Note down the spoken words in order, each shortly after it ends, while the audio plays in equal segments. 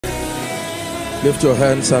Lift your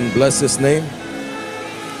hands and bless his name.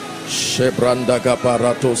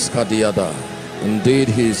 Indeed,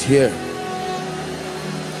 he is here.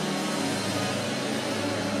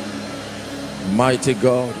 Mighty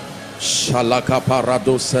God.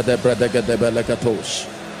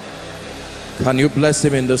 Can you bless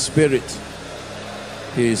him in the spirit?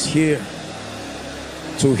 He is here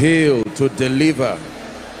to heal, to deliver,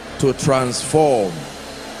 to transform.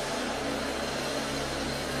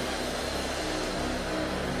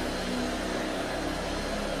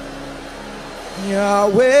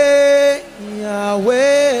 Yahweh, Yahweh,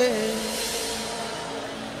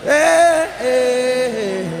 hey,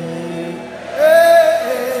 hey, hey.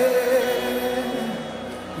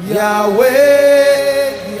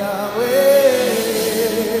 Yahweh, Yahweh,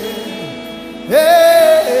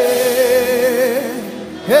 hey,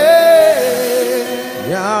 hey.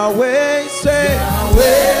 Yahweh, say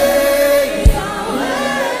Yahweh,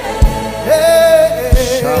 Yahweh, hey,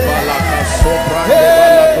 Shabalaka sopra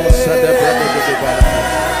Yahweh,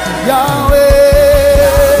 Yahweh,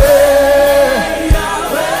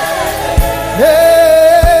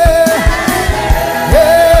 hey,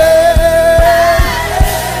 hey.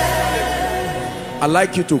 I'd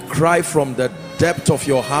like you to cry from the depth of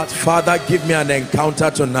your heart, Father, give me an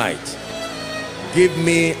encounter tonight. Give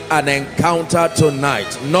me an encounter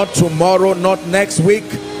tonight. Not tomorrow, not next week.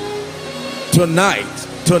 Tonight,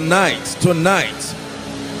 tonight, tonight.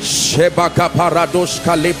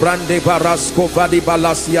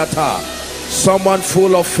 Someone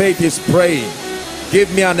full of faith is praying.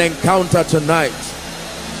 Give me an encounter tonight.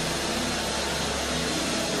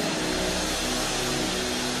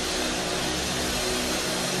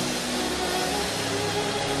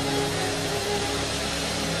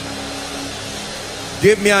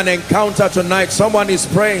 Give me an encounter tonight. Someone is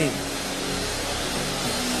praying.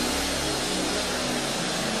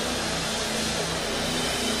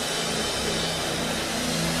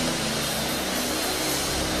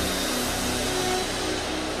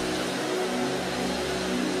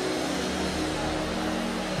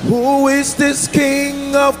 Who is this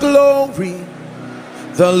King of glory?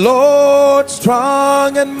 The Lord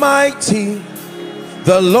strong and mighty,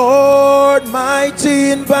 the Lord mighty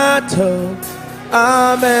in battle.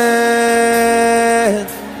 Amen.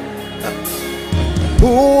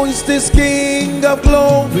 Who is this King of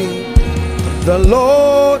glory? The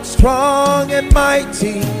Lord strong and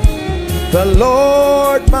mighty, the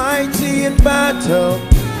Lord mighty in battle.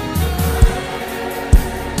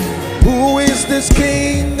 Who is this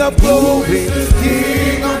King of glory?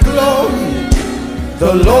 King of glory.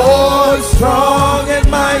 The Lord strong and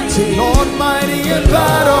mighty, Lord mighty in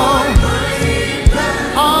battle.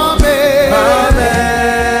 Amen. Amen.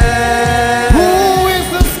 Who is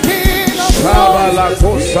this King of glory?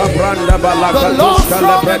 The Lord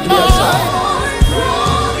strong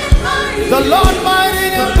and mighty, the Lord mighty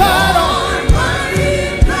in battle.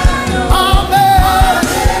 Amen.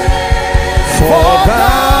 For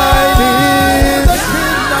thine is the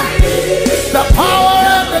kingdom, the power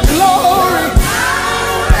and the glory,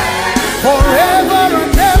 forever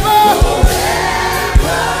and ever.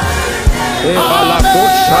 Amen. For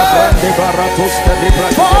thine the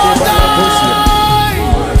power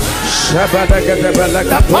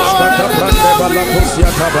and the glory,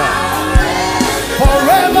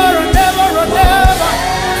 forever and ever and ever.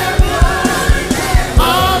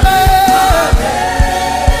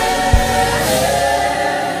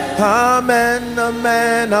 Amen,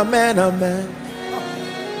 amen, amen, amen.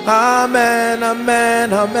 Amen,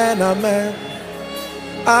 amen, amen, amen.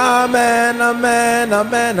 Amen, amen,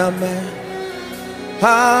 amen, amen.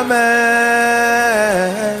 Amen.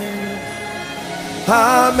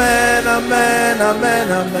 Amen, amen,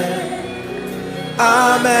 amen, amen.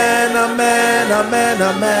 Amen, amen, amen,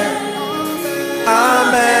 amen.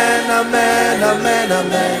 Amen, amen, amen,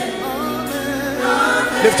 amen.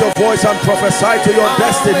 Lift your voice and prophesy to your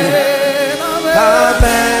destiny.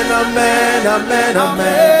 Amen, amen, amen,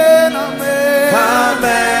 amen.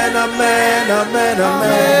 Amen, amen, amen,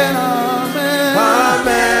 amen.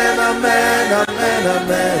 Amen, amen, amen,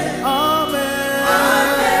 amen.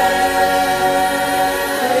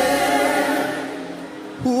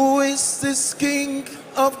 Who is this King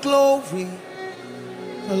of glory?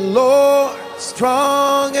 The Lord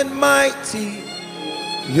strong and mighty,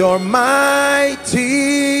 you're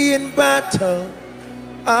mighty in battle.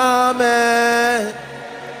 Amen.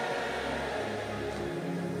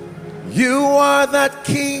 You are that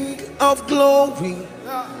King of glory,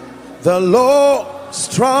 the Lord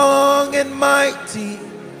strong and mighty,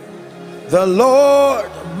 the Lord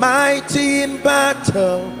mighty in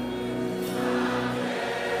battle.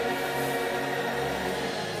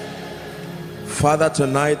 Father,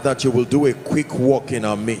 tonight that you will do a quick walk in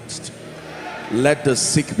our midst. Let the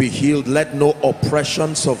sick be healed. Let no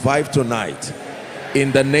oppression survive tonight.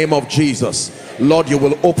 In the name of Jesus. Lord, you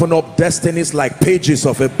will open up destinies like pages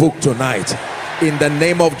of a book tonight. In the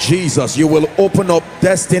name of Jesus, you will open up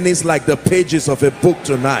destinies like the pages of a book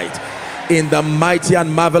tonight. In the mighty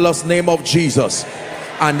and marvelous name of Jesus.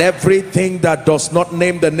 And everything that does not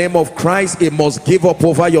name the name of Christ, it must give up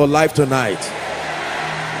over your life tonight.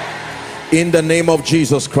 In the name of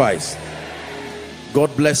Jesus Christ.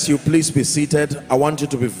 God bless you. Please be seated. I want you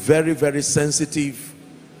to be very, very sensitive.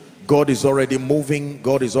 God is already moving.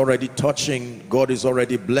 God is already touching. God is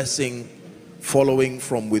already blessing, following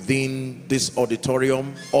from within this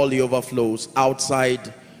auditorium, all the overflows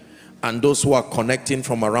outside, and those who are connecting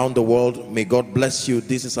from around the world. May God bless you.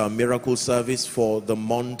 This is our miracle service for the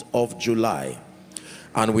month of July,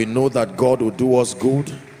 and we know that God will do us good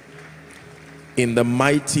in the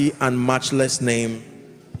mighty and matchless name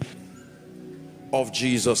of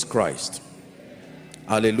Jesus Christ.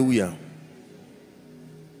 Hallelujah.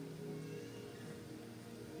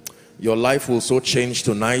 Your life will so change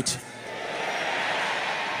tonight.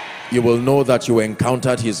 You will know that you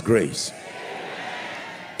encountered his grace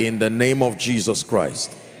in the name of Jesus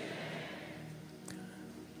Christ.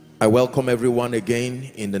 I welcome everyone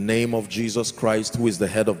again in the name of Jesus Christ, who is the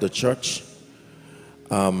head of the church.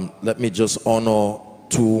 Let me just honor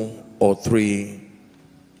 2 or 3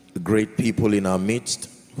 great people in our midst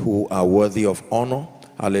who are worthy of honor.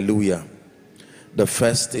 Hallelujah. The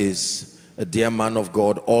first is a dear man of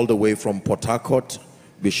God all the way from Port Harcourt,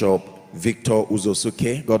 Bishop Victor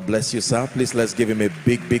Uzosuke. God bless you, sir. Please let's give him a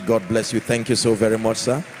big God bless you. Thank you so very much,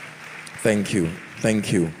 sir. Thank you.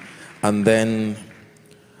 Thank you. And then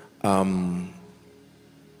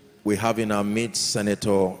we have in our midst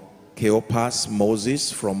Senator Cleopas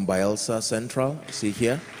Moses from Bielsa Central. See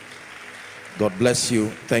here. God bless you.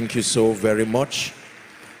 Thank you so very much.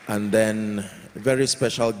 And then a very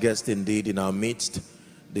special guest indeed in our midst,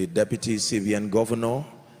 the Deputy CBN Governor,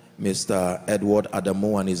 Mr. Edward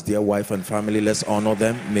Adamu, and his dear wife and family. Let's honor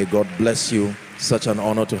them. May God bless you. Such an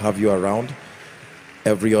honor to have you around.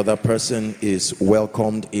 Every other person is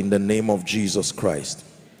welcomed in the name of Jesus Christ.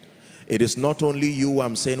 It is not only you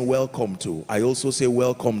I'm saying welcome to. I also say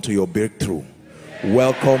welcome to your breakthrough.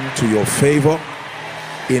 Welcome to your favor.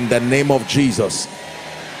 In the name of Jesus.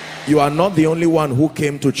 You are not the only one who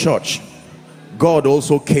came to church. God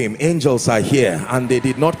also came. Angels are here, and they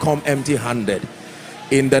did not come empty-handed.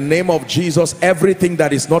 In the name of Jesus, everything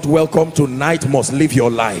that is not welcome tonight must live your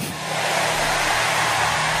life.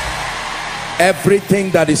 Everything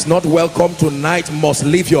that is not welcome tonight must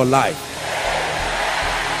live your life.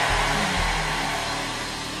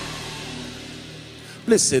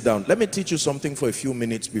 Please sit down. Let me teach you something for a few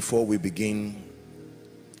minutes before we begin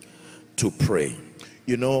to pray.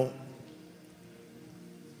 You know,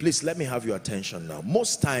 please let me have your attention now.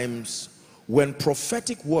 Most times when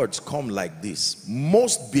prophetic words come like this,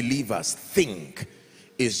 most believers think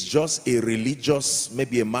it's just a religious,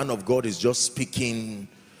 maybe a man of God is just speaking,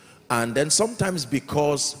 and then sometimes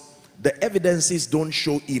because the evidences don't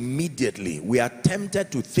show immediately, we are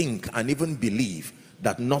tempted to think and even believe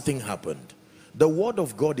that nothing happened. The word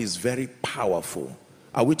of God is very powerful.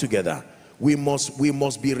 Are we together? We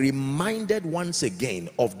must be reminded once again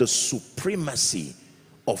of the supremacy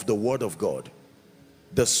of the word of God.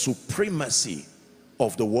 The supremacy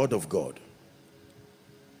of the word of God.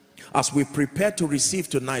 As we prepare to receive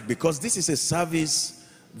tonight, because this is a service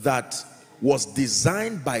that was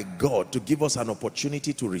designed by God to give us an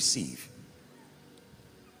opportunity to receive.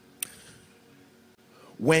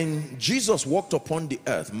 When Jesus walked upon the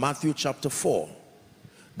earth, Matthew chapter 4,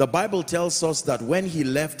 the Bible tells us that when he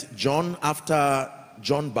left John, after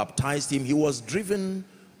John baptized him, he was driven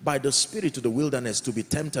by the Spirit to the wilderness to be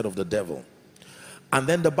tempted of the devil. And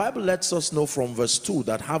then the Bible lets us know from verse 2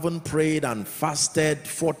 that having prayed and fasted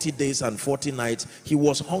 40 days and 40 nights, he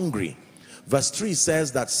was hungry. Verse 3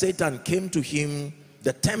 says that Satan came to him,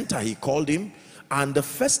 the tempter he called him, and the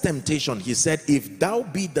first temptation he said, if thou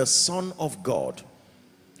be the Son of God.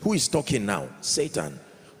 Who is talking now? Satan.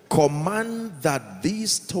 Command that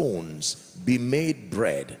these stones be made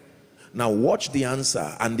bread. Now watch the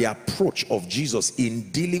answer and the approach of Jesus in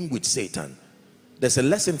dealing with Satan. There's a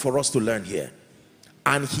lesson for us to learn here.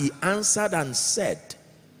 And he answered and said,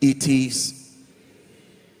 it is.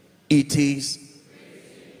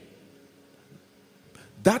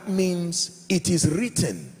 That means it is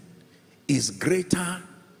written is greater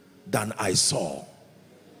than I saw.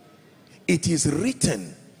 It is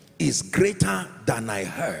written is greater than I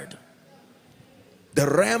heard. The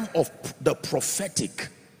realm of the prophetic,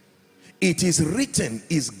 it is written,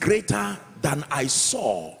 is greater than I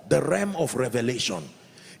saw, the realm of revelation.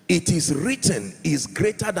 It is written is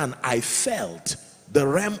greater than I felt, the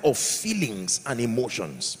realm of feelings and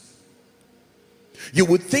emotions. You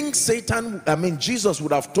would think Satan, Jesus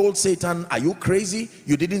would have told Satan, are you crazy?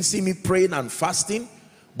 You didn't see me praying and fasting?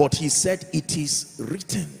 But he said, it is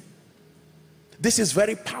written. This is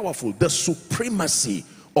very powerful. The supremacy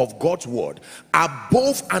of God's word,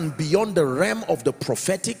 above and beyond the realm of the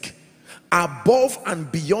prophetic, above and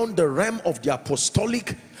beyond the realm of the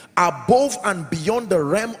apostolic, above and beyond the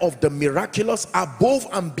realm of the miraculous, above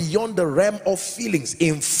and beyond the realm of feelings.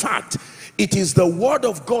 In fact, it is the word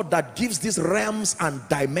of God that gives these realms and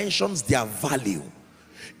dimensions their value.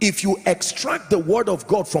 If you extract the word of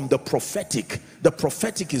God from the prophetic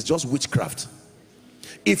is just witchcraft.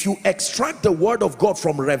 If you extract the word of God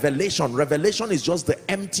from revelation, revelation is just the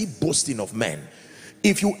empty boasting of men.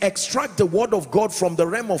 If you extract the word of God from the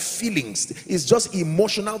realm of feelings, it's just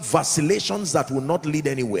emotional vacillations that will not lead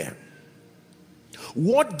anywhere.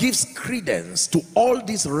 What gives credence to all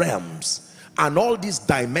these realms and all these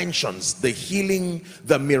dimensions, the healing,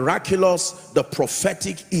 the miraculous, the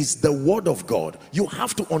prophetic, is the word of God. You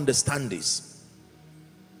have to understand this.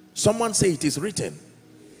 Someone say it is written.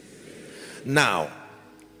 Now,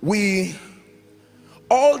 we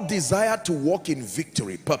all desire to walk in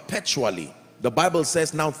victory perpetually. The Bible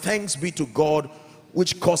says, now thanks be to God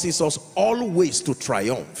which causes us always to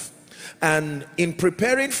triumph. And in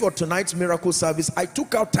preparing for tonight's miracle service, I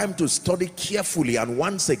took out time to study carefully and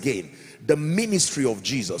once again the ministry of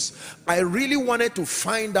Jesus. I really wanted to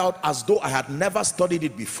find out, as though I had never studied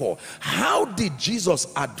it before, how did Jesus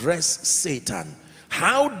address Satan?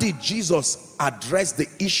 How did Jesus address the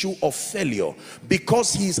issue of failure?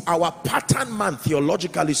 Because he's our pattern man,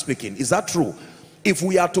 theologically speaking. Is that true? If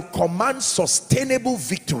we are to command sustainable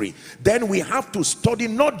victory, then we have to study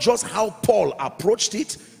not just how Paul approached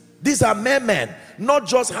it. These are mere men, not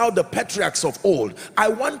just how the patriarchs of old. I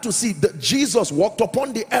want to see that Jesus walked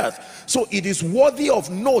upon the earth. So it is worthy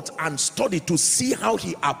of note and study to see how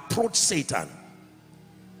he approached Satan.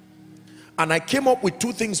 And I came up with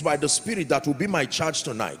two things by the Spirit that will be my charge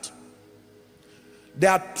tonight.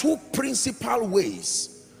 There are two principal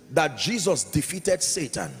ways that Jesus defeated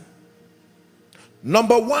Satan.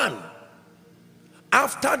 Number one,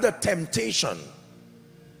 after the temptation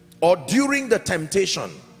or during the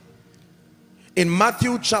temptation, in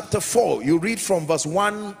Matthew chapter 4, you read from verse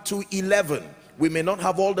 1 to 11. We may not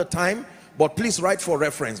have all the time, but please write for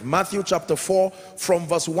reference. Matthew chapter 4 from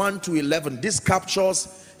verse 1 to 11. This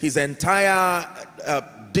captures his entire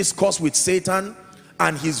discourse with Satan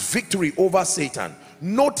and his victory over Satan.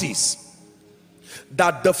 Notice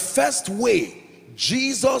that the first way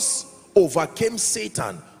Jesus overcame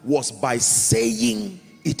Satan was by saying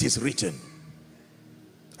it is written.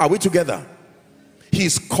 Are we together?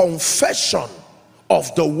 His confession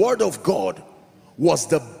of the word of God was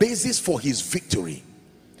the basis for his victory.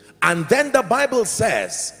 And then the Bible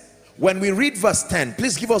says, when we read verse 10,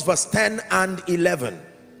 please give us verse 10 and 11.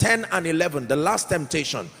 10 and 11, the last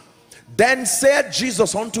temptation. Then said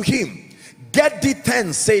Jesus unto him, get thee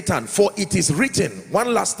hence, Satan, for it is written,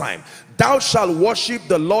 one last time, thou shalt worship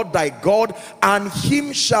the Lord thy God, and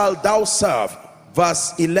him shalt thou serve.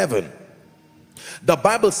 Verse 11. The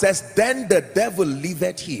Bible says, then the devil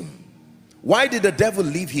leaveth him. Why did the devil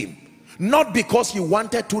leave him? Not because he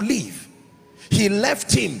wanted to leave. He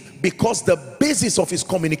left him because the basis of his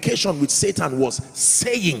communication with Satan was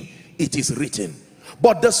saying it is written.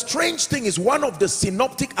 But the strange thing is, one of the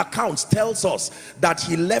synoptic accounts tells us that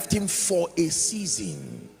he left him for a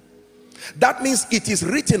season. That means it is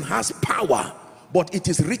written has power, but it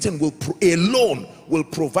is written alone will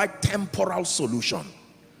provide temporal solution.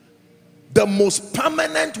 The most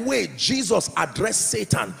permanent way Jesus addressed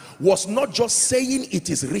Satan was not just saying it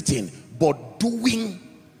is written, but doing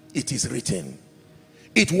it is written.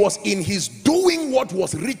 It was in his doing what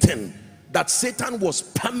was written that Satan was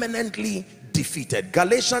permanently defeated.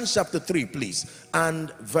 Galatians chapter 3, please,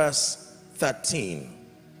 and verse 13.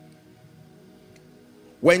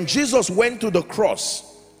 When Jesus went to the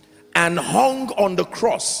cross and hung on the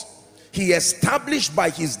cross, he established by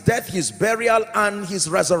his death, his burial, and his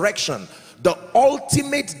resurrection the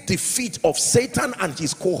ultimate defeat of Satan and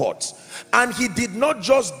his cohorts. And he did not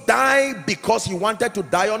just die because he wanted to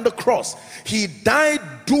die on the cross. He died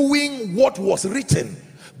doing what was written,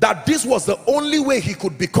 that this was the only way he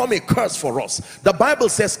could become a curse for us. The Bible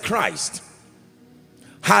says Christ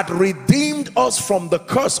had redeemed us from the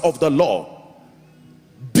curse of the law,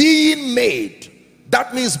 being made.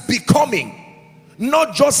 That means becoming,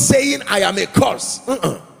 not just saying I am a curse.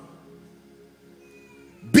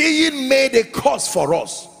 Being made a curse for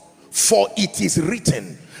us. For it is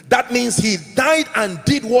written. That means he died and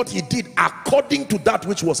did what he did according to that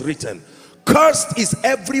which was written. Cursed is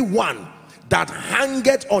everyone that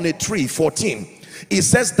hangeth on a tree. 14. It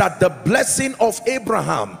says that the blessing of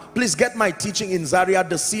Abraham, please get my teaching in Zaria,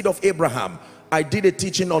 the seed of Abraham. I did a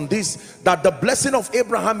teaching on this, that the blessing of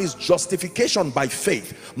Abraham is justification by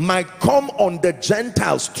faith, might come on the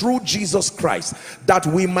Gentiles through Jesus Christ, that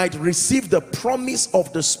we might receive the promise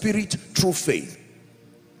of the Spirit through faith.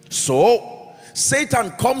 So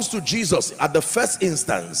Satan comes to Jesus at the first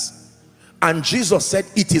instance, and Jesus said,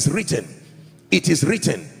 it is written, it is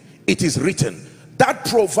written, it is written. That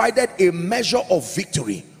provided a measure of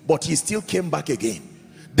victory, but he still came back again.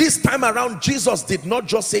 This time around, Jesus did not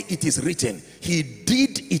just say it is written. He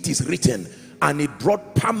did it is written, and it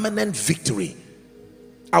brought permanent victory.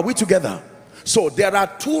 Are we together? So there are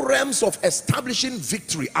two realms of establishing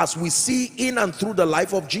victory as we see in and through the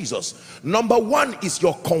life of Jesus. Number one is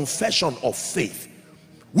your confession of faith,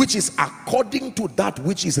 which is according to that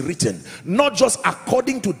which is written, not just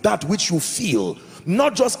according to that which you feel,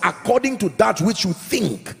 not just according to that which you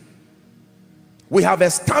think. We have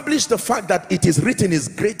established the fact that it is written is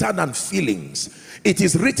greater than feelings. It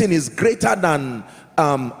is written is greater than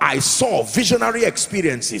I saw, visionary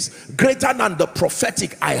experiences, greater than the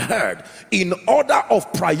prophetic I heard. In order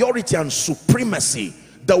of priority and supremacy,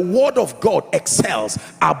 the word of God excels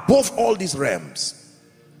above all these realms.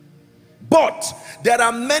 But there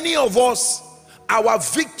are many of us, our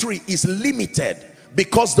victory is limited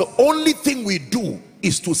because the only thing we do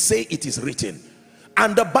is to say it is written.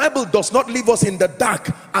 And the Bible does not leave us in the dark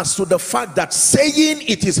as to the fact that saying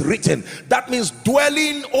it is written, that means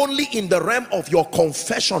dwelling only in the realm of your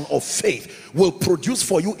confession of faith, will produce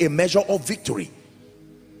for you a measure of victory.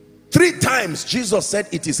 3 times Jesus said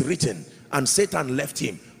it is written, and Satan left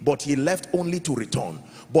him, but he left only to return.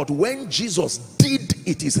 But when Jesus did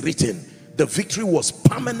it is written, the victory was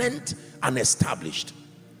permanent and established.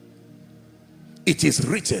 It is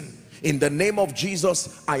written, in the name of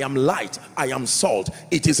Jesus, I am light, I am salt.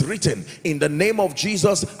 It is written, in the name of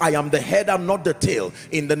Jesus, I am the head, I'm not the tail.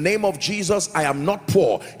 In the name of Jesus, I am not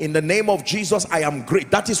poor. In the name of Jesus, I am great.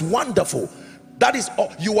 That is wonderful. That is,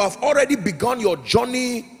 you have already begun your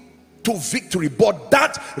journey to victory, but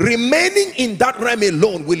that remaining in that realm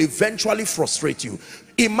alone will eventually frustrate you.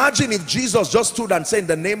 Imagine if Jesus just stood and said, in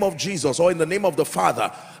the name of Jesus, or in the name of the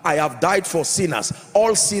Father, I have died for sinners.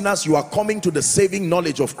 All sinners, you are coming to the saving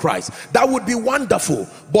knowledge of Christ. That would be wonderful.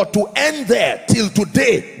 But to end there till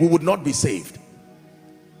today, we would not be saved.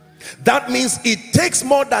 That means it takes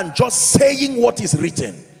more than just saying what is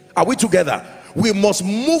written. Are we together? We must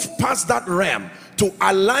move past that realm to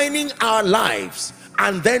aligning our lives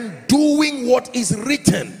and then doing what is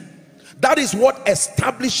written. That is what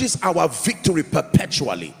establishes our victory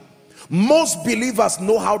perpetually. Most believers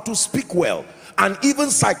know how to speak well, and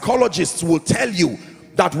even psychologists will tell you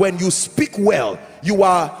that when you speak well, you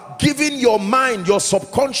are giving your mind, your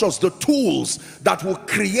subconscious, the tools that will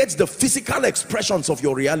create the physical expressions of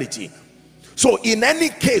your reality. So in any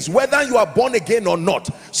case, whether you are born again or not,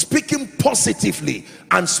 speaking positively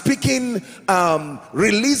and speaking,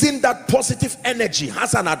 releasing that positive energy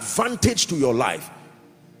has an advantage to your life.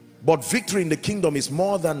 But victory in the kingdom is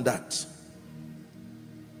more than that.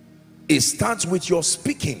 It starts with your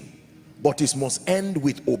speaking, but it must end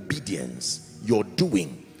with obedience, your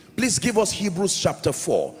doing. Please give us Hebrews chapter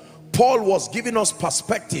 4. Paul was giving us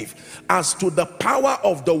perspective as to the power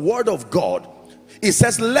of the word of God. It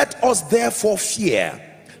says, let us therefore fear,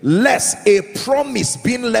 lest a promise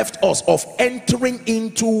being left us of entering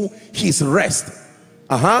into his rest,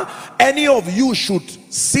 any of you should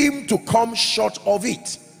seem to come short of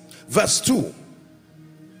it. Verse 2,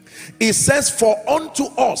 it says, for unto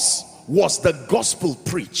us was the gospel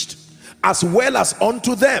preached, as well as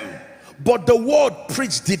unto them, but the word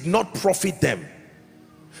preached did not profit them.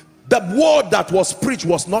 The word that was preached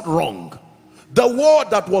was not wrong. The word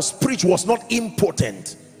that was preached was not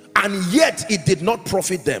impotent, and yet it did not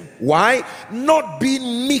profit them. Why? Not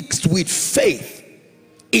being mixed with faith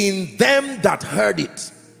in them that heard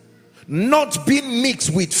it. Not being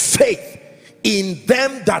mixed with faith in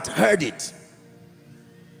them that heard it.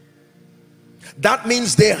 That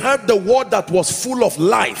means they heard the word that was full of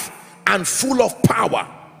life and full of power,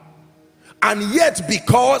 and yet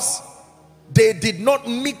because they did not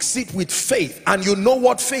mix it with faith, and you know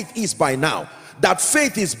what faith is by now, that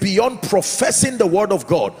faith is beyond professing the word of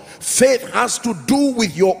God. Faith has to do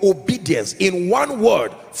with your obedience. In one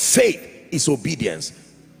word, faith is obedience.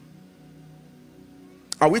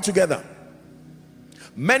 Are we together?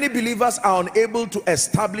 Many believers are unable to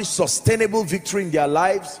establish sustainable victory in their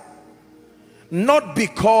lives, not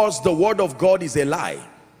because the word of God is a lie.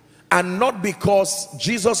 And not because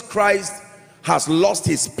Jesus Christ has lost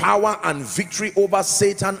his power and victory over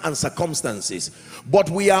Satan and circumstances, but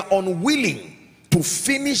we are unwilling to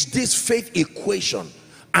finish this faith equation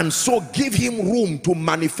and so give him room to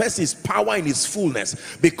manifest his power in his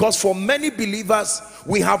fullness. Because for many believers,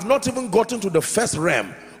 we have not even gotten to the first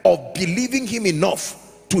realm of believing him enough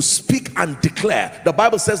to speak and declare. The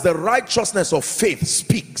Bible says the righteousness of faith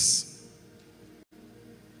speaks.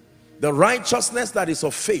 The righteousness that is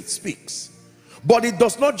of faith speaks. But it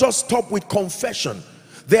does not just stop with confession.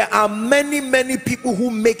 There are many people who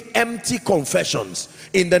make empty confessions.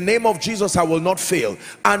 In the name of Jesus, I will not fail.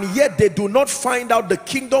 And yet they do not find out the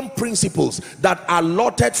kingdom principles that are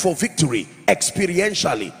allotted for victory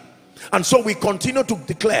experientially. And so we continue to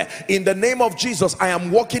declare, in the name of Jesus, I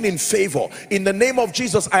am walking in favor. In the name of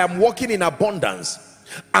Jesus, I am walking in abundance.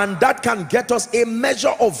 And that can get us a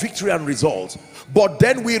measure of victory and results. But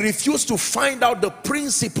then we refuse to find out the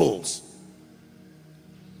principles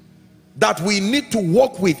that we need to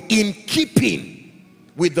walk with in keeping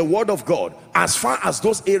with the word of God as far as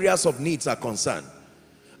those areas of needs are concerned.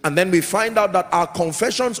 And then we find out that our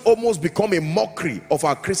confessions almost become a mockery of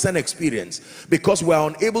our Christian experience because we are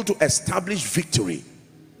unable to establish victory.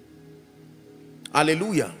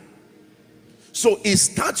 Hallelujah. So it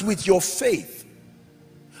starts with your faith,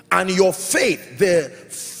 and your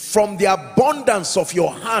faith, from the abundance of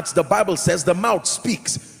your heart, the Bible says the mouth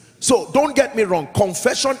speaks. So don't get me wrong,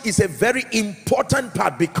 confession is a very important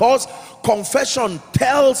part, because confession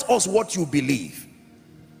tells us what you believe.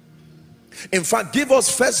 In fact, give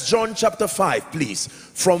us 1 John chapter 5, please,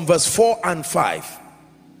 from verse 4 and 5.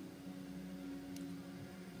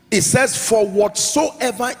 It says, for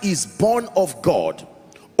whatsoever is born of God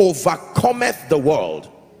overcometh the world.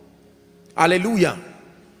 Hallelujah.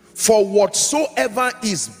 For whatsoever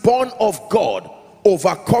is born of God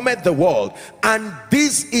overcometh the world, and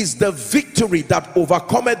this is the victory that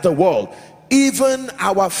overcometh the world, even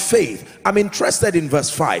our faith. I'm interested in verse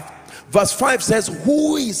 5. Verse 5 says,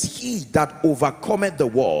 who is he that overcometh the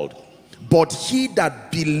world but he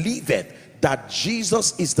that believeth that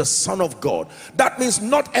Jesus is the Son of God? That means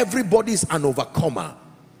not everybody is an overcomer.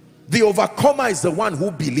 The overcomer is the one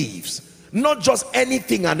who believes. Not just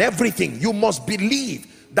anything and everything. You must believe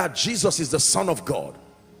that Jesus is the Son of God.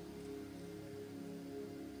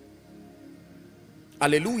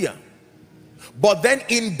 Hallelujah. But then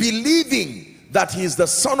in believing that he is the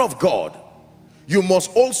Son of God, you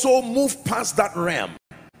must also move past that realm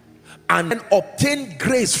and then obtain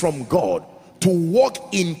grace from God to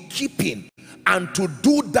walk in keeping and to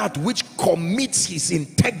do that which commits his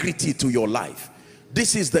integrity to your life.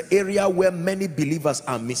 This is the area where many believers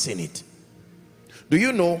are missing it. Do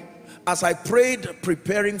you know, as I prayed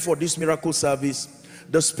preparing for this miracle service,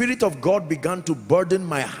 the Spirit of God began to burden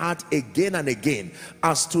my heart again and again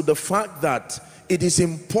as to the fact that it is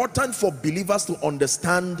important for believers to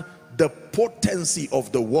understand the potency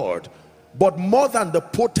of the word, but more than the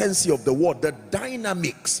potency of the word, the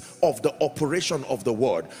dynamics of the operation of the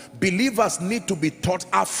word. Believers need to be taught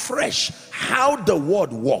afresh how the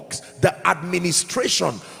word works, the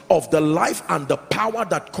administration of the life and the power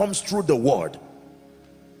that comes through the word.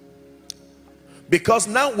 Because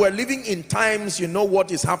now we're living in times, you know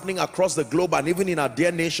what is happening across the globe and even in our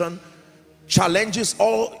dear nation, challenges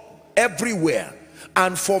everywhere.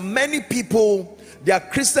 And for many people, their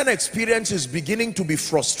Christian experience is beginning to be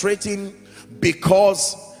frustrating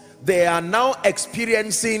because they are now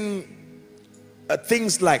experiencing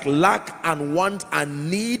things like lack and want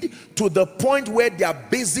and need, to the point where their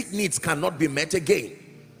basic needs cannot be met again.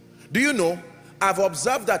 Do you know, I've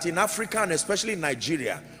observed that in Africa and especially in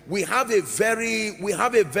Nigeria, we are very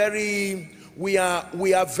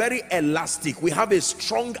elastic. We have a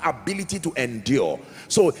strong ability to endure.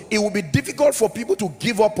 So it will be difficult for people to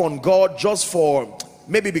give up on God just for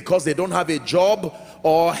maybe because they don't have a job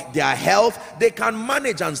or their health. They can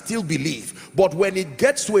manage and still believe. But when it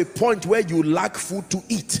gets to a point where you lack food to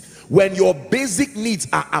eat, when your basic needs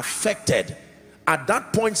are affected, at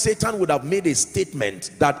that point Satan would have made a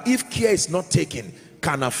statement that if care is not taken,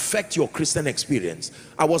 can affect your Christian experience.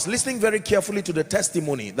 I was listening very carefully to the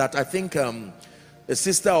testimony that I think a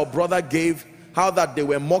sister or brother gave, how that they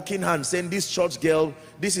were mocking her and saying, this church girl,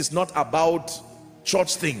 this is not about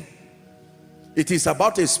church thing. It is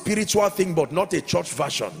about a spiritual thing, but not a church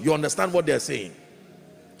version. You understand what they're saying?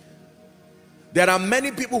 There are many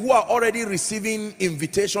people who are already receiving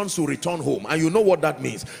invitations to return home, and you know what that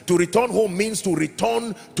means. To return home means to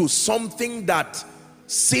return to something that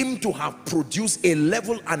seem to have produced a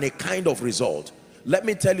level and a kind of result. Let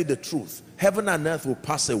me tell you the truth, heaven and earth will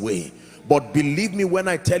pass away, but believe me when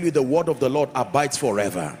I tell you the word of the Lord abides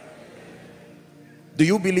forever. Do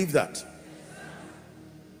you believe that?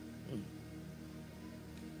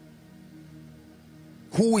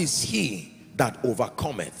 Who is he that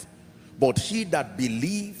overcometh? But he that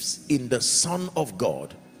believes in the Son of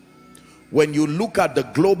God. When you look at the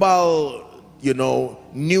global,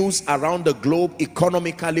 news around the globe,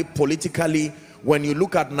 economically, politically, when you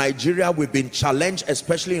look at Nigeria, we've been challenged,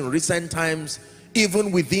 especially in recent times,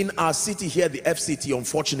 even within our city here, the FCT,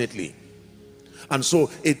 unfortunately. And so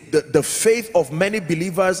the faith of many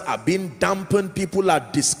believers are being dampened. People are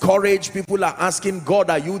discouraged. People are asking, God,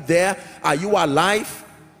 are you there? Are you alive?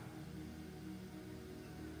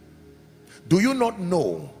 Do you not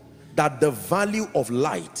know that the value of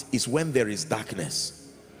light is when there is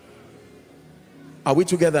darkness? Are we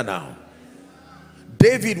together now?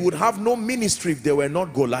 David would have no ministry if there were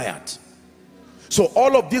not Goliath. So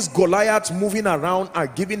all of these Goliaths moving around are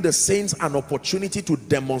giving the saints an opportunity to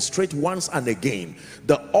demonstrate once and again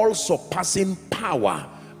the all-surpassing power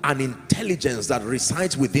and intelligence that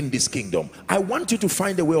resides within this kingdom. I want you to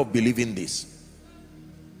find a way of believing this.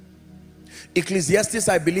 Ecclesiastes,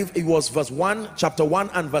 I believe it was chapter 1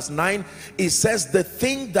 and verse 9. It says, the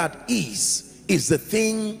thing that is the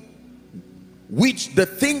thing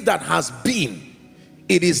that has been,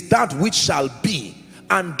 it is that which shall be,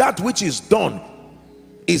 and that which is done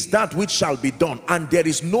is that which shall be done, and there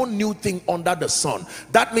is no new thing under the sun.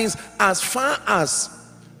 That means as far as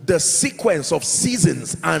the sequence of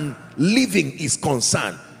seasons and living is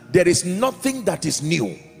concerned, there is nothing that is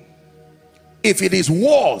new. If it is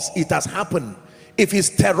wars, it has happened. If it's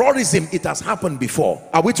terrorism, it has happened before.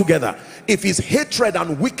 Are we together? If it's hatred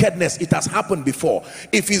and wickedness, it has happened before.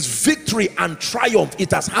 If it's victory and triumph,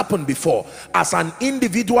 it has happened before. As an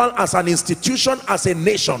individual, as an institution, as a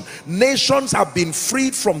nation, nations have been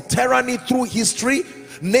freed from tyranny through history.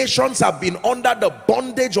 Nations have been under the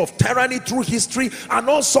bondage of tyranny through history, and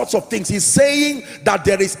all sorts of things. He's saying that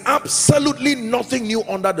there is absolutely nothing new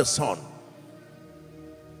under the sun.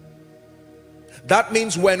 That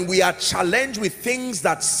means when we are challenged with things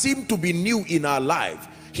that seem to be new in our life,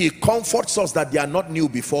 he comforts us that they are not new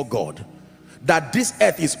before God. That this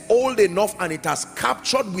earth is old enough and it has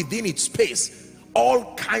captured within its space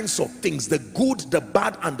all kinds of things, the good, the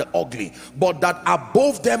bad, and the ugly. But that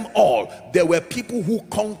above them all, there were people who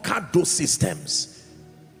conquered those systems.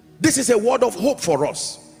 This is a word of hope for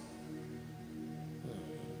us.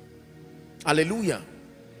 Hallelujah.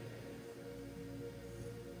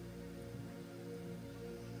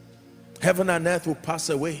 Heaven and earth will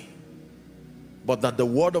pass away, but that the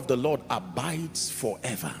word of the Lord abides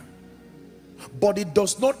forever. But it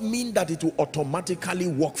does not mean that it will automatically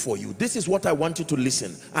work for you. This is what I want you to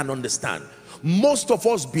listen and understand. Most of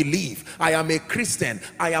us believe, I am a Christian,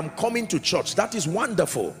 I am coming to church. That is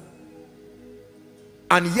wonderful.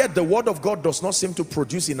 And yet the word of God does not seem to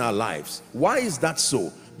produce in our lives. Why is that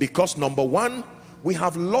so? Because number one, we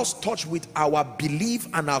have lost touch with our belief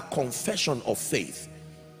and our confession of faith.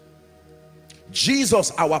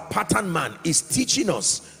 Jesus, our pattern man, is teaching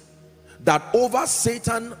us that over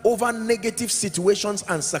Satan, over negative situations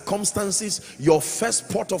and circumstances, your first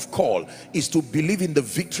port of call is to believe in the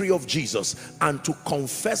victory of Jesus and to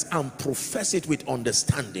confess and profess it with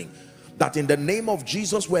understanding. That in the name of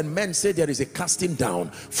Jesus, when men say there is a casting down,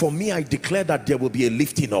 for me I declare that there will be a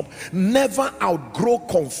lifting up. Never outgrow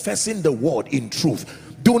confessing the word in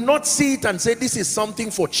truth. Do not see it and say this is something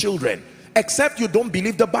for children, except you don't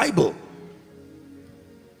believe the Bible.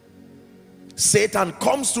 Satan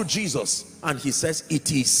comes to Jesus and he says,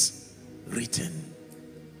 it is written,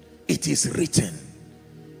 it is written,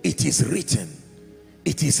 it is written,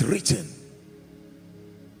 it is written.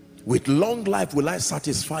 With long life will I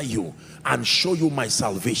satisfy you and show you my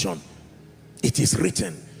salvation. It is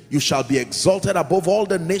written, you shall be exalted above all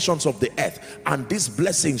the nations of the earth, and this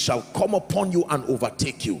blessing shall come upon you and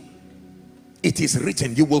overtake you. It is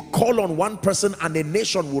written, you will call on one person and a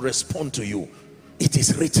nation will respond to you. It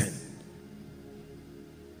is written.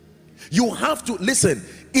 You have to listen.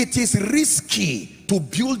 It is risky to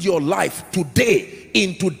build your life today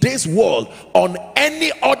in today's world on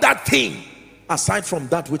any other thing aside from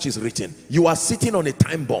that which is written. You are sitting on a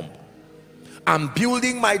time bomb. I'm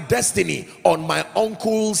building my destiny on my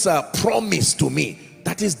uncle's promise to me.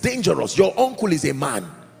 That is dangerous. Your uncle is a man.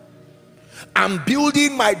 I'm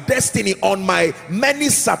building my destiny on my many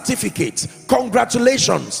certificates.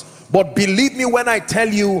 Congratulations. But believe me when I tell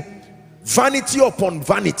you, vanity upon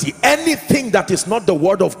vanity, anything that is not the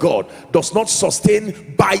word of God does not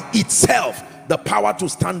sustain by itself the power to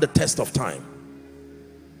stand the test of time.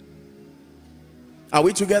 Are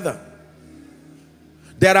we together?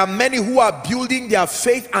 There are many who are building their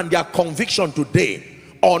faith and their conviction today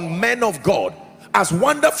on men of God, As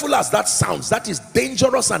wonderful as that sounds, that is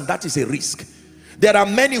dangerous and that is a risk. There are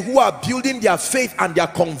many who are building their faith and their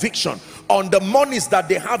conviction on the monies that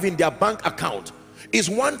they have in their bank account. It's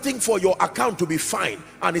one thing for your account to be fine,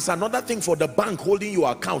 and it's another thing for the bank holding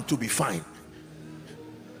your account to be fine.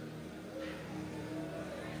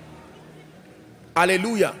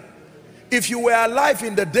 Hallelujah. If you were alive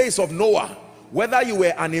in the days of Noah, whether you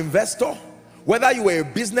were an investor, whether you were a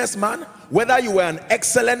businessman, whether you were an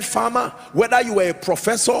excellent farmer, whether you were a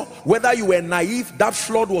professor, whether you were naive, that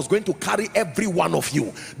flood was going to carry every one of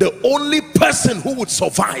you. The only person who would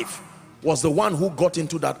survive was the one who got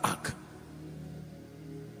into that ark.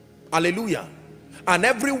 Hallelujah. And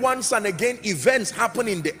every once and again events happen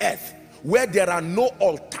in the earth where there are no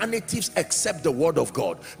alternatives except the word of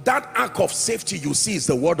God. That ark of safety you see is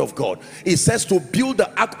the word of God. It says to build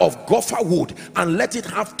the ark of gopher wood and let it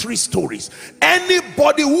have 3 stories.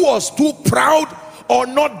 Anybody who was too proud or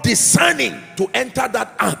not discerning to enter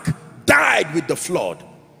that ark died with the flood.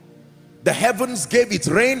 The heavens gave its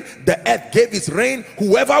rain, the earth gave its rain.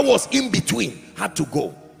 Whoever was in between had to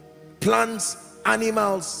go. Plants,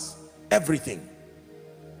 animals, everything.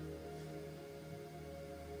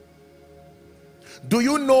 Do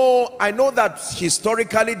you know, I know that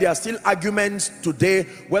historically there are still arguments today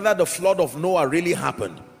whether the flood of Noah really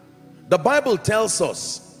happened. The Bible tells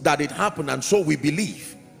us that it happened, and so we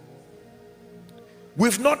believe.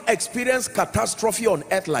 We've not experienced catastrophe on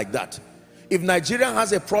earth like that. If Nigeria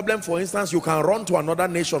has a problem, for instance, you can run to another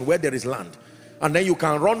nation where there is land, and then you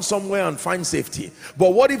can run somewhere and find safety.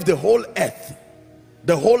 But what if the whole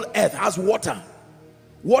earth has water?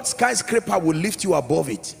 What skyscraper will lift you above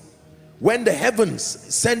it? When the heavens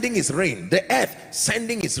sending its rain, the earth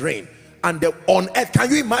sending its rain, and on earth,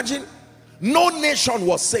 can you imagine? No nation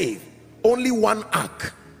was saved, only one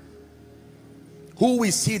ark. Who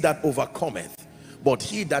we see that overcometh, but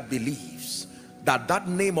he that believes that that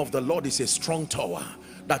name of the Lord is a strong tower,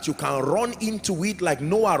 that you can run into it like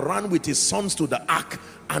Noah ran with his sons to the ark,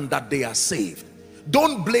 and that they are saved.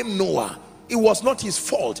 Don't blame Noah. It was not his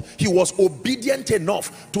fault. He was obedient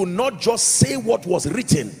enough to not just say what was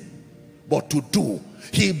written, but to do.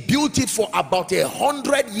 He built it for about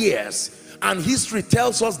 100 years, and history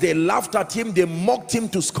tells us they laughed at him, they mocked him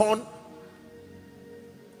to scorn.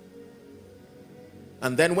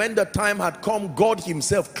 And then when the time had come, God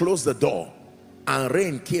himself closed the door, and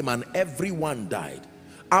rain came, and everyone died.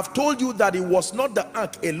 I've told you that it was not the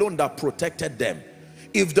ark alone that protected them.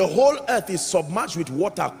 If the whole earth is submerged with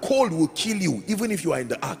water, cold will kill you even if you are in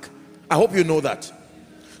the ark. I hope you know that.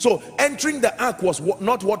 So entering the ark was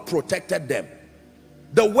not what protected them.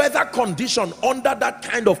 The weather condition, under that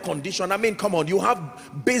kind of condition, I mean, come on, you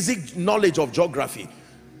have basic knowledge of geography.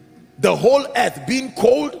 The whole earth being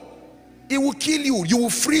cold, it will kill you. You will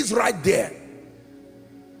freeze right there.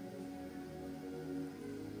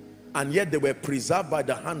 And yet they were preserved by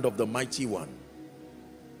the hand of the mighty one.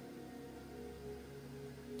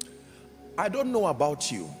 I don't know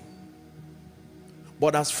about you,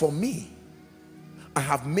 but as for me, I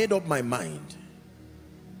have made up my mind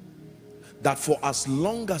that for as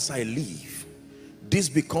long as I live, this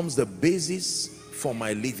becomes the basis for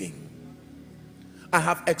my living. I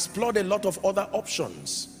have explored a lot of other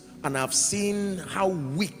options, and I've seen how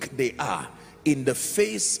weak they are in the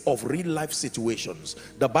face of real life situations.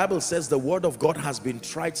 The Bible says the word of God has been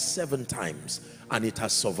tried 7 times and it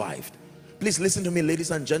has survived. Please listen to me,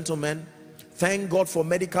 ladies and gentlemen. Thank God for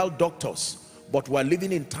medical doctors, but we're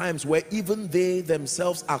living in times where even they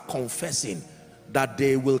themselves are confessing that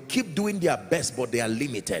they will keep doing their best, but they are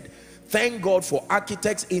limited. Thank God for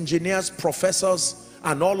architects, engineers, professors,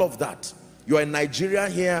 and all of that. You are in Nigeria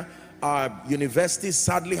here, our universities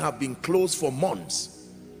sadly have been closed for months.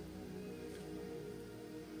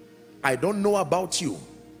 I don't know about you,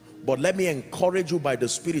 but let me encourage you by the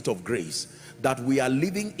Spirit of grace that we are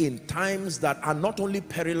living in times that are not only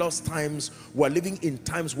perilous times, we're living in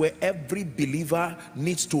times where every believer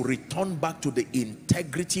needs to return back to the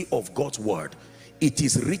integrity of God's word. It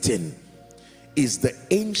is written, is the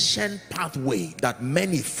ancient pathway that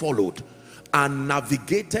many followed and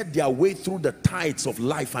navigated their way through the tides of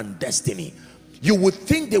life and destiny. You would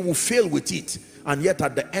think they will fail with it, and yet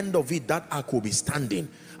at the end of it, that ark will be standing.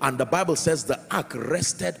 And the Bible says the ark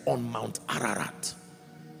rested on Mount Ararat.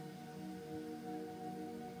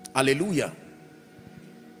 Hallelujah.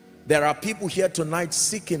 There are people here tonight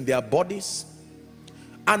sick in their bodies,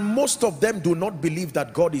 and most of them do not believe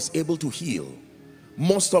that God is able to heal.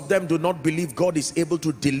 Most of them do not believe God is able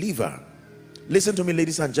to deliver. Listen to me,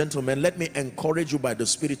 ladies and gentlemen. Let me encourage you by the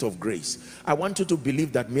Spirit of grace. I want you to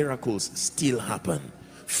believe that miracles still happen.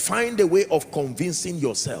 Find a way of convincing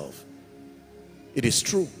yourself. It is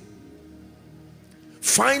true.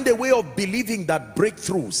 Find a way of believing that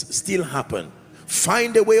breakthroughs still happen.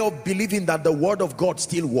 Find a way of believing that the word of God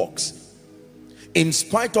still works. In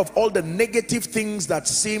spite of all the negative things that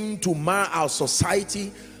seem to mar our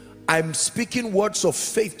society, I'm speaking words of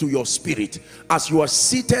faith to your spirit. As you are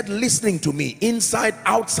seated listening to me, inside,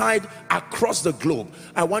 outside, across the globe,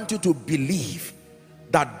 I want you to believe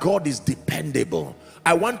that God is dependable.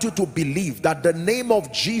 I want you to believe that the name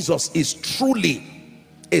of Jesus is truly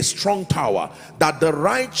a strong tower, that the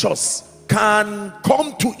righteous can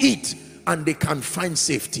come to it and they can find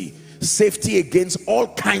safety. Safety against all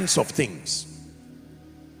kinds of things.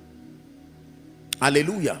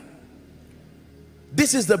 Hallelujah.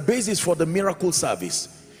 This is the basis for the miracle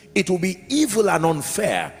service. It will be evil and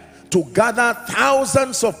unfair to gather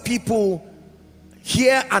thousands of people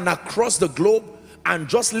here and across the globe and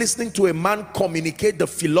just listening to a man communicate the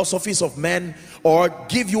philosophies of men or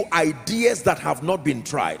give you ideas that have not been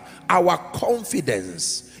tried. Our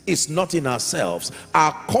confidence is not in ourselves.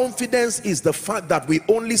 Our confidence is the fact that we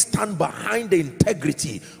only stand behind the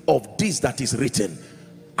integrity of this that is written,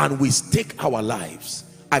 and we stake our lives.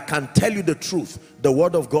 I can tell you the truth, the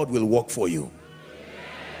word of God will work for you.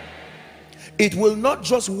 It will not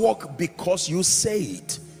just work because you say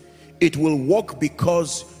it. It will work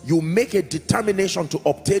because you make a determination to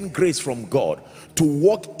obtain grace from God, to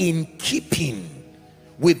walk in keeping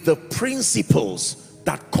with the principles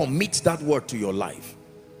that commit that word to your life.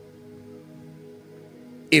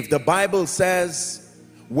 If the Bible says,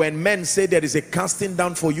 when men say there is a casting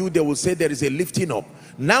down for you, they will say there is a lifting up.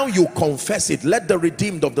 Now you confess it. Let the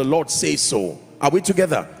redeemed of the Lord say so. Are we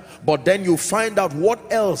together? But then you find out what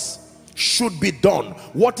else should be done.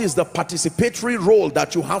 What is the participatory role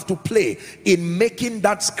that you have to play in making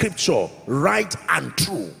that scripture right and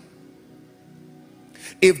true?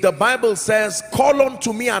 If the Bible says, call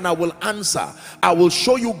unto me and I will answer, I will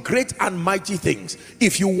show you great and mighty things.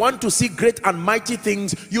 If you want to see great and mighty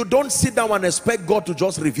things, you don't sit down and expect God to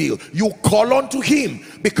just reveal. You call unto him,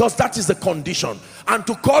 because that is the condition. And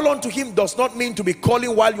to call unto him does not mean to be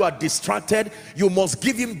calling while you are distracted. You must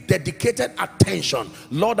give him dedicated attention.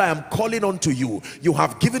 Lord, I am calling unto you. You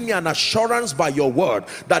have given me an assurance by your word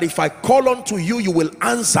that if I call unto you, you will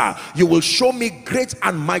answer. You will show me great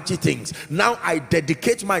and mighty things. Now I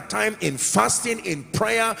dedicate my time in fasting, in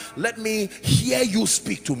prayer. Let me hear you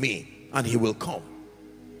speak to me, and he will come.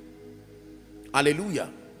 Hallelujah.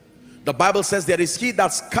 The Bible says there is he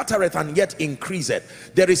that scattereth and yet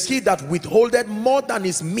increaseth. There is he that withholdeth more than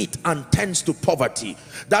is meet and tends to poverty.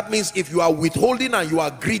 That means if you are withholding and you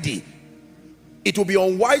are greedy, it will be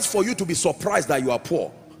unwise for you to be surprised that you are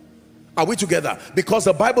poor. Are we together? Because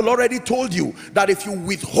the Bible already told you that if you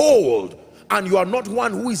withhold and you are not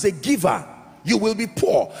one who is a giver, you will be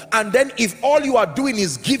poor. And then if all you are doing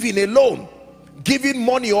is giving alone, giving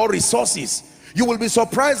money or resources, you will be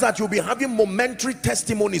surprised that you'll be having momentary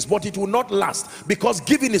testimonies, but it will not last, because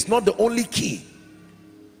giving is not the only key.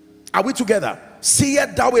 Are we together?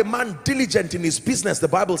 Seest thou a man diligent in his business, the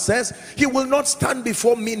Bible says, he will not stand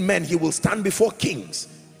before mean men, he will stand before kings.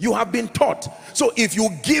 You have been taught. So if you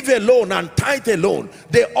give alone and tithe alone,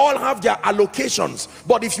 they all have their allocations,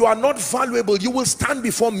 but if you are not valuable, you will stand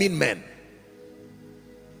before mean men.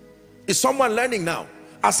 Is someone learning now?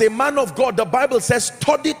 As a man of God, the Bible says,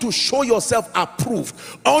 study to show yourself approved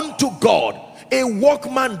unto God, a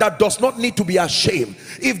workman that does not need to be ashamed.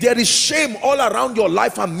 If there is shame all around your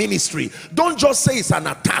life and ministry, don't just say it's an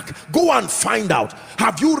attack. Go and find out.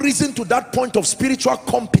 Have you risen to that point of spiritual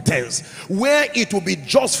competence where it will be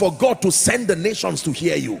just for God to send the nations to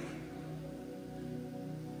hear you?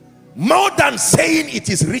 More than saying it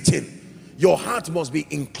is written, your heart must be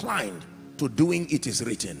inclined to doing it is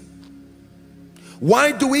written.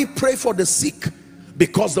 Why do we pray for the sick?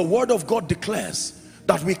 Because the word of God declares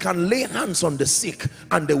that we can lay hands on the sick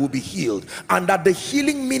and they will be healed, and that the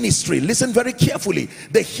healing ministry, listen very carefully,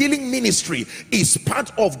 the healing ministry is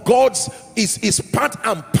part of God's, is part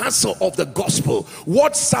and parcel of the gospel.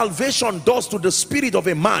 What salvation does to the spirit of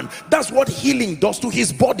a man, that's what healing does to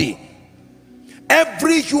his body.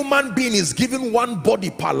 Every human being is given one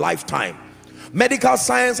body per lifetime. Medical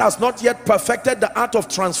science has not yet perfected the art of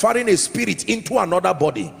transferring a spirit into another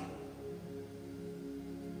body.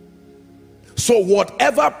 So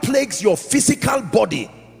whatever plagues your physical body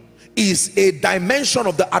is a dimension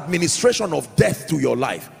of the administration of death to your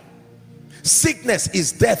life. Sickness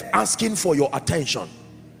is death asking for your attention.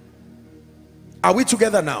 Are we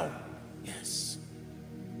together now? Yes.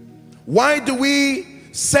 Why do we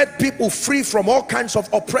set people free from all kinds of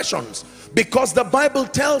oppressions? Because the Bible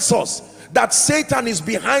tells us that Satan is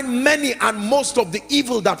behind many and most of the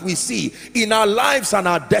evil that we see in our lives and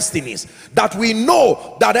our destinies. That we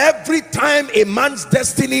know that every time a man's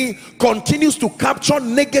destiny continues to capture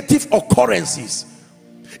negative occurrences,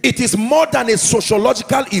 it is more than a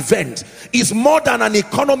sociological event, it's more than an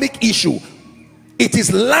economic issue. It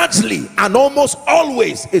is largely and almost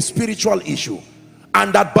always a spiritual issue,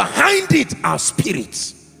 and that behind it are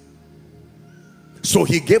spirits. So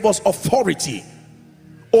he gave us authority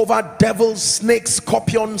over devils, snakes,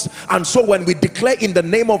 scorpions. And so when we declare in the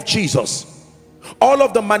name of Jesus, all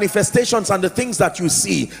of the manifestations and the things that you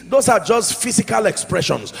see, those are just physical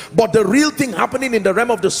expressions, but the real thing happening in the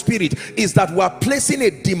realm of the spirit is that we are placing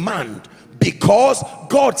a demand because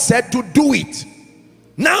God said to do it.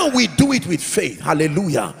 Now we do it with faith.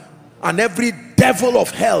 Hallelujah. And every devil of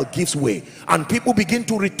hell gives way, and people begin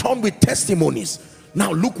to return with testimonies.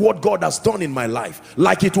 Now look what God has done in my life.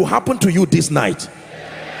 Like it will happen to you this night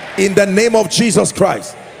in the name of Jesus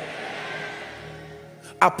Christ.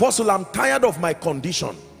 Apostle, I'm tired of my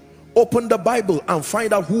condition. Open the Bible and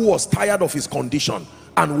find out who was tired of his condition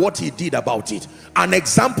and what he did about it. An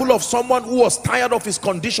example of someone who was tired of his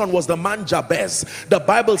condition was the man Jabez. The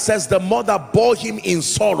Bible says the mother bore him in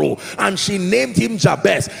sorrow and she named him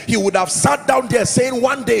Jabez. He would have sat down there saying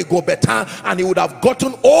one day go better, and he would have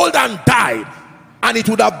gotten old and died, and it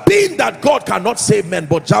would have been that God cannot save men.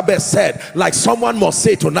 But Jabez said, like someone must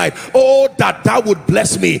say tonight, oh, that thou would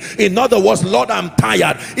bless me. In other words, Lord, I'm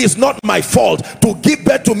tired. It's not my fault to give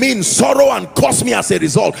birth to me in sorrow and curse me as a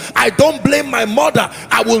result. I don't blame my mother.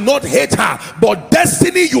 I will not hate her, but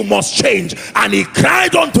destiny you must change. And he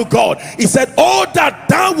cried unto God. He said, oh, that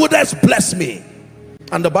thou wouldest bless me.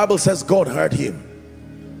 And the Bible says God heard him.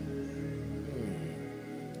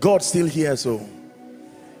 God still hears. Oh,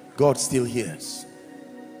 God still hears.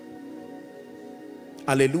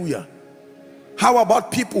 Hallelujah. How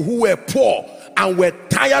about people who were poor and were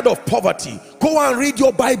tired of poverty? Go and read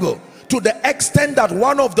your Bible. To the extent that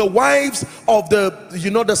one of the wives of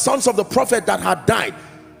the sons of the prophet that had died,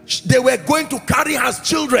 they were going to carry her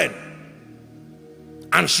children,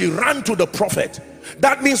 and she ran to the prophet.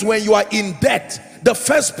 That means when you are in debt, the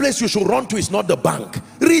first place you should run to is not the bank.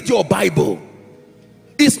 Read your Bible.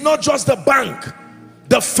 It's not just the bank.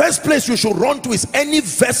 The first place you should run to is any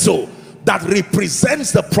vessel that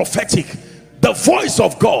represents the prophetic, the voice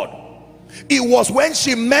of God. It was when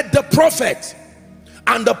she met the prophet,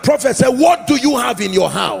 and the prophet said, what do you have in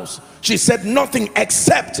your house? She said, nothing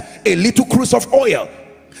except a little cruse of oil.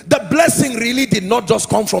 The blessing really did not just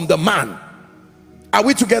come from the man. Are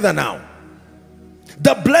we together now?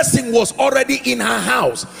 The blessing was already in her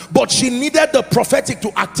house, but she needed the prophetic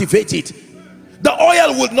to activate it. The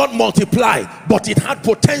oil would not multiply, but it had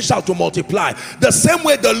potential to multiply. The same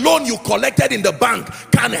way the loan you collected in the bank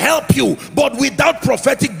can help you, but without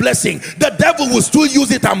prophetic blessing, the devil will still use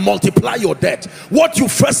it and multiply your debt. What you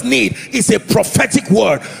first need is a prophetic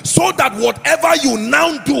word, so that whatever you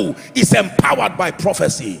now do is empowered by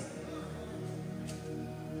prophecy.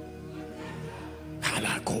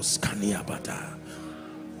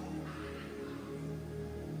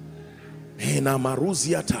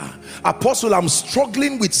 Apostle, I'm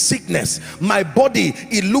struggling with sickness. My body,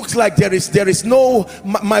 it looks like there is no,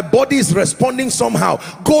 my body is responding somehow.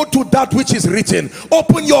 Go to that which is written.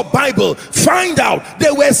 Open your Bible. Find out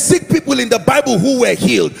there were sick people in the Bible who were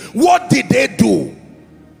healed. What did they do?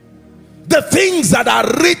 The things that are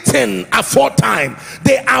written aforetime,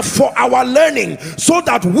 they are for our learning, so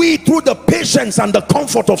that we, through the patience and the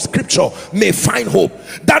comfort of scripture, may find hope.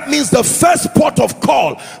 That means the first port of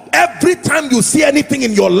call, every time you see anything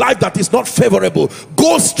in your life that is not favorable,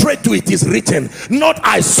 go straight to it is written. Not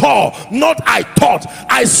I saw, not I thought.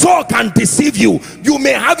 I saw can deceive you. You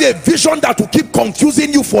may have a vision that will keep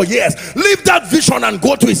confusing you for years. Leave that vision and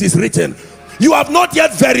go to it is written. You have not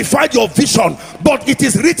yet verified your vision, but it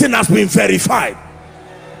is written has been verified.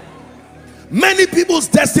 Many people's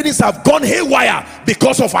destinies have gone haywire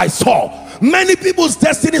because of I saw. Many people's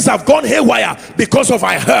destinies have gone haywire because of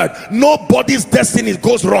I heard. Nobody's destiny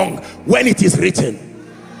goes wrong when it is written.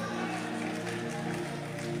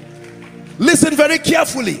 Listen very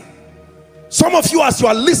carefully. Some of you, as you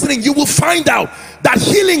are listening, you will find out that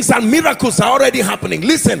healings and miracles are already happening.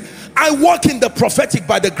 Listen, I walk in the prophetic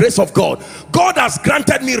by the grace of God. God has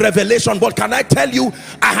granted me revelation, but can I tell you,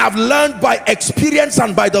 I have learned by experience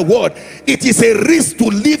and by the word, it is a risk to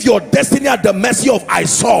leave your destiny at the mercy of I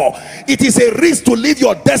saw. It is a risk to leave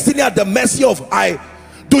your destiny at the mercy of I.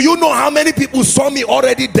 Do you know how many people saw me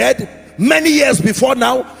already dead many years before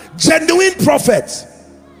now? Genuine prophets.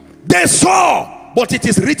 They saw, but it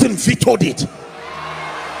is written, vetoed it.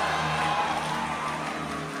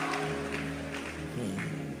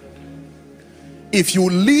 If you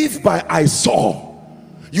live by I saw,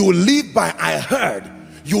 you live by I heard,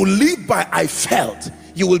 you live by I felt,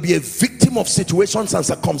 you will be a victim of situations and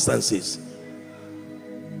circumstances.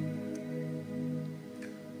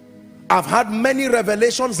 I've had many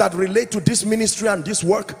revelations that relate to this ministry and this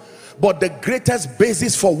work, but the greatest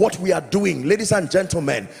basis for what we are doing, ladies and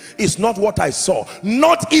gentlemen, is not what I saw,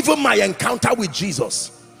 not even my encounter with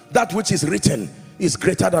Jesus. That which is written is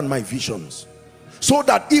greater than my visions. So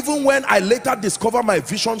that even when I later discover my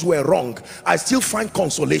visions were wrong, I still find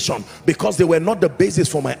consolation because they were not the basis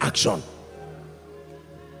for my action.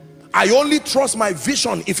 I only trust my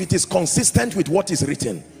vision if it is consistent with what is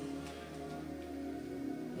written.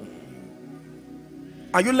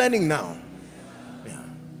 Are you learning now? Yeah.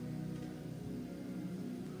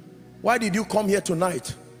 Why did you come here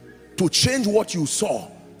tonight? To change what you saw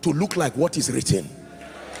to look like what is written.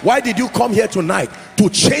 Why did you come here tonight? To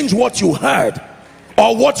change what you heard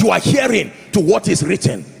or what you are hearing to what is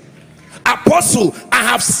written. Apostle, I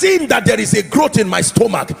have seen that there is a growth in my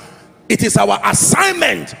stomach. It is our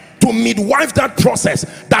assignment to midwife that process,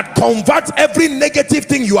 that converts every negative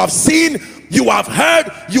thing you have seen, you have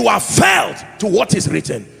heard, you have felt to what is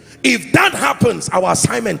written. If that happens, our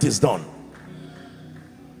assignment is done.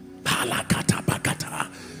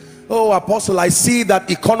 Oh, Apostle, I see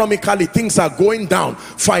that economically things are going down,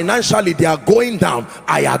 financially they are going down.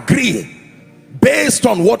 I agree, based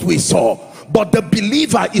on what we saw. But the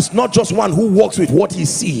believer is not just one who walks with what he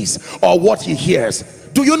sees or what he hears.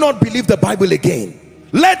 Do you not believe the Bible again?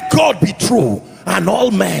 Let God be true and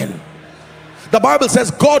all men. The Bible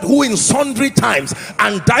says, God who in sundry times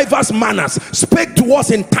and diverse manners spake to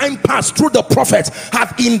us in time past through the prophets,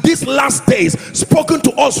 hath in these last days spoken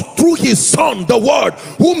to us through his Son, the Word,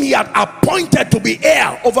 whom he had appointed to be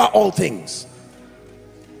heir over all things.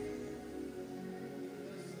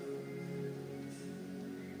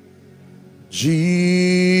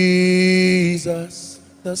 Jesus,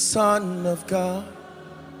 the Son of God,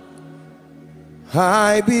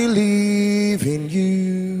 I believe in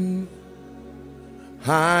you.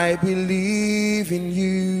 I believe in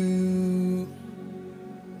you.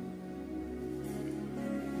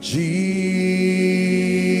 Jesus,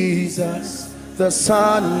 the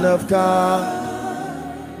Son of God,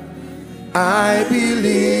 I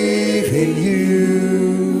believe in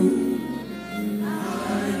you.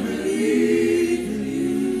 I believe in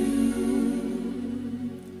you.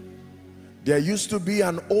 There used to be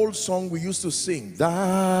an old song we used to sing.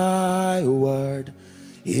 Thy word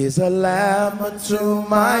is a lamp unto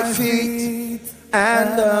my feet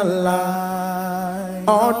and a light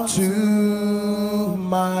unto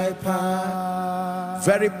my path.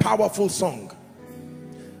 Very powerful song.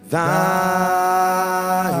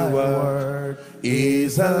 Thy word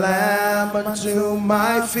is a lamp unto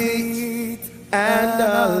my feet and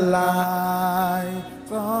a light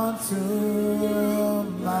unto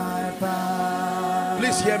my path.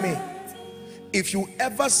 Please hear me. If you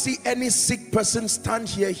ever see any sick person stand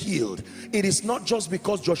here healed, it is not just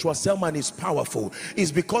because Joshua Selman is powerful. It's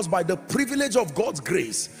because by the privilege of God's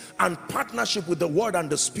grace and partnership with the Word and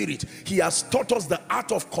the Spirit, he has taught us the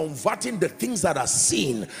art of converting the things that are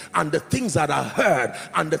seen and the things that are heard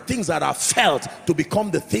and the things that are felt to become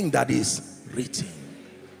the thing that is written.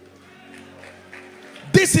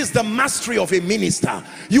 This is the mastery of a minister.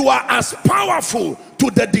 You are as powerful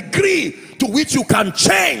to the degree to which you can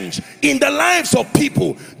change in the lives of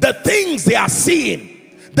people the things they are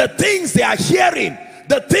seeing, the things they are hearing,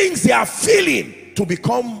 the things they are feeling to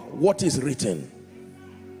become what is written.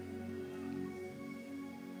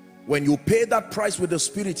 When you pay that price with the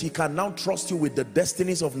Spirit, he can now trust you with the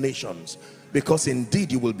destinies of nations, because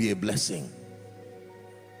indeed you will be a blessing.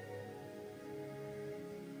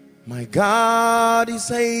 My God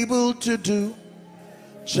is able to do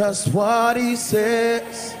just what he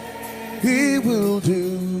says he will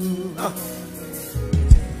do.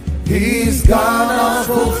 He's gonna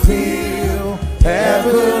fulfill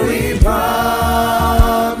every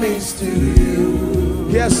promise to you.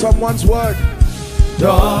 Here's someone's word.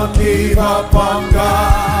 Don't give up on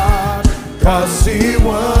God, 'cause he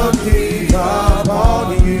won't give up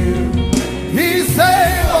on you. He's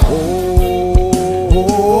able.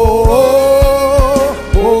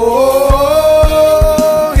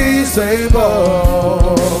 He's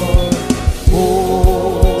able.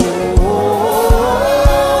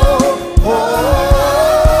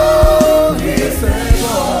 He's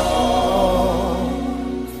able.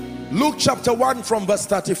 Luke chapter 1 from verse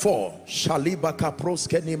 34.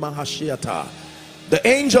 The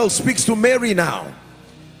angel speaks to Mary now.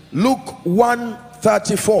 Luke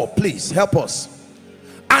 1:34, please help us.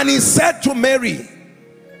 And he said to Mary,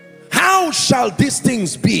 how shall these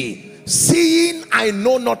things be, seeing I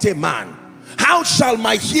know not a man? How shall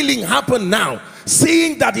my healing happen now,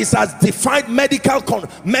 seeing that it has defied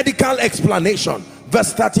medical explanation?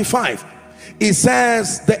 Verse 35, it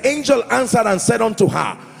says, the angel answered and said unto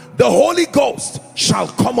her, the Holy Ghost shall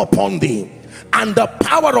come upon thee, and the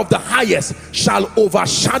power of the highest shall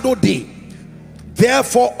overshadow thee.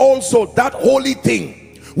 Therefore also that holy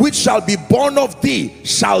thing which shall be born of thee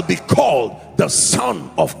shall be called the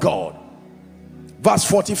Son of God. Verse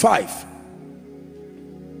 45,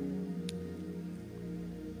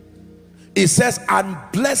 it says, and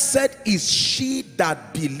blessed is she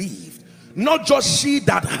that believed, not just she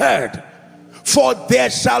that heard, for there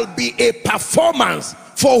shall be a performance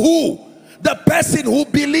for who? The person who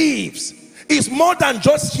believes. Is more than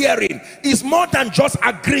just hearing, is more than just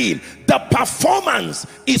agreeing. The performance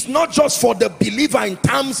is not just for the believer in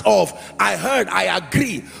terms of I heard, I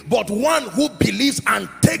agree, but one who believes and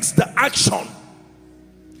takes the action.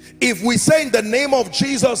 If we say in the name of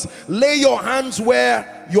Jesus, lay your hands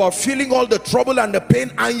where you are feeling all the trouble and the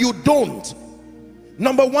pain, and you don't,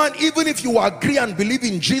 number one, even if you agree and believe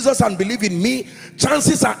in Jesus and believe in me,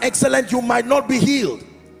 chances are excellent you might not be healed.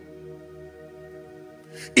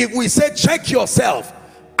 If we say check yourself,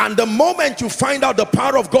 and the moment you find out the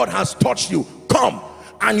power of God has touched you, come,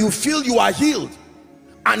 and you feel you are healed,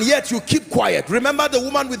 and yet you keep quiet. Remember the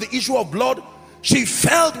woman with the issue of blood? She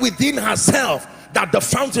felt within herself that the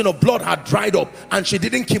fountain of blood had dried up, and she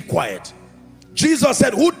didn't keep quiet. Jesus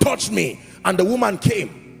said, who touched me? And the woman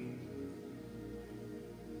came.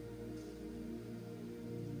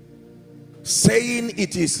 Saying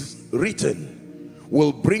it is written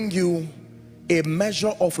will bring you a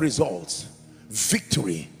measure of results,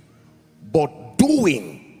 victory, but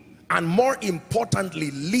doing, and more importantly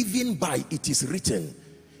living by it is written,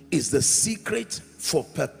 is the secret for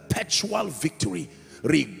perpetual victory,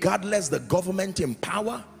 regardless the government in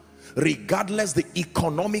power, regardless the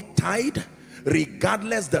economic tide,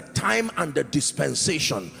 regardless the time and the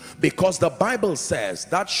dispensation. Because the Bible says,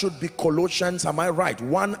 that should be Colossians, am I right,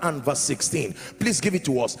 1 and verse 16. Please give it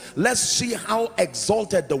to us. Let's see how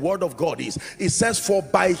exalted the word of God is. It says, for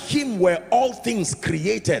by him were all things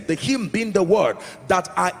created, the him being the word,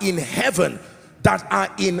 that are in heaven, that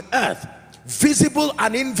are in earth, visible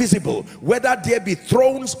and invisible, whether there be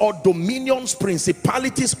thrones or dominions,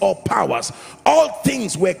 principalities or powers. All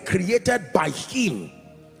things were created by him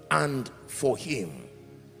and for him.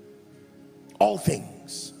 All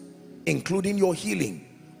things, including your healing.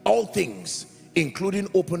 All things, including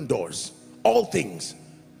open doors. All things.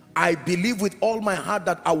 I believe with all my heart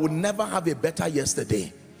that I will never have a better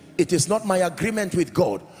yesterday. It is not my agreement with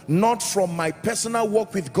God, not from my personal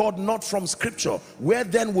walk with God, not from scripture. Where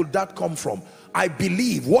then would that come from? I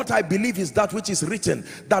believe, what I believe is that which is written,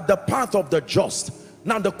 that the path of the just.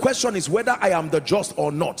 Now the question is whether I am the just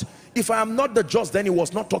or not. If I am not the just, then he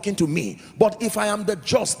was not talking to me. But if I am the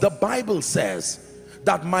just, the Bible says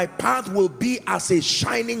that my path will be as a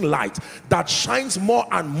shining light that shines more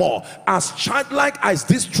and more. As childlike as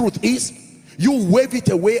this truth is, you wave it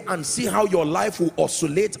away and see how your life will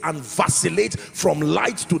oscillate and vacillate from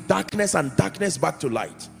light to darkness and darkness back to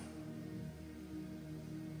light.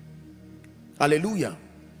 Hallelujah.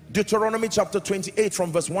 Deuteronomy chapter 28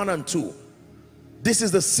 from verse 1 and 2. This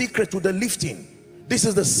is the secret to the lifting. This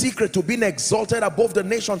is the secret to being exalted above the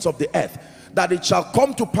nations of the earth. That it shall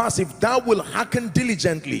come to pass, if thou wilt hearken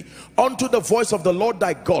diligently unto the voice of the Lord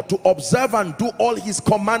thy God, to observe and do all his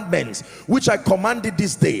commandments which I commanded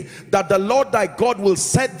this day, that the Lord thy God will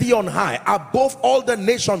set thee on high above all the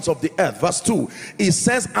nations of the earth. Verse 2, it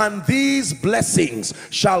says, and these blessings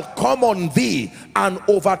shall come on thee and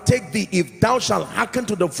overtake thee, if thou shalt hearken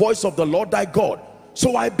to the voice of the Lord thy God.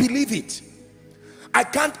 So I believe it. I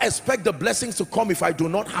can't expect the blessings to come if I do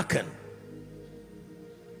not hearken.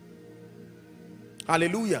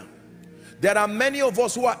 Hallelujah. There are many of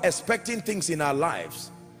us who are expecting things in our lives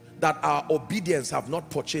that our obedience have not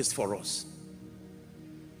purchased for us.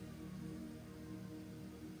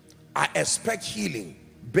 I expect healing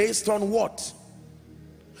based on what?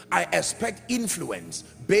 I expect influence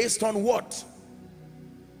based on what?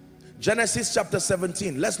 Genesis chapter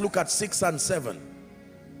 17. Let's look at 6 and 7.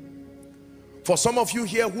 For some of you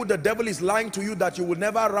here who the devil is lying to you that you will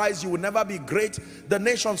never rise, you will never be great, the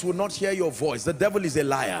nations will not hear your voice. The devil is a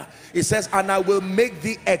liar. It says, and I will make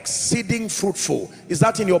thee exceeding fruitful. Is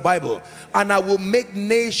that in your Bible? And I will make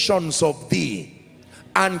nations of thee,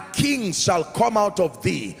 and kings shall come out of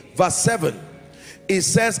thee. Verse 7, it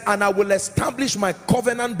says, and I will establish my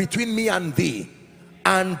covenant between me and thee,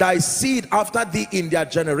 and thy seed after thee in their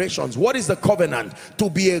generations. What is the covenant?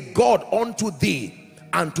 To be a God unto thee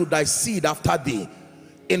and to thy seed after thee.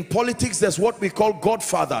 In politics, there's what we call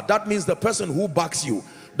godfather. That means the person who backs you,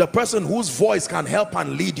 the person whose voice can help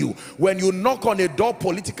and lead you. When you knock on a door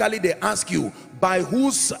politically, they ask you,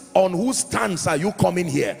 on whose stance are you coming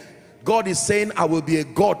here? God is saying, I will be a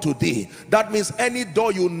God to thee. That means any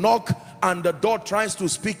door you knock and the door tries to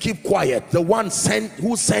speak, keep quiet. The one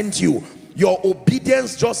who sent you, your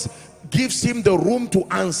obedience just gives him the room to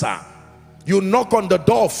answer. You knock on the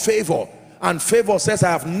door of favor, and favor says, I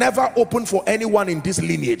have never opened for anyone in this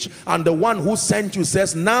lineage. And the one who sent you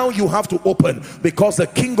says, now you have to open, because the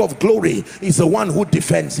King of glory is the one who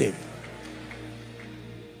defends him.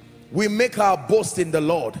 We make our boast in the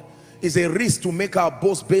Lord. It's a risk to make our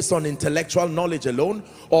boast based on intellectual knowledge alone,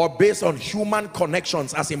 or based on human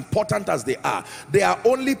connections, as important as they are. They are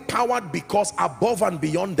only powered because above and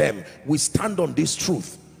beyond them, we stand on this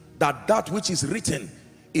truth, that that which is written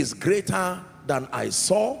is greater than I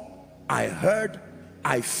saw, I heard,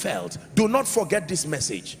 I felt. Do not forget this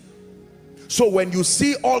message. So when you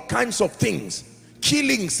see all kinds of things,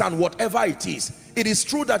 killings and whatever it is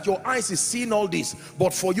true that your eyes is seeing all this,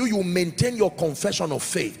 but for you, you maintain your confession of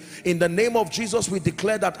faith. In the name of Jesus, we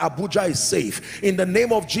declare that Abuja is safe. In the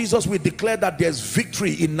name of Jesus, we declare that there's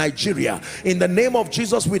victory in Nigeria. In the name of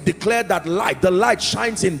Jesus, we declare that the light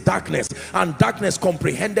shines in darkness, and darkness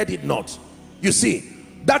comprehended it not. You see,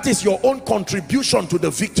 that is your own contribution to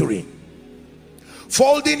the victory.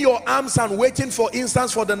 Folding your arms and waiting, for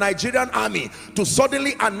instance, for the Nigerian army to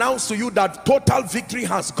suddenly announce to you that total victory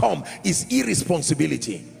has come is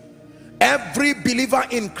irresponsibility. Every believer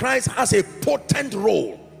in Christ has a potent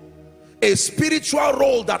role, a spiritual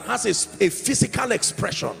role that has a physical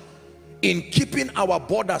expression in keeping our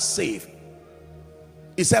borders safe.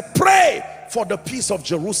 He said, pray for the peace of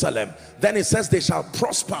Jerusalem. Then it says, they shall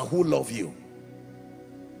prosper who love you.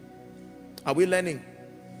 Are we learning?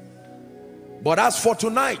 But as for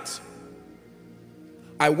tonight,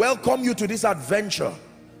 I welcome you to this adventure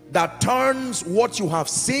that turns what you have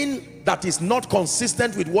seen that is not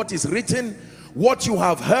consistent with what is written, what you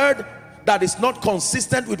have heard that is not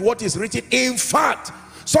consistent with what is written. In fact,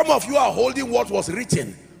 some of you are holding what was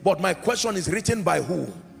written, but my question is, written by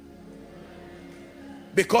who?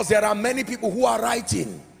 Because there are many people who are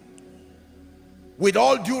writing. With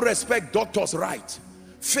all due respect, doctors write.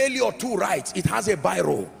 Failure to write, it has a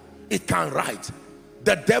biro. It can write.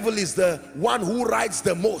 The devil is the one who writes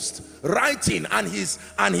the most. Writing and his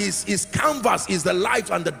canvas is the life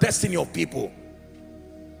and the destiny of people.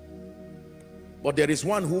 But there is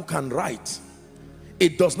one who can write.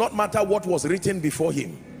 It does not matter what was written before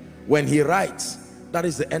him. When he writes, that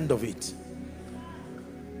is the end of it.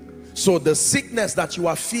 So the sickness that you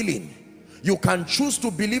are feeling, you can choose to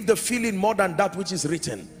believe the feeling more than that which is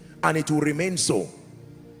written, and it will remain so.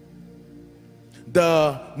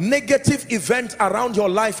 The negative event around your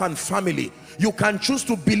life and family, you can choose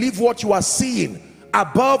to believe what you are seeing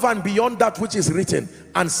above and beyond that which is written,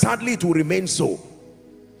 and sadly it will remain so.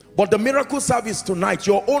 But the miracle service tonight,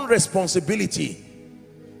 your own responsibility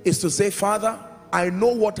is to say, Father, I know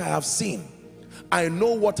what I have seen, I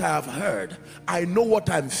know what I have heard, I know what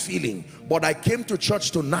I'm feeling, but I came to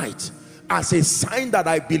church tonight as a sign that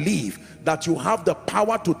I believe that you have the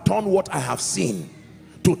power to turn what I have seen,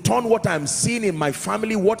 to turn what I'm seeing in my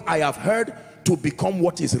family, what I have heard, to become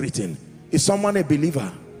what is written. Is someone a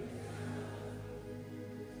believer?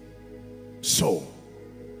 So,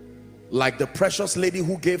 like the precious lady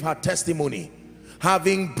who gave her testimony,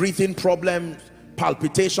 having breathing problems,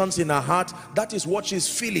 palpitations in her heart, that is what she's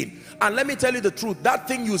feeling. And let me tell you the truth, that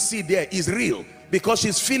thing you see there is real because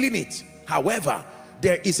she's feeling it. However,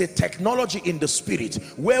 there is a technology in the spirit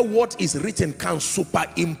where what is written can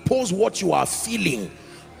superimpose what you are feeling.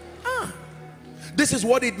 This is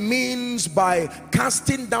what it means by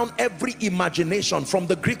casting down every imagination, from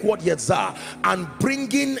the Greek word yetzah, and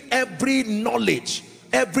bringing every knowledge,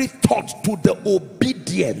 every thought to the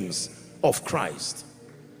obedience of Christ.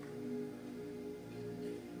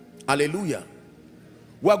 Hallelujah.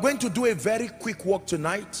 We are going to do a very quick walk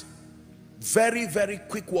tonight. Very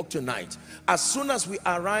quick walk tonight. As soon as we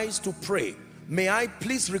arise to pray, may I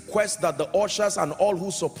please request that the ushers and all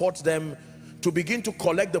who support them to begin to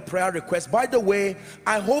collect the prayer requests. By the way,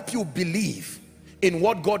 I hope you believe in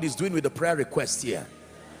what God is doing with the prayer requests here.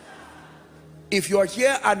 If you're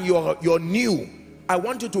here and you're new, I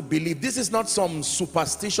want you to believe this is not some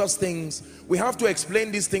superstitious things. We have to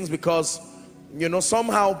explain these things because, you know,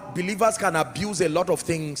 somehow believers can abuse a lot of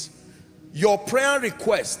things. Your prayer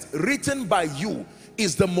request written by you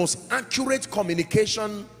is the most accurate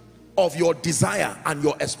communication of your desire and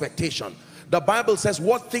your expectation. The Bible says,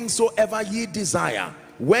 what things soever ye desire,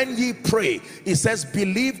 when ye pray, it says,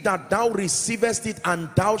 believe that thou receivest it and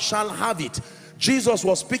thou shalt have it. Jesus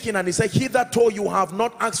was speaking and he said, hitherto you have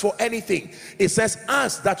not asked for anything. It says,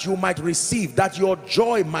 ask that you might receive, that your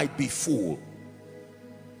joy might be full.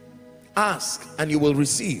 Ask and you will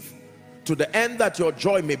receive, to the end that your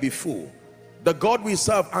joy may be full. The God we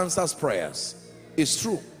serve answers prayers. It's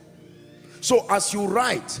true. So as you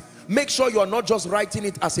write, make sure you are not just writing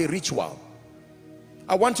it as a ritual.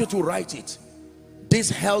 I want you to write it. This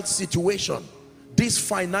health situation, this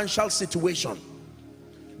financial situation,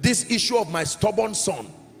 this issue of my stubborn son.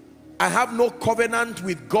 I have no covenant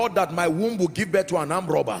with God that my womb will give birth to an armed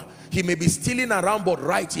robber. He may be stealing around, but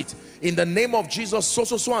write it. In the name of Jesus, so,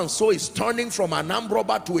 so, so, and so is turning from an armed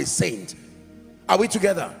robber to a saint. Are we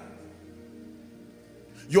together?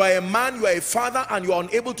 You are a man, you are a father, and you are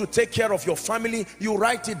unable to take care of your family. You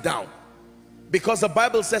write it down. Because the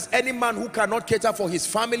Bible says any man who cannot cater for his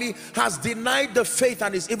family has denied the faith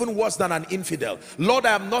and is even worse than an infidel. Lord,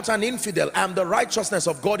 I am not an infidel. I am the righteousness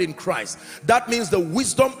of God in Christ. That means the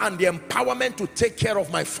wisdom and the empowerment to take care of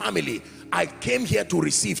my family, I came here to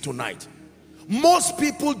receive tonight. Most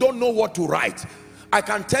people don't know what to write. I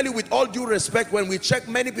can tell you with all due respect, when we check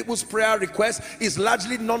many people's prayer requests, it's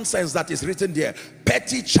largely nonsense that is written there.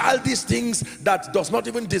 Petty, childish things that does not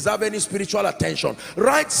even deserve any spiritual attention.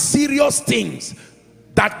 Write serious things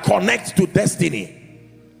that connect to destiny.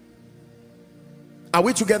 Are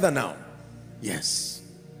we together now? Yes.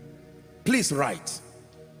 Please write.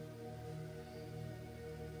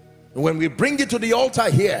 When we bring it to the altar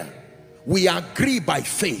here, we agree by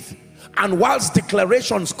faith. And whilst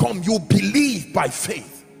declarations come, you believe by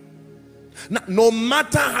faith. Now, no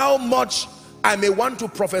matter how much I may want to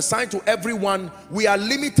prophesy to everyone, we are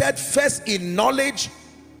limited first in knowledge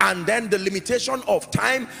and then the limitation of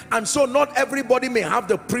time. And so not everybody may have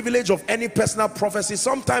the privilege of any personal prophecy.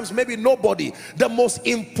 Sometimes maybe nobody. The most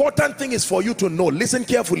important thing is for you to know, listen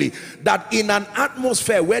carefully, that in an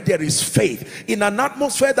atmosphere where there is faith, in an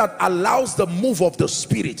atmosphere that allows the move of the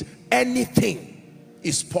Spirit, anything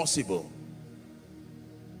is possible.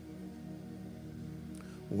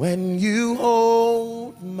 When you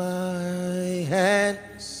hold my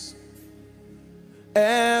hands,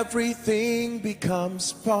 everything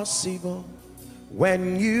becomes possible.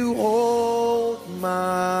 When you hold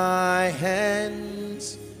my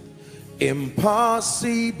hands,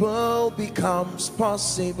 impossible becomes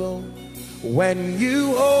possible. When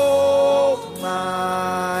you hold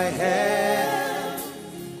my hand,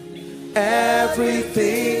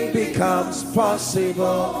 everything becomes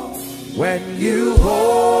possible. When you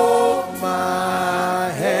hold my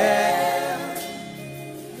hand,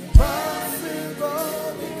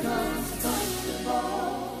 impossible becomes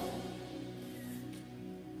possible.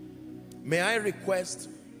 May I request,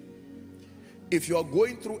 if you are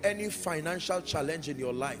going through any financial challenge in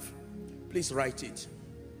your life, please write it.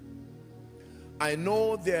 I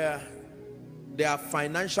know there are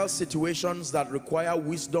financial situations that require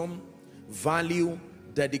wisdom, value,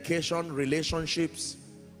 dedication, relationships,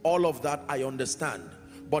 all of that I understand.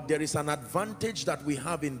 But there is an advantage that we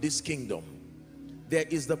have in this kingdom. There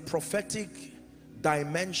is the prophetic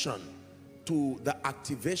dimension to the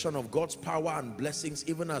activation of God's power and blessings,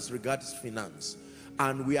 even as regards finance.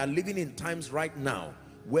 And we are living in times right now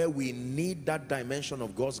where we need that dimension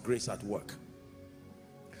of God's grace at work.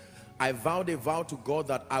 I vowed a vow to God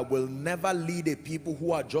that I will never lead a people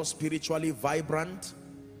who are just spiritually vibrant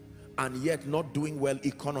and yet not doing well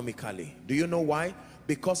economically. Do you know why?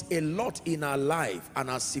 Because a lot in our life and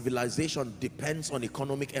our civilization depends on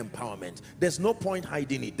economic empowerment. There's no point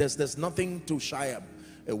hiding it. There's nothing to shy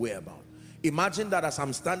away about. Imagine that as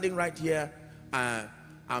I'm standing right here,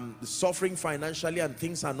 I'm suffering financially and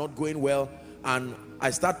things are not going well, and I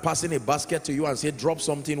start passing a basket to you and say, drop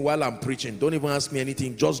something while I'm preaching. Don't even ask me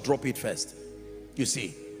anything, just drop it first. You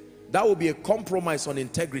see, that will be a compromise on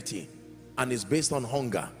integrity and is based on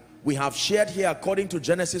hunger. We have shared here, according to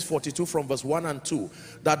Genesis 42 from verse 1 and 2,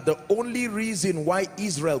 that the only reason why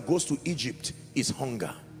Israel goes to Egypt is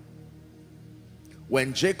hunger.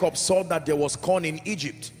 When Jacob saw that there was corn in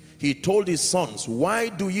Egypt, he told his sons, why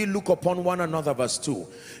do ye look upon one another? Verse 2,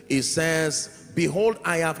 it says, behold,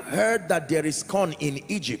 I have heard that there is corn in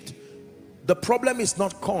Egypt. The problem is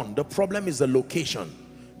not corn, the problem is the location.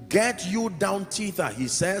 Get you down thither, he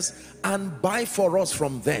says, and buy for us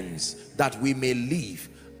from thence, that we may live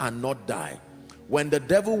and not die. When the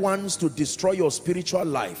devil wants to destroy your spiritual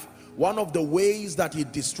life, one of the ways that he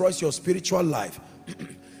destroys your spiritual life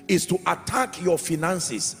is to attack your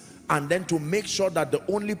finances, and then to make sure that the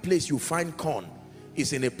only place you find corn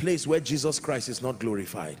is in a place where Jesus Christ is not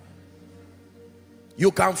glorified. You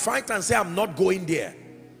can fight and say, I'm not going there,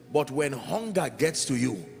 but when hunger gets to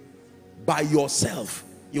you, by yourself,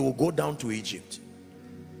 you will go down to Egypt.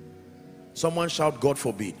 Someone shout, God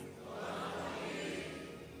forbid.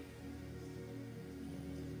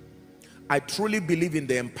 I truly believe in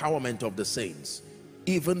the empowerment of the saints,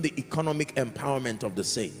 even the economic empowerment of the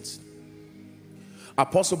saints.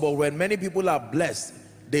 Apostle, when many people are blessed,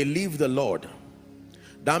 they leave the Lord.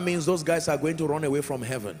 That means those guys are going to run away from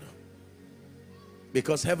heaven,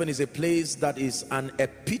 because heaven is a place that is an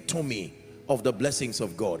epitome of the blessings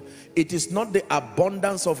of God. It is not the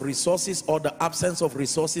abundance of resources or the absence of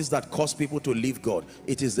resources that cause people to leave God.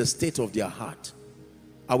 It is the state of their heart.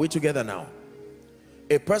 Are we together now?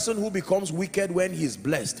 A person who becomes wicked when he is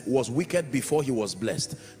blessed was wicked before he was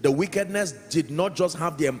blessed. The wickedness did not just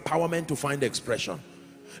have the empowerment to find expression.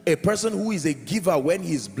 A person who is a giver when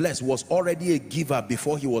he is blessed was already a giver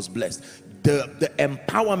before he was blessed. The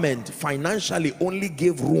empowerment financially only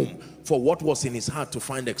gave room for what was in his heart to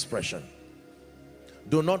find expression.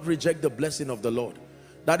 Do not reject the blessing of the Lord.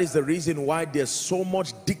 That is the reason why there's so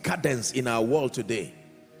much decadence in our world today.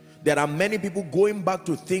 There are many people going back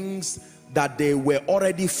to things that they were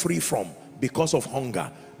already free from because of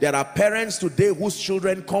hunger. There are parents today whose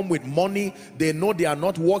children come with money. They know they are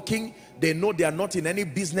not working. They know they are not in any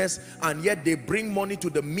business, and yet they bring money to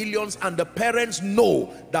the millions, and the parents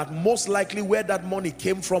know that most likely where that money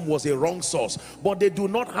came from was a wrong source, but they do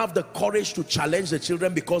not have the courage to challenge the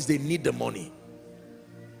children because they need the money.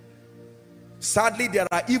 Sadly, there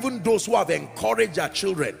are even those who have encouraged their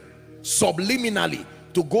children subliminally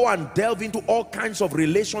to go and delve into all kinds of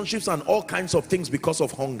relationships and all kinds of things because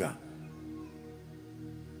of hunger.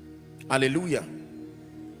 Hallelujah.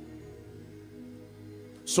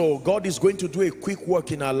 So God is going to do a quick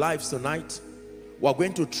work in our lives tonight. We're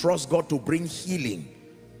going to trust God to bring healing.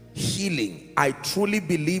 Healing. I truly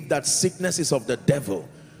believe that sickness is of the devil.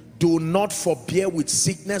 Do not forbear with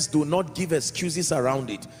sickness. Do not give excuses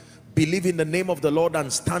around it. Believe in the name of the Lord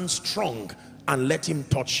and stand strong and let him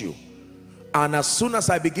touch you. And as soon as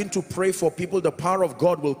I begin to pray for people, the power of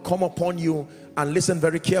God will come upon you. And listen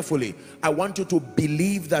very carefully. I want you to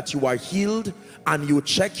believe that you are healed, and you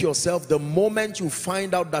check yourself. The moment you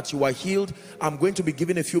find out that you are healed, I'm going to be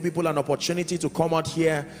giving a few people an opportunity to come out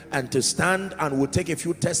here and to stand, and we'll take a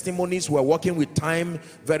few testimonies. We're working with time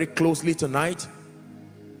very closely tonight.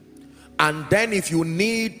 And then if you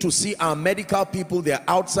need to see our medical people, they're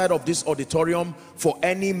outside of this auditorium for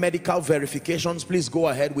any medical verifications. Please go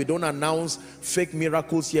ahead. We don't announce fake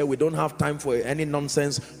miracles here. We don't have time for any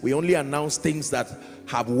nonsense. We only announce things that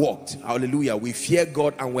have worked. Hallelujah. We fear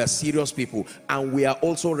God, and we're serious people, and we are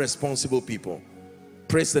also responsible people.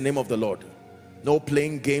 Praise the name of the Lord. No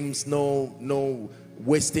playing games, no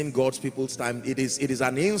wasting God's people's time. It is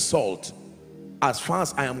an insult, as far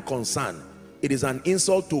as I am concerned. It is an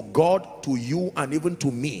insult to God, to you, and even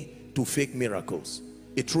to me to fake miracles.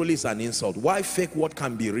 It truly is an insult. Why fake what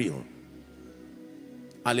can be real?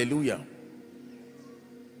 Hallelujah.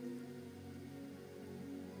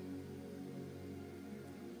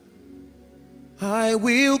 I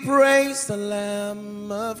will praise the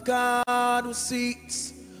Lamb of God who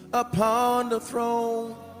sits upon the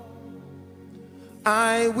throne.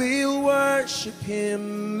 I will worship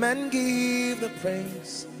him and give the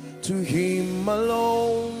praise to him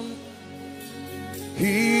alone.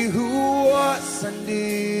 He who was and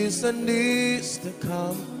is to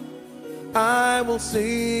come, I will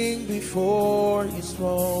sing before his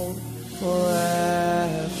throne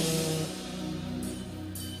forever,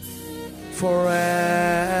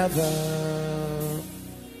 forever.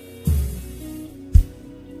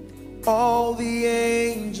 All the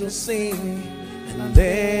angels sing and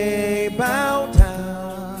they bow down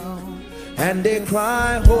and they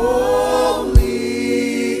cry, holy,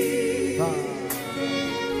 holy.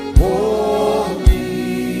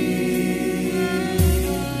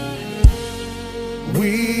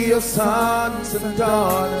 We are sons and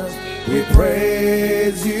daughters, we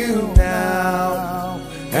praise you now,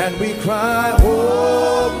 and we cry,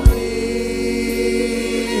 holy.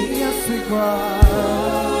 Yes, we cry.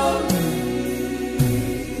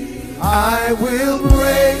 I will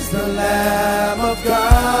praise the Lamb of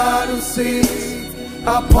God who sits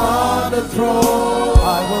upon the throne.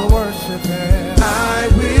 I will worship him. I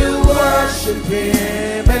will worship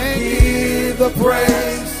him and give the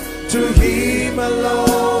praise to him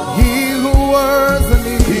alone. He who was and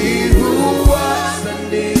is, he who was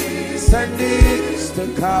and is to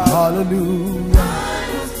come. Hallelujah.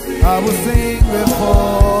 I will sing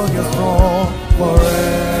before your throne forever.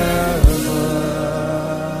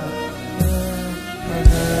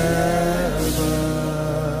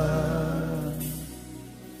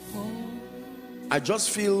 I just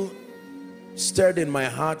feel stirred in my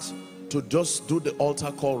heart to just do the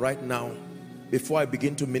altar call right now before I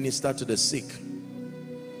begin to minister to the sick.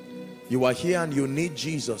 You are here and you need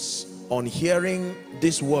Jesus. On hearing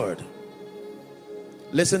this word,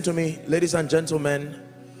 listen to me, ladies and gentlemen.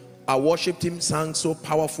 Our worship team sang so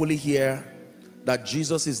powerfully here that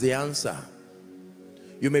Jesus is the answer.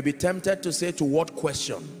 You may be tempted to say, to what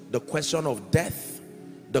question? The question of death,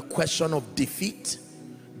 the question of defeat,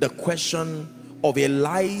 the question of a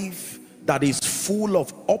life that is full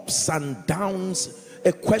of ups and downs,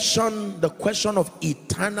 the question of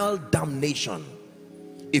eternal damnation.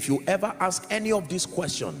 If you ever ask any of these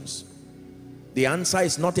questions, the answer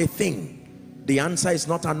is not a thing, the answer is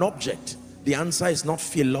not an object, the answer is not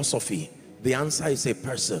philosophy, the answer is a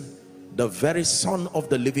person, the very Son of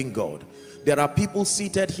the living God. There are people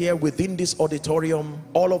seated here within this auditorium,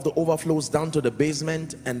 all of the overflows down to the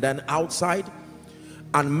basement and then outside,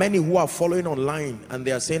 and many who are following online, and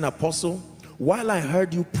they are saying, Apostle, while I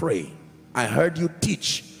heard you pray, I heard you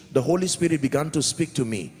teach, the Holy Spirit began to speak to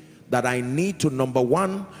me that I need to, number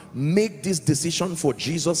one, make this decision for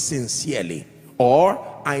Jesus sincerely, or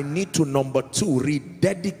I need to, number two,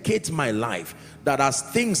 rededicate my life, that as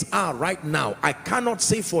things are right now, I cannot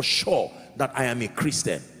say for sure that I am a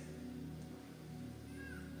Christian.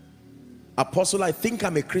 Apostle, I think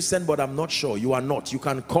I'm a Christian, but I'm not sure. You are not. You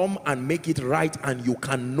can come and make it right, and you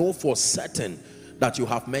can know for certain that you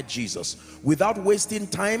have met Jesus. Without wasting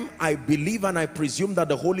time, I believe and I presume that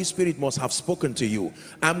the Holy Spirit must have spoken to you.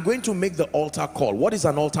 I'm going to make the altar call. What is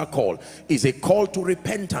an altar call? It's a call to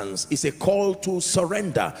repentance. It's a call to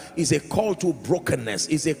surrender. It's a call to brokenness.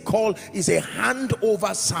 It's a call, it's a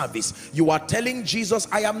handover service. You are telling Jesus,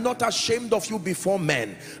 I am not ashamed of you before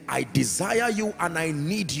men. I desire you and I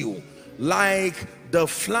need you, like the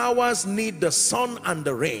flowers need the sun and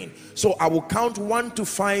the rain. So I will count 1 to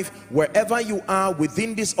 5. Wherever you are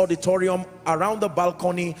within this auditorium, around the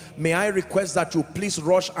balcony, may I request that you please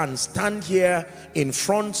rush and stand here in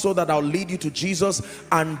front so that I'll lead you to Jesus.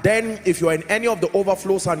 And then if you're in any of the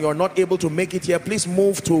overflows and you're not able to make it here, please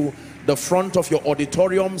move to the front of your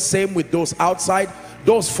auditorium. Same with those outside,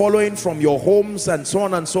 those following from your homes and so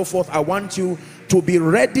on and so forth. I want you to be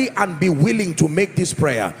ready and be willing to make this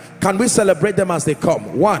prayer. Can we celebrate them as they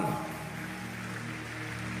come? 1.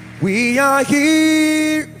 We are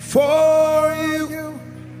here for you.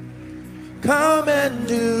 Come and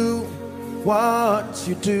do what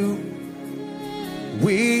you do.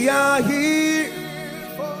 We are here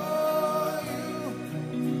for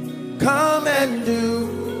you. Come and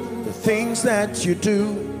do the things that you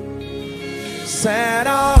do. Set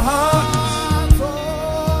our hearts.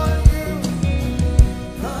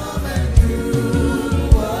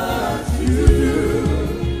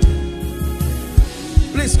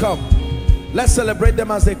 Please come. Let's celebrate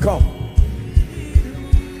them as they come.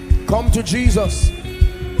 Come to Jesus.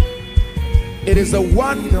 It is the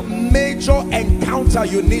one major encounter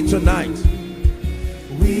you need tonight.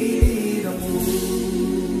 We need a move.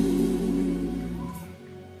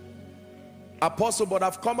 Apostle, but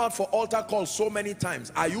I've come out for altar calls so many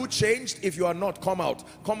times. Are you changed? If you are not, come out.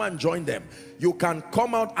 Come and join them. You can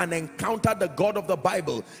come out and encounter the God of the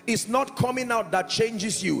Bible. It's not coming out that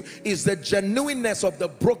changes you. It's the genuineness of the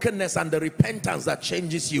brokenness and the repentance that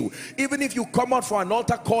changes you. Even if you come out for an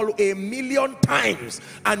altar call 1,000,000 times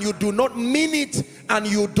and you do not mean it, and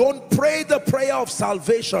you don't pray the prayer of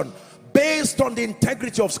salvation based on the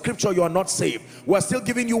integrity of scripture, you are not saved. We're still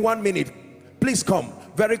giving you 1 minute. Please come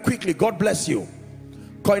very quickly. God bless you.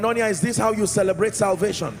 Koinonia, is this how you celebrate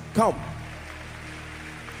salvation? Come.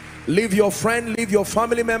 Leave your friend, leave your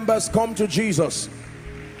family members, come to Jesus.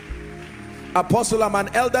 Apostle, I'm an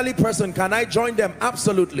elderly person. Can I join them?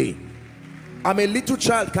 Absolutely. I'm a little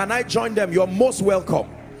child. Can I join them? You're most welcome.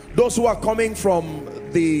 Those who are coming from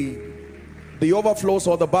the overflows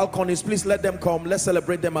or the balconies, please let them come. Let's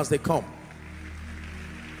celebrate them as they come.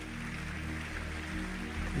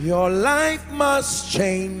 Your life must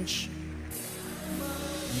change.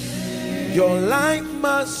 Your life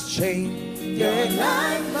must change. Your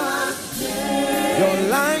life must change. Your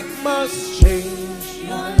life must change.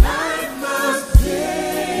 Your life must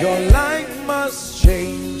change. Your life must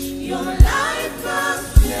change. Your life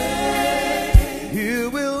must change. You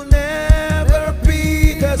will never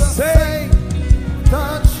be the same.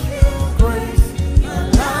 Touch your grace. Your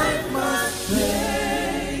life must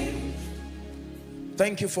change.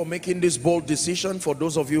 Thank you for making this bold decision. For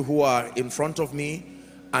those of you who are in front of me,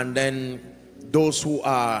 and then those who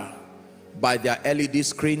are by their LED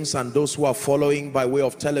screens, and those who are following by way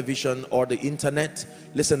of television or the internet,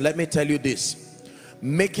 listen, let me tell you this.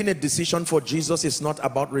 Making a decision for Jesus is not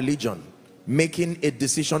about religion. Making a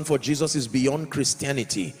decision for Jesus is beyond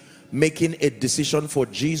Christianity. Making a decision for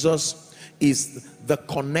Jesus is the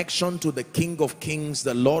connection to the King of Kings,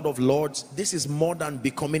 the Lord of Lords. This is more than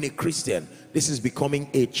becoming a Christian. This is becoming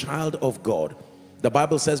a child of God. The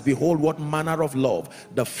Bible says, behold, what manner of love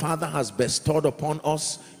the Father has bestowed upon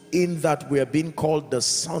us, in that we are being called the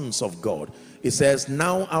sons of God. It says,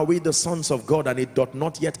 now are we the sons of God, and it doth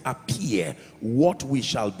not yet appear what we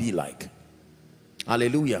shall be like.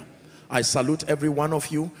 Hallelujah. I salute every one of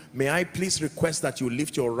you. May I please request that you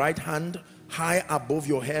lift your right hand high above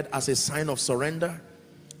your head as a sign of surrender.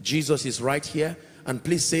 Jesus is right here, and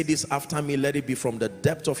please say this after me. Let it be from the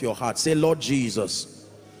depth of your heart. Say, Lord Jesus,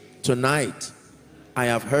 tonight I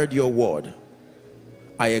have heard your word.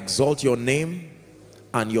 I exalt your name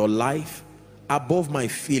and your life above my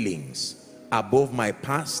feelings, above my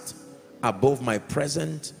past, above my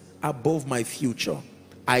present, above my future.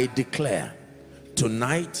 I declare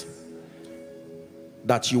tonight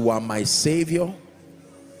that you are my Savior,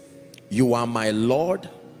 you are my Lord,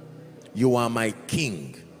 you are my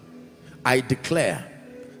King. I declare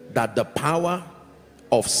that the power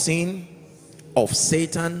of sin, of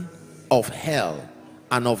Satan, of hell,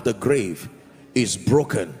 and of the grave is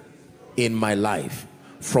broken in my life.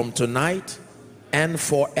 From tonight and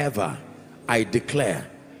forever, I declare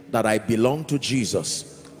that I belong to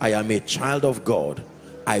Jesus. I am a child of God.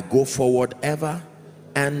 I go forward ever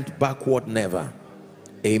and backward never.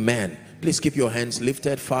 Amen. Please keep your hands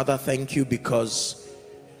lifted. Father, thank you because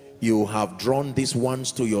you have drawn these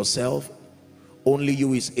ones to yourself. Only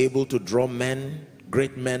you is able to draw men,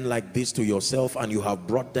 great men like this, to yourself, and you have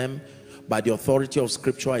brought them. By the authority of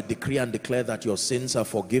Scripture, I decree and declare that your sins are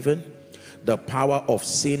forgiven. The power of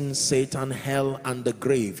sin, Satan, hell, and the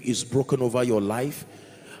grave is broken over your life.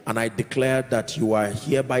 And I declare that you are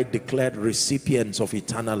hereby declared recipients of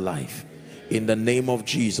eternal life. In the name of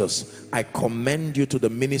Jesus, I commend you to the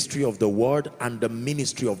ministry of the word and the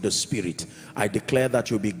ministry of the Spirit. I declare that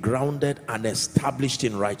you'll be grounded and established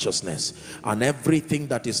in righteousness. And everything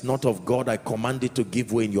that is not of God, I command it to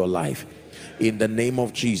give way in your life. In the name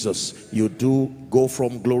of Jesus, you do go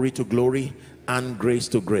from glory to glory and grace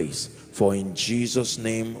to grace. For in Jesus'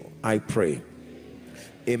 name I pray.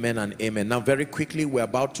 Amen and amen. Now very quickly, we're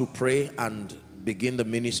about to pray and begin the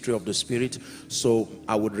ministry of the Spirit. So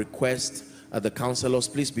I would request the counselors,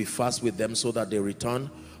 please be fast with them so that they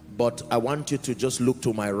return. But I want you to just look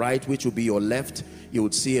to my right, which will be your left. You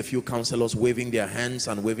would see a few counselors waving their hands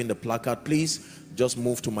and waving the placard. Please just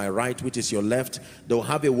move to my right, which is your left. They'll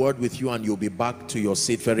have a word with you and you'll be back to your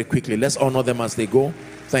seat very quickly. Let's honor them as they go.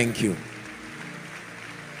 Thank you.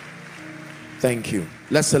 Thank you.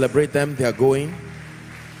 Let's celebrate them. They are going.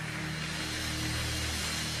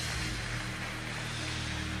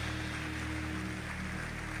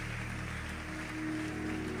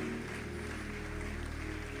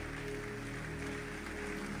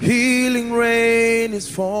 Healing rain is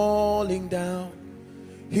falling down.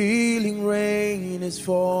 Healing rain is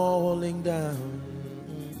falling down.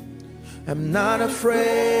 I'm not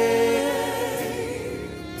afraid.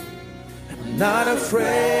 I'm not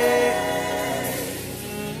afraid.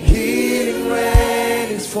 Healing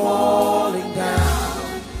rain is falling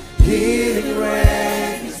down. Healing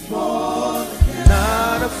rain is falling down.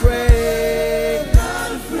 Not afraid.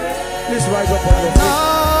 Not afraid. Please rise up on your feet.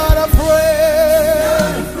 Not afraid.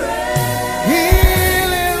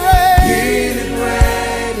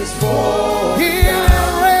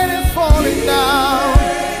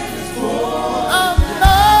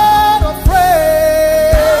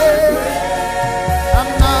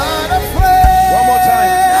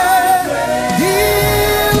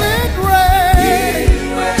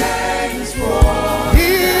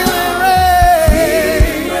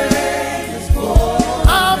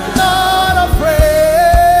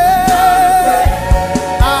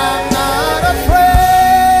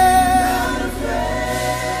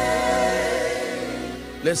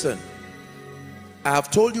 Listen, I have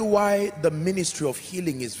told you why the ministry of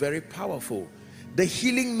healing is very powerful. The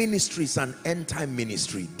healing ministry is an end-time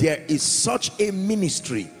ministry. There is such a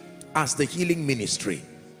ministry as the healing ministry.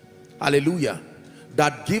 Hallelujah.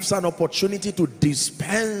 That gives an opportunity to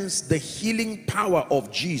dispense the healing power of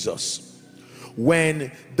Jesus.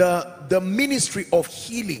 When the ministry of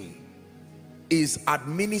healing is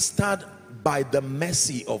administered by the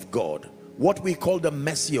mercy of God, what we call the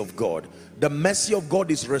mercy of God. The mercy of God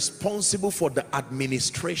is responsible for the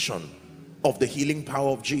administration of the healing power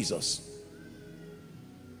of Jesus.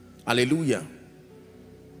 Hallelujah.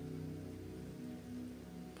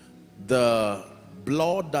 The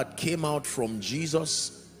blood that came out from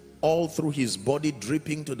Jesus all through his body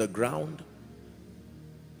dripping to the ground,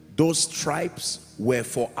 those stripes were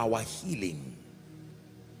for our healing,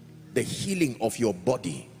 the healing of your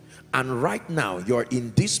body. And right now you're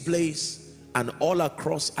in this place And all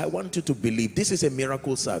across, I want you to believe this is a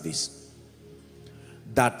miracle service,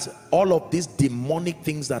 that all of these demonic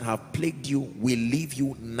things that have plagued you will leave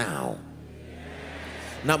you now.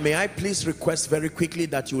 Now, may I please request very quickly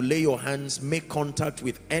that you lay your hands, make contact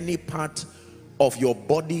with any part of your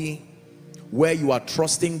body where you are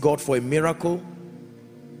trusting God for a miracle.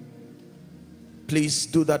 Please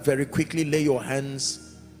do that very quickly. Lay your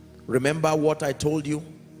hands. Remember what I told you.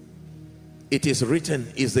 It is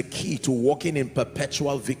written is the key to walking in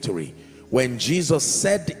perpetual victory. When Jesus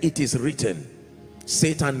said it is written,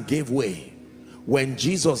 Satan gave way. When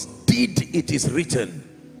Jesus did it is written,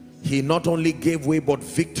 he not only gave way, but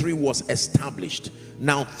victory was established.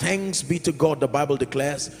 Now thanks be to God, the Bible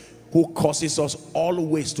declares, who causes us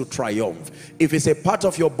always to triumph. If it's a part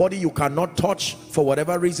of your body you cannot touch for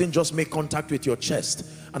whatever reason, just make contact with your chest,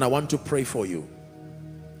 and I want to pray for you.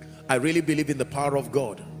 I really believe in the power of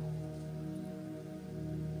God.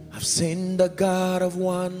 I've seen the God of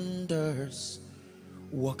wonders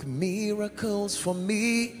work miracles for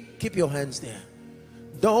me. Keep your hands there.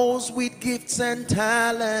 Those with gifts and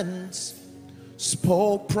talents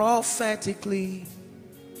spoke prophetically.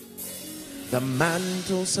 The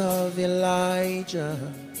mantles of Elijah,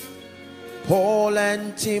 Paul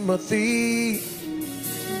and Timothy.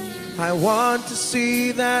 I want to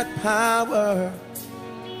see that power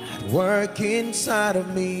at work inside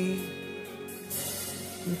of me.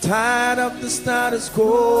 I'm tired of the status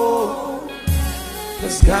quo.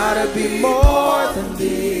 There's gotta be more than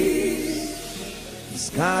this. There's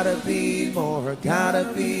gotta be more,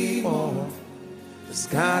 gotta be more. There's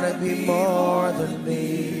gotta be more than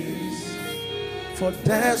this. For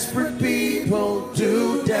desperate people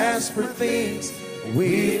do desperate things.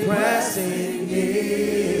 We press in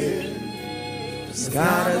here. There's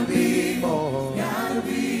gotta be more. Gotta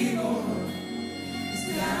be more.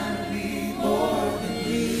 There's gotta be more than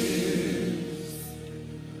this.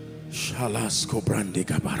 Shalasko brande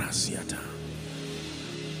kabarasiata.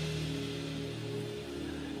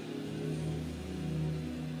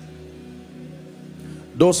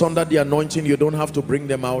 Those under the anointing, you don't have to bring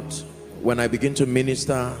them out. When I begin to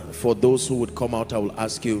minister, for those who would come out, I will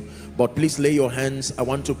ask you, but please lay your hands. I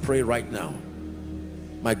want to pray right now.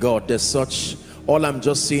 My God, there's such, all I'm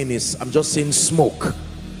just seeing is, I'm just seeing smoke,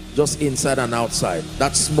 just inside and outside.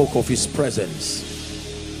 That smoke of his presence.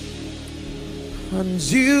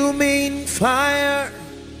 Consuming fire,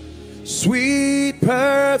 sweet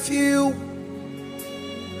perfume,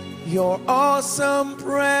 your awesome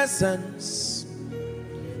presence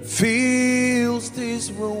fills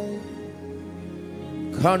this room.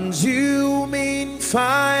 Consuming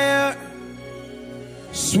fire,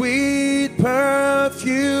 sweet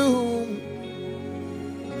perfume,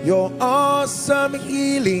 your awesome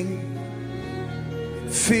healing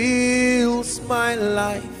fills my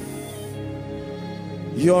life.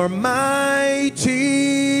 Your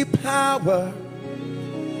mighty power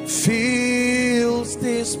fills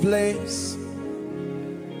this place.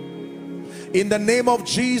 In the name of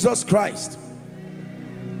Jesus Christ.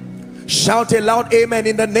 Shout a loud amen.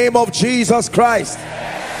 In the name of Jesus Christ.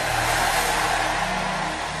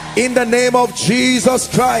 In the name of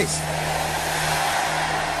Jesus Christ.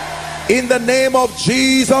 In the name of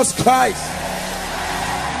Jesus Christ.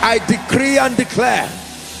 I decree and declare,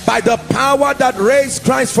 by the power that raised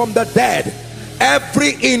Christ from the dead,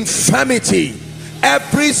 every infirmity,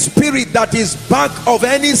 every spirit that is back of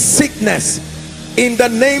any sickness, in the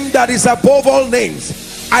name that is above all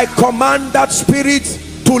names, I command that spirit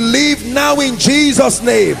to leave now in Jesus'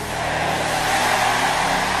 name.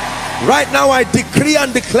 Right now I decree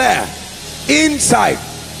and declare, inside,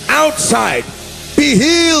 outside, be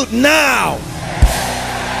healed now.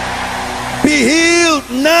 Be healed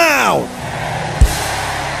now.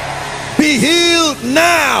 Be healed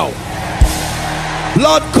now.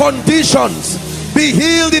 Blood conditions, be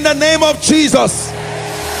healed in the name of Jesus.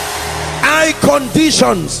 Eye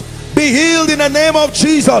conditions, be healed in the name of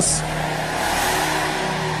Jesus.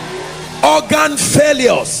 Organ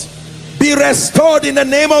failures, be restored in the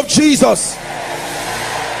name of Jesus.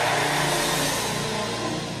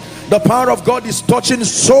 The power of God is touching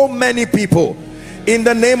so many people in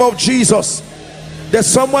the name of Jesus. There's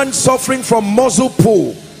someone suffering from muscle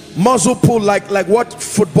pull, like what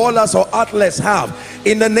footballers or athletes have.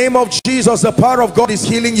 In the name of Jesus, the power of God is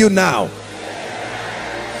healing you now.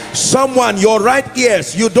 Someone, your right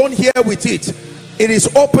ears, you don't hear with it, it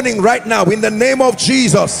is opening right now in the name of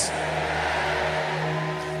Jesus.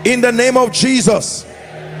 In the name of Jesus.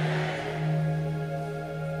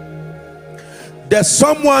 There's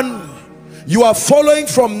someone, you are following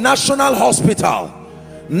from National Hospital.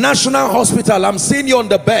 I'm seeing you on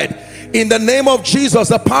the bed. In the name of Jesus,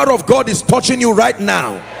 the power of God is touching you right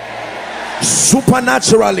now,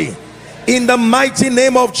 supernaturally, in the mighty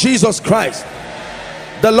name of Jesus Christ.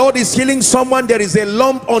 The Lord is healing someone. There is a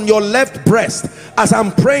lump on your left breast. As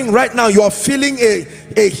I'm praying right now, you are feeling a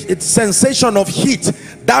sensation of heat.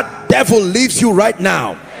 That devil leaves you right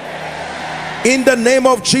now, in the name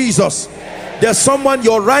of Jesus. There's someone,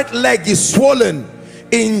 your right leg is swollen.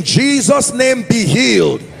 In Jesus' name, be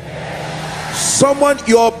healed. Someone,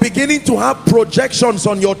 you're beginning to have projections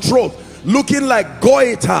on your throat, looking like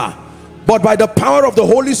goiter, but by the power of the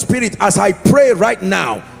Holy Spirit, as I pray right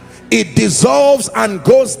now, it dissolves and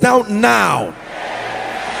goes down now.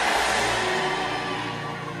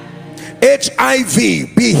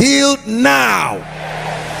 HIV, be healed now.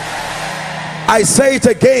 I say it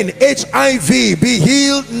again, HIV, be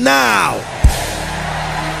healed now.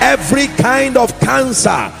 Every kind of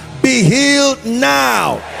cancer, be healed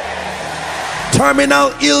now.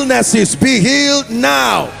 Terminal illnesses, be healed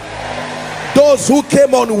now. Those who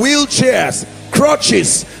came on wheelchairs,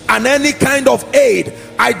 crutches, and any kind of aid,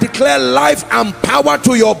 I declare life and power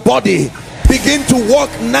to your body. Begin to walk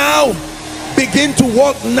now. Begin to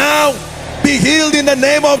walk now. Be healed in the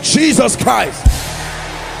name of Jesus Christ.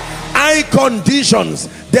 Eye conditions.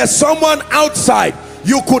 There's someone outside.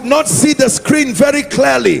 You could not see the screen very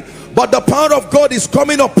clearly, but the power of God is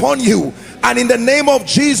coming upon you, and in the name of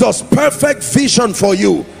Jesus, perfect vision for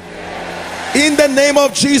you, in the name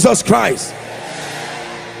of Jesus Christ.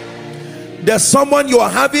 There's someone, you are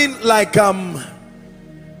having like I'm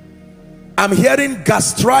hearing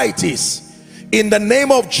gastritis. In the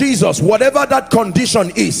name of Jesus, whatever that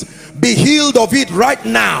condition is, be healed of it right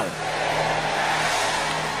now.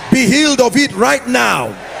 Be healed of it right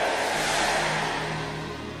now.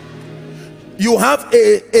 You have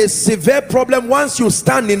a severe problem. Once you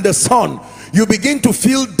stand in the sun, you begin to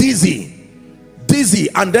feel dizzy,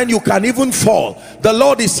 and then you can even fall. The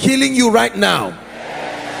Lord is healing you right now.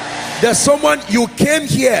 There's someone, you came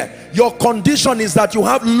here, your condition is that you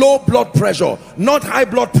have low blood pressure, not high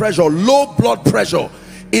blood pressure, low blood pressure.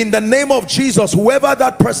 In the name of Jesus, whoever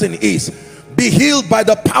that person is, be healed by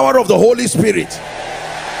the power of the Holy Spirit.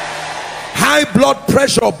 High blood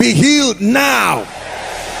pressure, be healed now.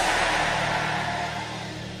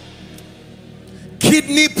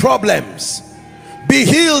 Kidney problems, be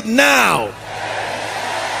healed now.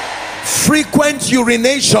 Frequent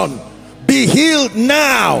urination, be healed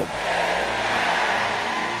now.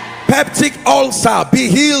 Peptic ulcer, be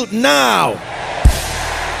healed now.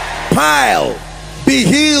 Pile, be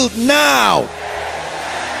healed now.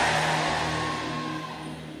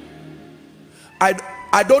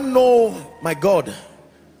 I don't know, my God.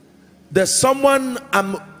 There's someone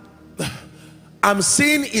I'm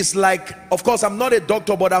seeing, is like, of course I'm not a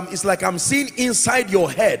doctor, but it's like I'm seeing inside your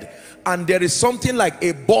head, and there is something like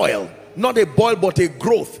a boil, not a boil but a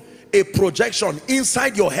growth, a projection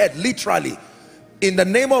inside your head, literally. In the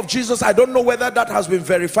name of Jesus, I don't know whether that has been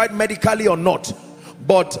verified medically or not,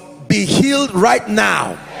 but be healed right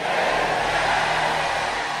now.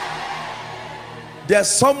 There's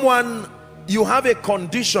someone, you have a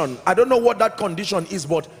condition, I don't know what that condition is,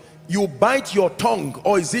 but you bite your tongue,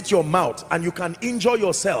 or is it your mouth, and you can injure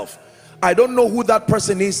yourself. I don't know who that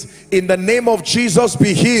person is. In the name of Jesus,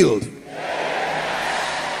 be healed.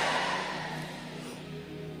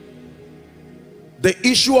 The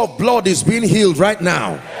issue of blood is being healed right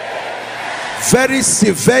now. Very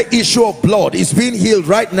severe issue of blood is being healed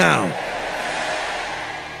right now.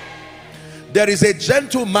 There is a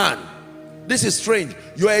gentleman, this is strange,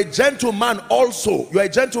 you are a gentleman also, you are a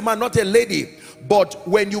gentleman, not a lady, but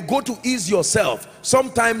when you go to ease yourself,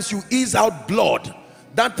 sometimes you ease out blood.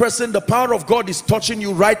 That person, the power of God is touching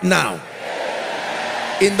you right now,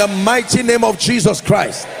 in the mighty name of Jesus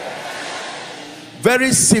Christ.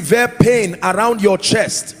 Very severe pain around your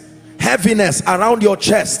chest, heaviness around your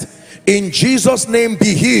chest, in Jesus' name,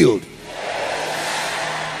 be healed.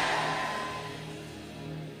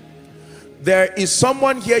 There is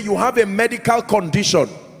someone here, you have a medical condition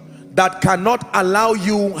that cannot allow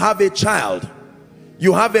you have a child.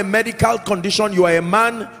 You have a medical condition, you are a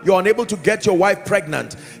man, you're unable to get your wife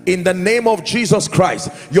pregnant. In the name of Jesus Christ,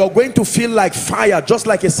 you're going to feel like fire, just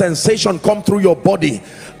like a sensation come through your body.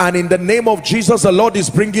 And in the name of Jesus, the Lord is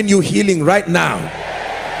bringing you healing right now.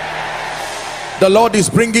 The Lord is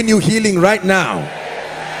bringing you healing right now.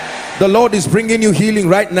 The Lord is bringing you healing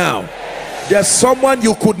right now. There's someone,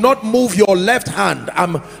 you could not move your left hand.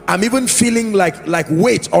 I'm even feeling like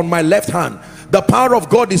weight on my left hand. The power of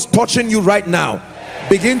God is touching you right now.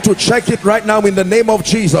 Begin to check it right now in the name of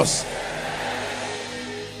Jesus.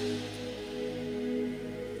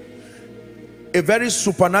 a very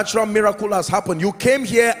supernatural miracle has happened. You came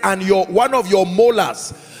here and one of your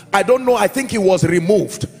molars, I don't know, I think it was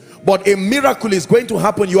removed, but a miracle is going to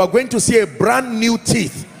happen. You are going to see a brand new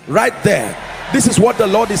teeth right there. This is what the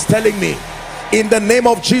Lord is telling me. In the name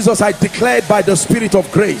of Jesus, I declare it by the Spirit of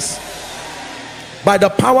grace, by the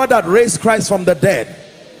power that raised Christ from the dead.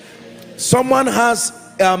 Someone has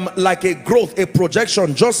like a growth, a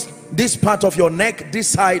projection, just this part of your neck, this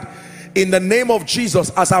side. In the name of Jesus,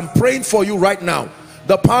 as I'm praying for you right now,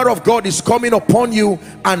 the power of God is coming upon you,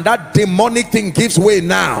 and that demonic thing gives way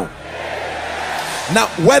now. Now,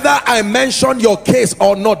 whether I mention your case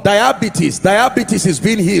or not, diabetes is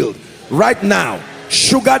being healed right now.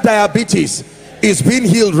 Sugar diabetes is being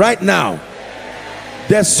healed right now.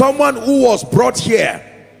 There's someone who was brought here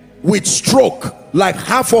with stroke, like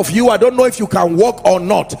half of you. I don't know if you can walk or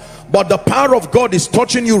not, but the power of God is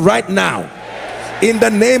touching you right now. In the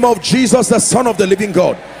name of Jesus, the Son of the living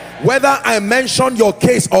God, whether I mention your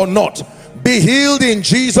case or not, be healed in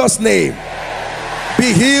Jesus' name.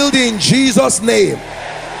 Be healed in Jesus' name.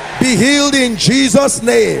 Be healed in Jesus'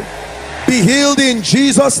 name. Be healed in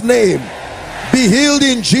Jesus' name. Be healed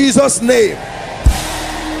in Jesus' name.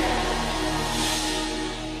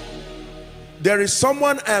 There is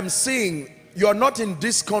someone I am seeing. You are not in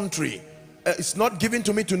this country. It's not given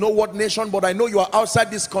to me to know what nation, but I know you are outside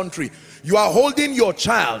this country. You are holding your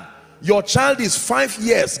child. Your child is 5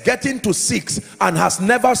 years, getting to 6, and has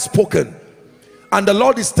never spoken. And the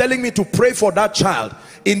Lord is telling me to pray for that child.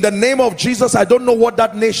 In the name of Jesus, I don't know what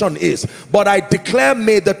that nation is, but I declare,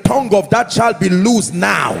 may the tongue of that child be loosed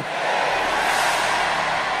now.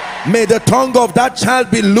 May the tongue of that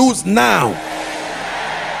child be loosed now.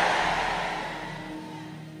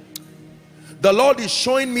 The Lord is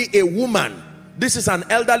showing me a woman. This is an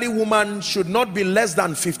elderly woman, should not be less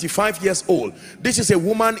than 55 years old. This is a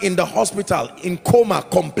woman in the hospital, in coma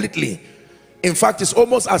completely. In fact, it's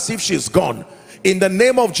almost as if she's gone. In the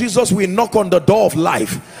name of Jesus, we knock on the door of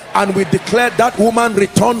life and we declare that woman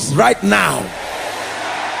returns right now.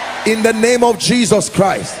 In the name of Jesus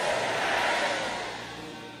Christ.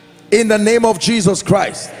 In the name of Jesus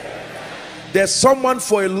Christ. There's someone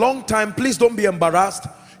for a long time, please don't be embarrassed.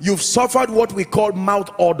 You've suffered what we call mouth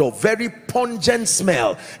odor, very pungent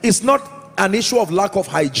smell. It's not an issue of lack of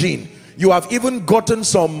hygiene. You have even gotten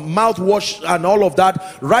some mouthwash and all of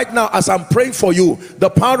that. Right now, as I'm praying for you, the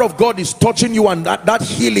power of God is touching you, and that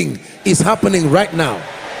healing is happening right now.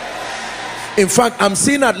 In fact, I'm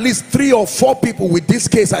seeing at least 3 or 4 people with this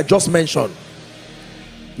case I just mentioned.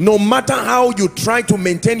 No matter how you try to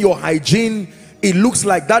maintain your hygiene, it looks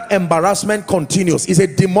like that embarrassment continues. It's a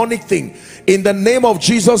demonic thing. In the name of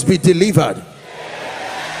Jesus, be delivered.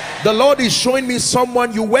 The Lord is showing me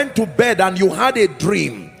someone, you went to bed and you had a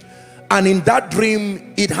dream, and in that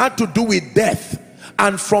dream it had to do with death,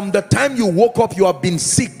 and from the time you woke up you have been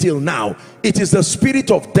sick till now. It is the spirit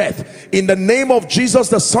of death. In the name of Jesus,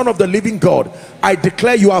 the Son of the living God, I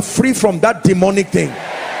declare you are free from that demonic thing.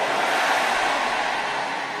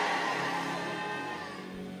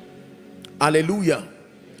 Hallelujah.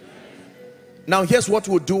 Now here's what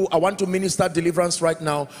we'll do. I want to minister deliverance right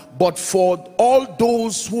now, but for all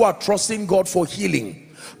those who are trusting God for healing,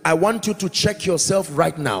 I want you to check yourself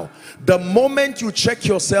right now. The moment you check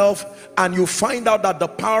yourself and you find out that the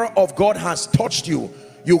power of God has touched you,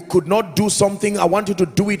 you could not do something, I want you to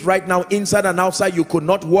do it right now. Inside and outside, you could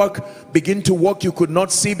not walk, begin to walk. You could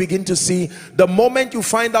not see, begin to see. The moment you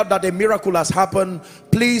find out that a miracle has happened,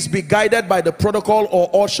 please be guided by the protocol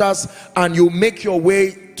or ushers, and you make your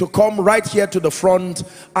way to come right here to the front,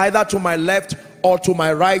 either to my left or to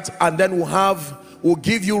my right, and then we'll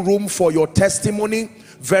give you room for your testimony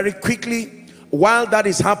very quickly. While that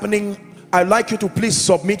is happening, I'd like you to please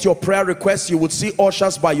submit your prayer requests. You would see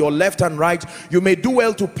ushers by your left and right. You may do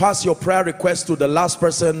well to pass your prayer request to the last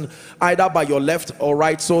person, either by your left or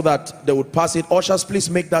right, so that they would pass it. Ushers, please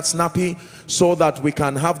make that snappy so that we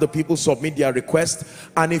can have the people submit their request.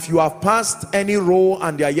 And if you have passed any row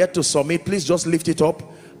and they are yet to submit, please just lift it up,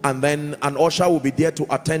 and then an usher will be there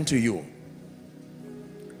to attend to you.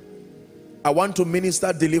 I want to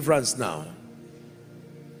minister deliverance now.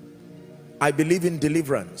 I believe in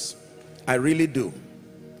deliverance. I really do.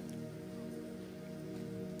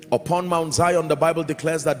 Upon Mount Zion, the Bible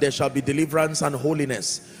declares that there shall be deliverance and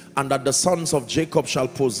holiness, and that the sons of Jacob shall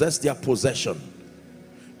possess their possession.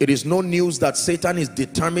 It is no news that Satan is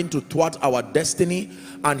determined to thwart our destiny,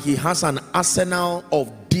 and he has an arsenal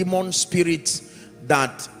of demon spirits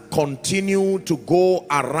that continue to go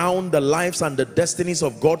around the lives and the destinies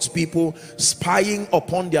of God's people, spying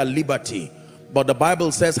upon their liberty. But the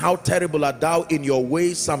Bible says, how terrible art thou in your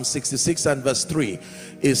ways, Psalm 66 and verse 3.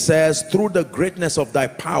 It says, through the greatness of thy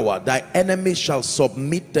power, thy enemies shall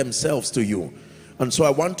submit themselves to you. And so I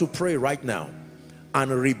want to pray right now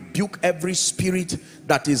and rebuke every spirit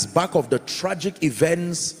that is back of the tragic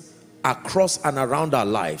events across and around our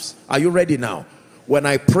lives. Are you ready now? When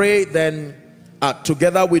I pray, then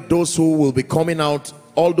together with those who will be coming out,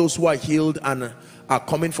 all those who are healed and are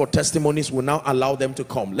coming for testimonies, will now allow them to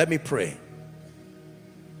come. Let me pray.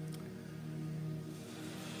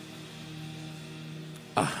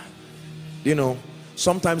 You know,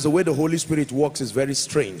 sometimes the way the Holy Spirit works is very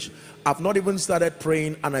strange. I've not even started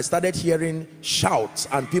praying and I started hearing shouts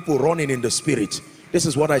and people running in the spirit. This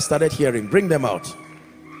is what I started hearing. Bring them out.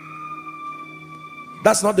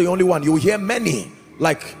 That's not the only one. You hear many,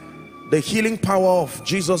 like the healing power of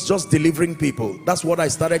Jesus just delivering people. That's what I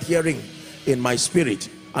started hearing in my spirit.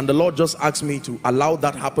 And the Lord just asked me to allow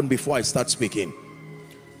that happen before I start speaking.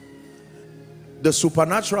 The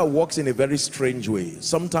supernatural works in a very strange way.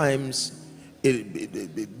 Sometimes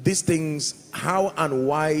these things, how and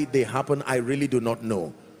why they happen, I really do not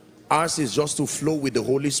know. Ours is just to flow with the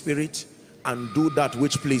Holy Spirit and do that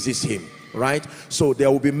which pleases him, right? So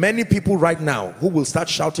there will be many people right now who will start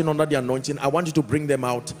shouting under the anointing. I want you to bring them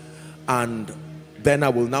out, and then I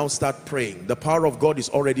will now start praying. The power of God is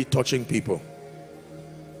already touching people.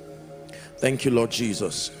 Thank you, Lord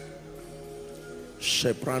Jesus.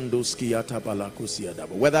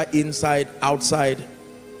 Whether inside, outside,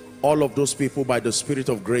 all of those people by the Spirit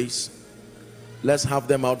of grace, let's have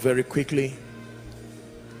them out very quickly.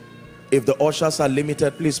 If the ushers are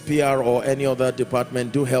limited, please PR or any other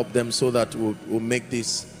department, do help them so that we'll make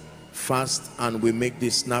this fast and we make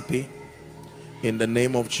this snappy in the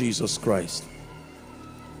name of Jesus Christ.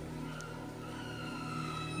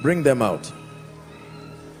 Bring them out.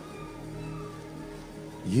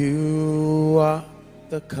 You are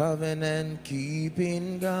the covenant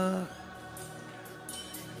keeping God.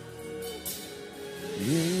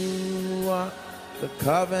 You are the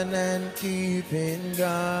covenant keeping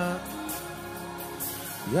God.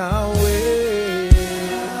 Yahweh,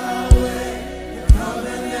 Yahweh, the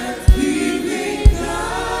covenant keeping God.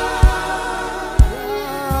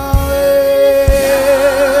 Yahweh,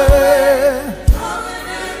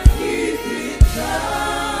 covenant keeping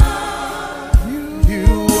God.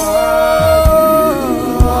 You are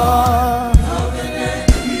covenant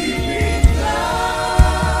keeping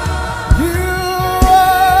God. You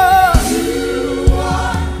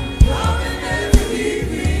are covenant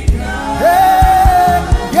keeping God. Hey,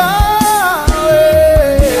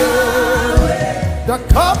 Yahweh, the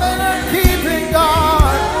covenant keeping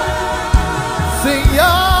God. Sing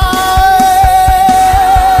Yahweh.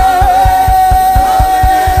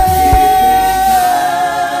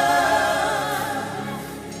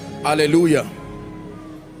 Hallelujah.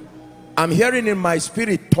 I'm hearing in my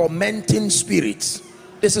spirit tormenting spirits.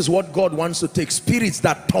 This is what God wants to take. Spirits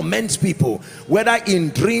that torment people, whether in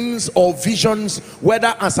dreams or visions,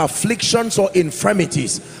 whether as afflictions or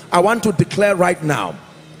infirmities. I want to declare right now,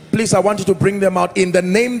 please, I want you to bring them out in the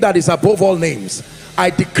name that is above all names. I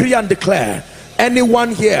decree and declare,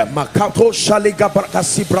 anyone here who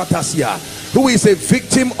is a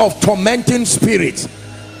victim of tormenting spirits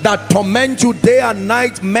that torment you day and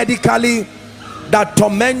night medically, that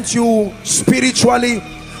torment you spiritually,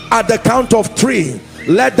 at the count of 3,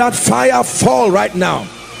 let that fire fall right now.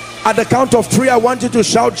 At the count of 3, I want you to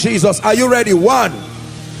shout Jesus. Are you ready? 1,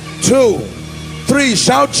 2, 3.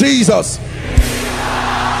 Shout Jesus.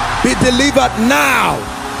 Be delivered now.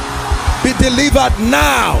 Be delivered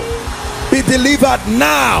now. Be delivered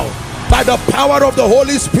now by the power of the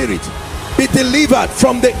Holy Spirit. Be delivered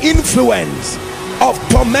from the influence of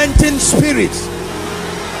tormenting spirits.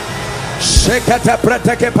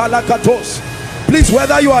 Please,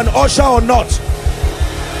 whether you are an usher or not,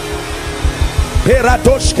 be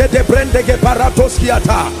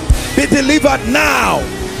delivered now.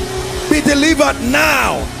 Be delivered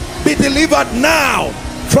now. Be delivered now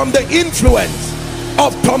from the influence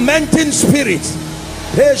of tormenting spirits.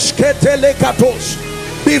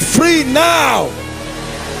 Be free now.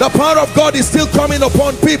 The power of God is still coming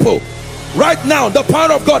upon people right now. The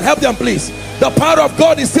power of God, help them please. The power of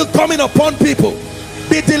God is still coming upon people.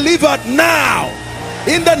 Be delivered now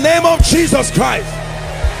in the name of Jesus Christ.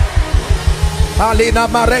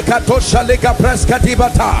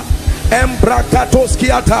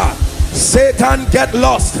 Satan, get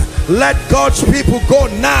lost. Let God's people go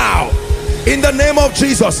now in the name of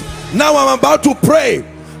Jesus. Now I'm about to pray.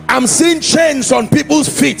 I'm seeing chains on people's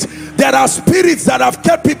feet. There are spirits that have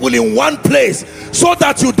kept people in one place so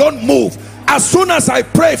that you don't move. As soon as I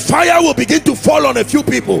pray, fire will begin to fall on a few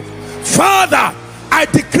people. Father, I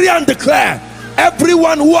decree and declare,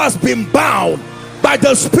 everyone who has been bound by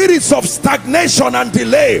the spirits of stagnation and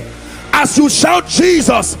delay, as you shout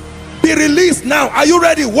Jesus, be released now. Are you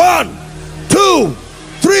ready? 1, 2,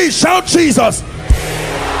 3. Shout Jesus.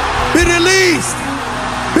 Be released.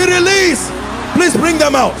 Be released. Please bring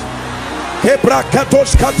them out.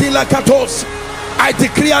 I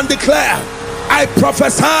decree and declare, I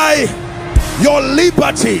prophesy your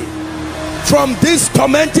liberty from these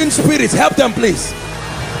tormenting spirits. Help them, please.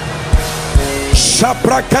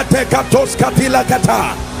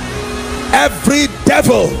 Every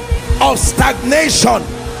devil of stagnation,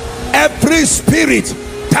 every spirit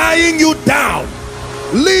tying you down,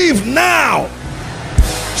 leave now.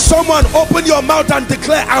 Someone open your mouth and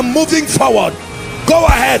declare, I'm moving forward. Go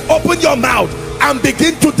ahead, open your mouth and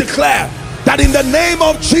begin to declare that in the name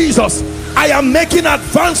of Jesus, I am making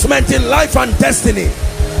advancement in life and destiny.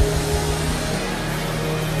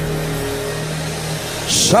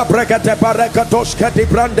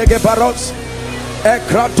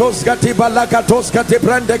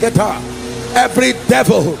 Every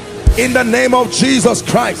devil, in the name of Jesus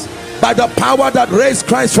Christ, by the power that raised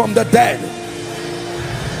Christ from the dead.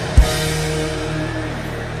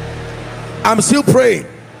 I'm still praying.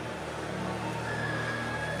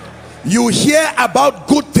 You hear about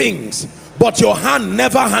good things, but your hand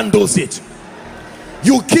never handles it.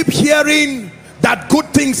 You keep hearing that good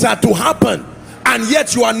things are to happen, and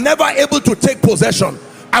yet you are never able to take possession.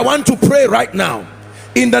 I want to pray right now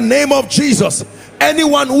in the name of Jesus.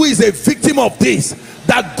 Anyone who is a victim of this,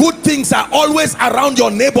 that good things are always around your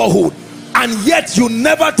neighborhood and yet you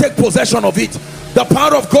never take possession of it, the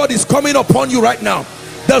power of God is coming upon you right now.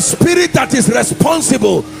 The spirit that is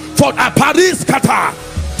responsible for aparis kata,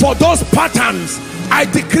 for those patterns, I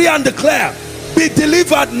decree and declare, be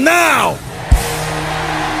delivered now.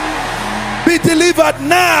 Be delivered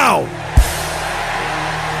now.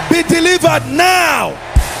 Be delivered now.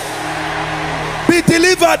 Be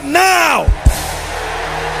delivered now.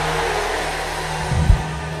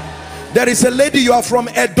 There is a lady, you are from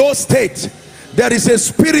Edo State. There is a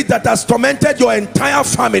spirit that has tormented your entire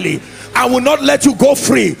family. I will not let you go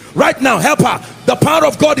free. Right now, help her. The power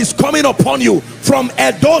of God is coming upon you from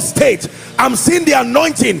Edo State. I'm seeing the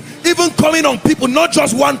anointing even coming on people, not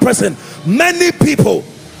just one person, many people.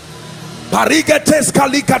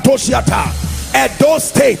 Edo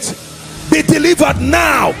State, be delivered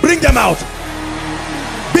now. Bring them out.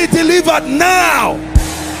 Be delivered now.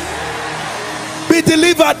 Be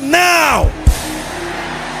delivered now.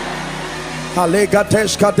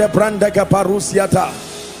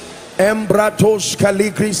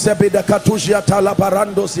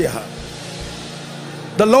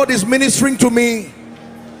 The Lord is ministering to me.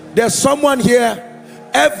 There's someone here,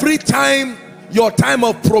 every time your time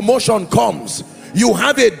of promotion comes, you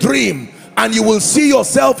have a dream and you will see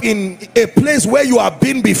yourself in a place where you have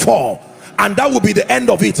been before, and that will be the end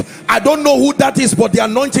of it. I don't know who that is, but the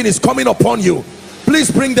anointing is coming upon you. Please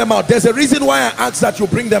bring them out. There's a reason why I ask that you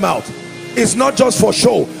bring them out. It's not just for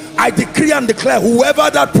show. I decree and declare, whoever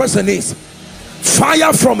that person is,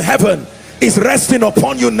 fire from heaven is resting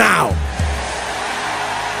upon you now.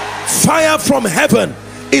 Fire from heaven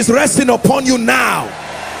is resting upon you now.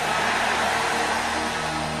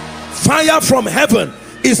 Fire from heaven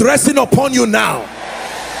is resting upon you now.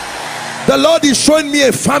 The Lord is showing me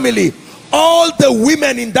a family. All the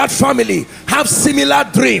women in that family have similar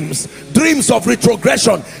dreams, dreams of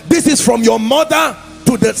retrogression. This is from your mother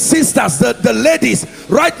to the sisters, the ladies.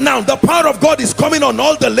 Right now, the power of God is coming on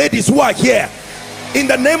all the ladies who are here. In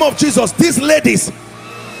the name of Jesus, these ladies,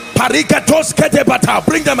 bring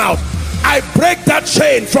them out. I break that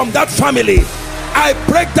chain from that family. I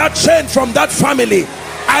break that chain from that family.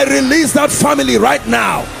 I release that family right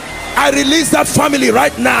now. I release that family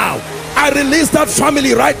right now. I release that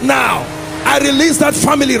family right now. I release that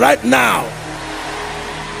family right now.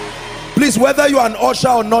 Please, whether you are an usher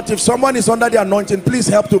or not, if someone is under the anointing, please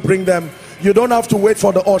help to bring them. You don't have to wait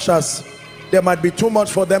for the ushers. There might be too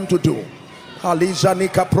much for them to do. I'm hearing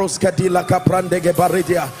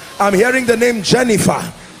the name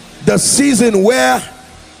Jennifer. The season where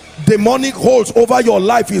demonic holds over your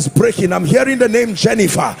life is breaking. I'm hearing the name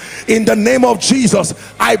Jennifer. In the name of Jesus,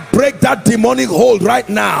 I break that demonic hold right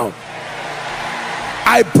now.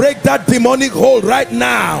 I break that demonic hold right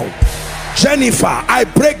now. Jennifer, I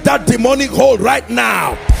break that demonic hold right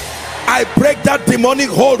now. I break that demonic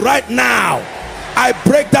hold right now. I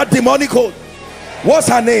break that demonic hold. What's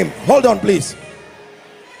her name? Hold on, please.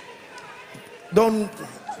 Don't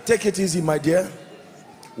take it easy, my dear.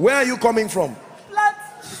 Where are you coming from?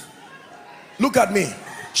 Look at me.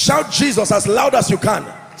 Shout Jesus as loud as you can.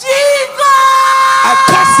 Jesus! I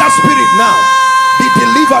curse that spirit now. Be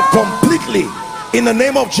delivered completely in the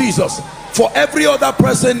name of Jesus. For every other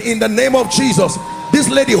person, in the name of Jesus. This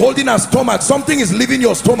lady holding her stomach, something is leaving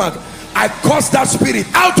your stomach. I curse that spirit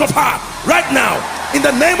out of her right now in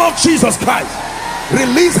the name of Jesus Christ.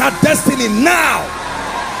 Release her destiny now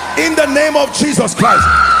in the name of Jesus Christ.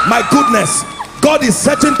 My goodness, God is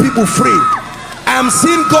setting people free. I am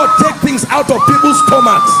seeing God take things out of people's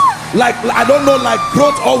stomachs, like, I don't know, like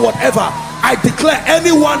growth or whatever. I declare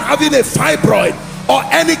anyone having a fibroid or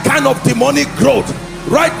any kind of demonic growth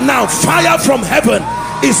right now, fire from heaven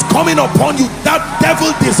is coming upon you. That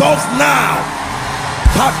devil dissolves now.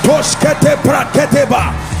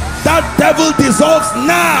 That devil dissolves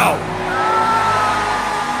now.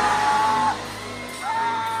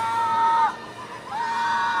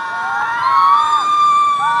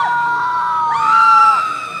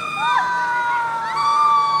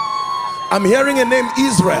 I'm hearing a name,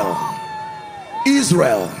 Israel.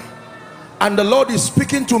 Israel. And the Lord is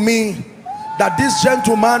speaking to me that this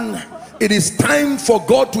gentleman, it is time for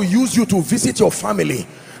God to use you to visit your family.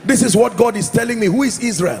 This is what God is telling me. Who is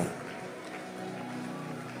Israel?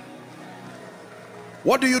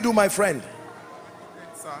 What do you do, my friend?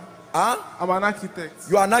 Yes, sir. Huh? I'm an architect.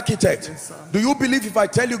 You are an architect. Yes, sir. Do you believe if I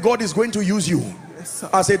tell you God is going to use you, yes, sir,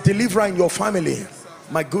 as a deliverer in your family? Yes,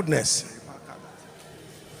 my goodness.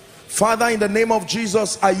 Father, in the name of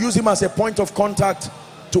Jesus, I use him as a point of contact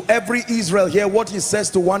to every Israel here. What he says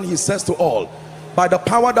to one, he says to all. By the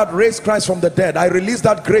power that raised Christ from the dead, I release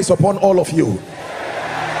that grace upon all of you.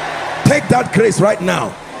 Take that grace right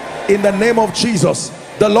now in the name of Jesus.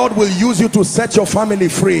 The Lord will use you to set your family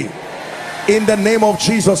free in the name of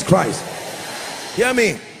Jesus Christ. Hear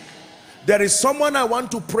me. There is someone I want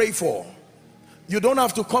to pray for. You don't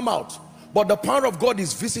have to come out, but the power of God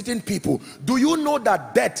is visiting people. Do you know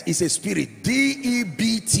that death is a spirit?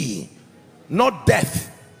 D-E-B-T, not death.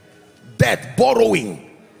 Death, borrowing.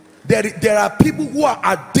 There are people who are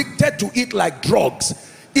addicted to it like drugs.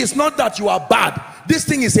 It's not that you are bad. This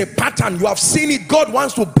thing is a pattern. You have seen it. God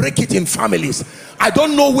wants to break it in families. I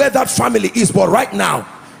don't know where that family is, but right now,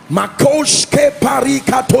 the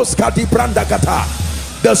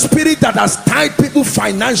spirit that has tied people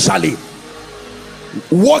financially,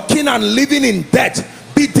 working and living in debt,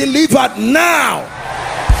 be delivered now.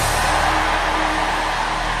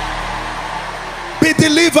 Be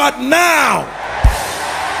delivered now.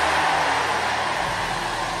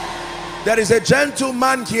 There is a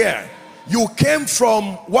gentleman here. You came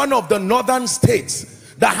from one of the northern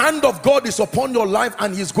states. The hand of God is upon your life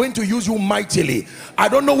and he's going to use you mightily. I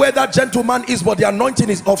don't know where that gentleman is, but the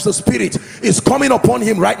anointing is of the spirit is coming upon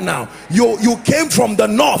him right now. You came from the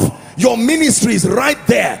north. Your ministry is right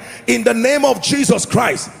there. In the name of Jesus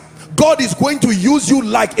Christ, God is going to use you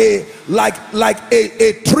like a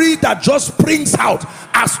tree that just springs out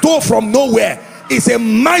as though from nowhere. It's a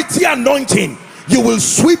mighty anointing. You will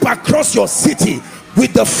sweep across your city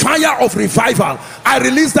with the fire of revival. I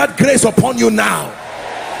release that grace upon you now.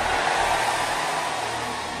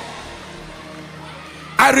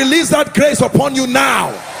 I release that grace upon you now.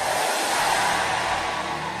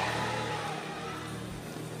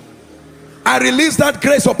 I release that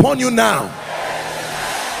grace upon you now.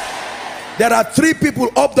 There are 3 people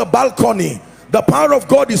up the balcony. The power of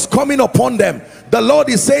God is coming upon them. The Lord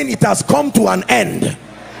is saying it has come to an end.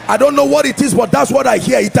 I don't know what it is, but that's what I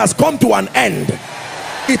hear. It has come to an end.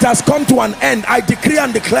 It has come to an end. I decree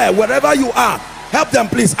and declare, wherever you are, help them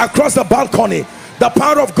please, across the balcony. The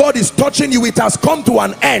power of God is touching you. It has come to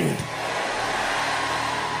an end.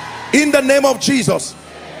 In the name of Jesus.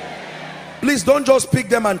 Please don't just pick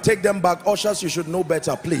them and take them back. Ushers, you should know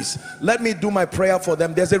better. Please let me do my prayer for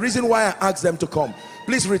them. There's a reason why I asked them to come.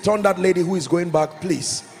 Please return that lady who is going back,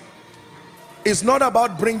 please. It's not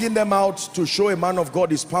about bringing them out to show a man of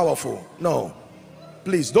God is powerful. No,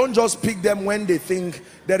 please don't just pick them when they think.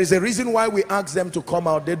 There is a reason why we ask them to come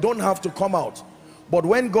out. They don't have to come out, but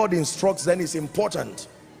when God instructs, then it's important.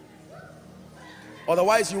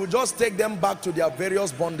 Otherwise you will just take them back to their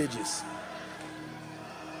various bondages.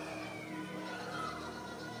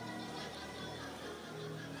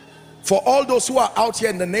 For all those who are out here,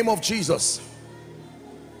 in the name of Jesus,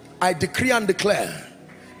 I decree and declare,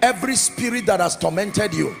 every spirit that has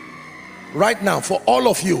tormented you right now, for all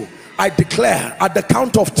of you, I declare at the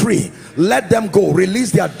count of 3, let them go.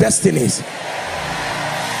 Release their destinies.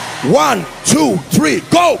 1, 2, 3.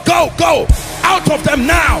 Go, go, go. Out of them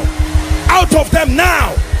now. Out of them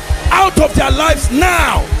now. Out of their lives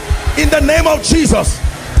now. In the name of Jesus.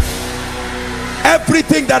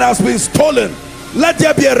 Everything that has been stolen, let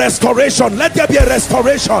there be a restoration. Let there be a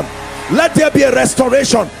restoration. Let there be a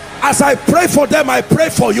restoration. As I pray for them, I pray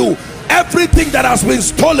for you. Everything that has been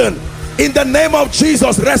stolen, in the name of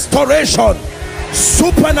Jesus, restoration,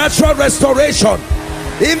 supernatural restoration,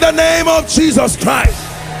 in the name of Jesus Christ.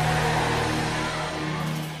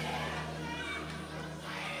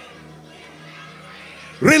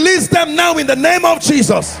 Release them now in the name of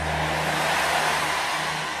Jesus.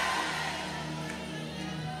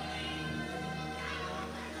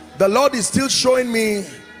 The Lord is still showing me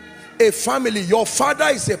a family. Your father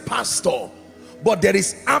is a pastor, but there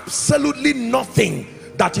is absolutely nothing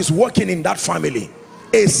that is working in that family.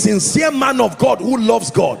 A sincere man of God who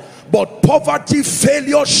loves God, but poverty,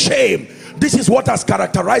 failure, shame, this is what has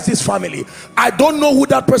characterized this family. I don't know who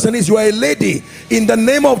that person is. You are a lady. In the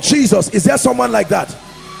name of Jesus, is there someone like that?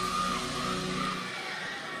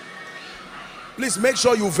 Please make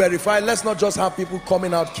sure you verify. Let's not just have people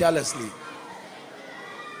coming out carelessly.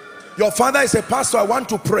 Your father is a pastor. I want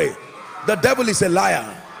to pray. The devil is a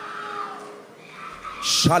liar.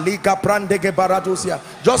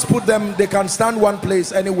 Just put them, they can stand one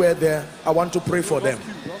place anywhere there. I want to pray for them.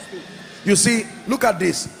 You see, look at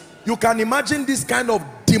this. You can imagine this kind of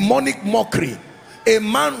demonic mockery. A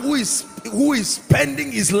man who is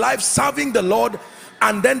spending his life serving the Lord,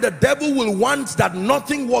 and then the devil will want that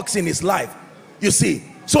nothing works in his life. You see,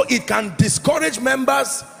 so it can discourage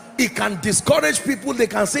members, it can discourage people. They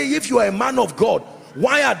can say, if you are a man of God,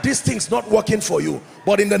 why are these things not working for you?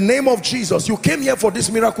 But in the name of Jesus, you came here for this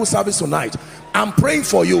miracle service tonight. I'm praying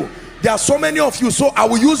for you. There are so many of you, so I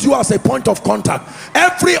will use you as a point of contact.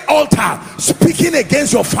 Every altar speaking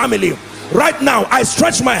against your family, right now I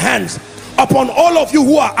stretch my hands upon all of you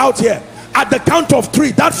who are out here. At the count of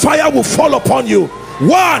 3, that fire will fall upon you.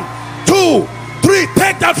 1, 2, 3.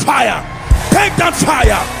 Take that fire. Take that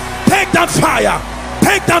fire. Take that fire.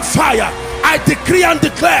 Take that fire. I decree and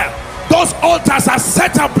declare, those altars are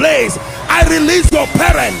set ablaze. I release your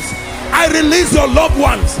parents. I release your loved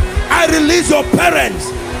ones. I release your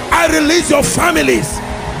parents. I release your families.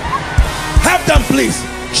 Help them, please.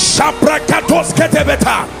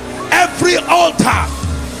 Every altar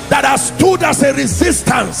that has stood as a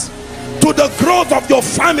resistance to the growth of your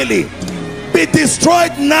family, be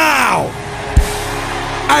destroyed now.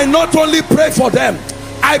 I not only pray for them,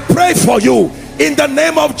 I pray for you in the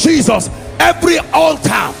name of Jesus. Every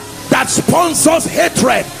altar that sponsors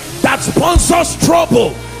hatred, that sponsors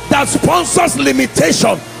trouble, that sponsors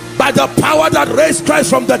limitation, by the power that raised Christ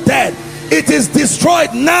from the dead, it is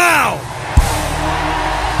destroyed now.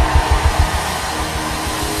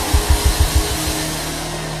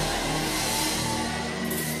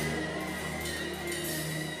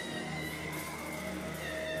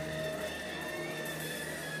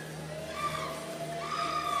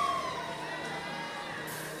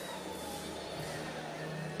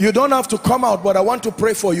 You don't have to come out, but I want to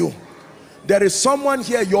pray for you. There is someone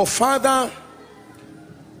here, your father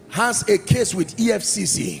has a case with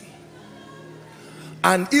EFCC,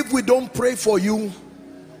 and if we don't pray for you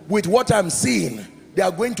with what I'm seeing, they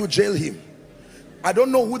are going to jail him. I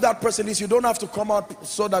don't know who that person is. You don't have to come out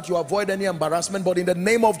so that you avoid any embarrassment, but in the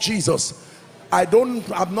name of Jesus, I'm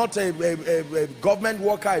not a government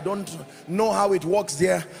worker. I don't know how it works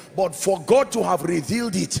there, but for God to have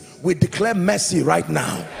revealed it, we declare mercy right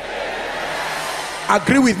now.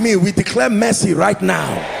 Agree with me, we declare mercy right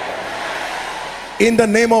now in the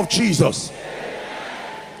name of Jesus.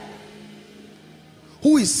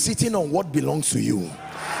 Who is sitting on what belongs to you?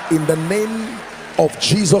 In the name of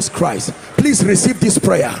Jesus Christ, please receive this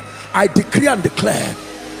prayer. I decree and declare,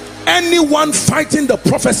 anyone fighting the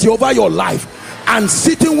prophecy over your life and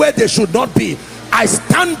sitting where they should not be, I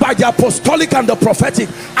stand by the apostolic and the prophetic.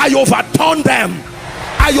 I overturn them.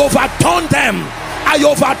 I overturn them. I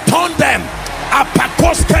overturn them. I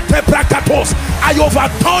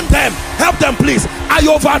overturn them. Help them, please. I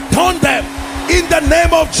overturn them in the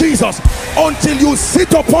name of Jesus, until you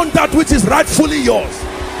sit upon that which is rightfully yours.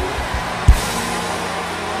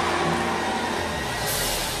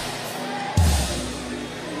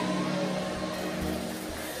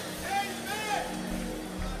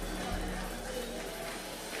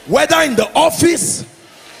 Whether in the office,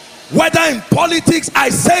 whether in politics, I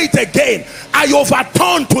say it again, I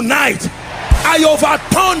overturn tonight. I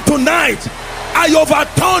overturn tonight. I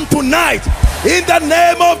overturn tonight in the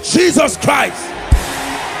name of Jesus Christ.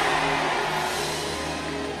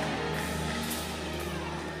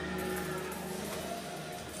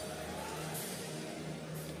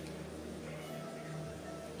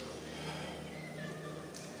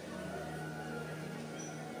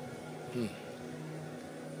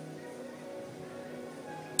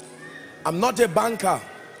 I'm not a banker,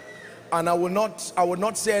 and I will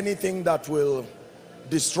not say anything that will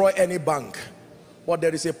destroy any bank, but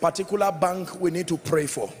there is a particular bank we need to pray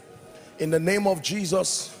for. In the name of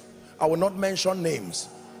Jesus, I will not mention names,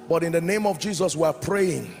 but in the name of Jesus, we are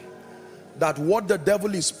praying that what the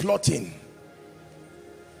devil is plotting,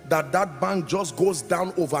 that bank just goes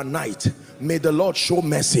down overnight. May the Lord show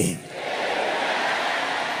mercy.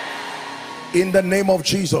 In the name of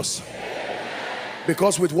Jesus.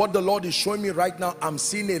 Because with what the Lord is showing me right now, I'm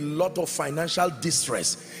seeing a lot of financial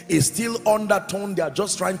distress. It's still undertone. They are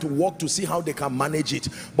just trying to work to see how they can manage it.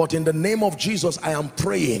 But in the name of Jesus, I am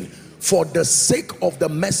praying for the sake of the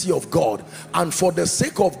mercy of God and for the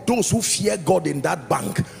sake of those who fear God in that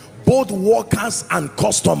bank, both workers and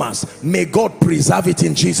customers, may God preserve it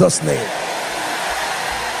in Jesus' name.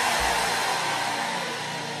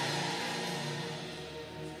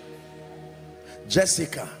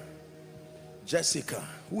 Jessica,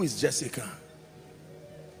 who is Jessica?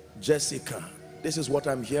 Jessica, this is what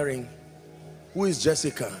I'm hearing. Who is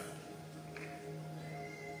Jessica?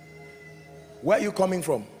 Where are you coming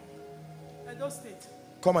from? Edo State.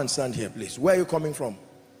 Come and stand here, please. Where are you coming from?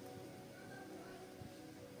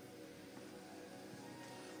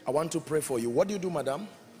 I want to pray for you. What do you do, madam?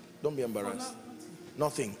 Don't be embarrassed.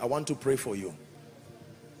 Nothing. I want to pray for you.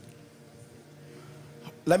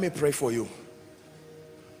 Let me pray for you.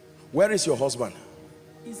 Where is your husband?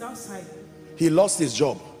 He's outside. He lost his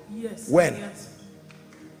job? Yes. When? Yes.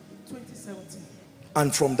 2017.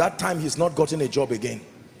 And from that time, he's not gotten a job again?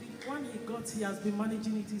 The one he got, he has been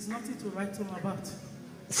managing it. It's nothing to write home about.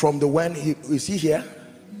 From the when, is he here?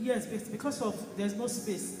 Yes, because of there's no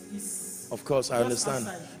space. It's of course, I understand.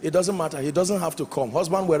 outside. It doesn't matter. He doesn't have to come.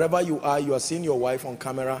 Husband, wherever you are seeing your wife on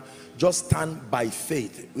camera, just stand by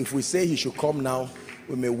faith. If we say he should come now,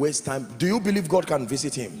 we may waste time. Do you believe God can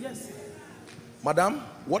visit him? Yes. Madam,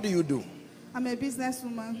 what do you do? I'm a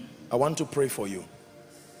businesswoman. I want to pray for you.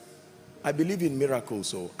 I believe in miracles,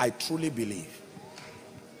 so I truly believe.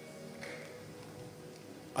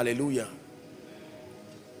 Hallelujah.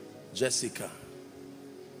 Jessica.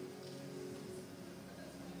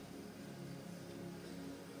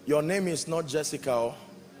 Your name is not Jessica, oh?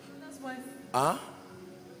 Brother's wife. Huh?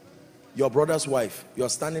 Your brother's wife. You're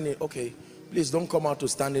standing in. Okay. Please don't come out to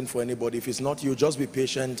stand in for anybody. If it's not you, just be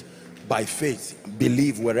patient. By faith,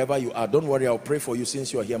 believe wherever you are. Don't worry, I'll pray for you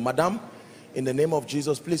since you're here. Madam, in the name of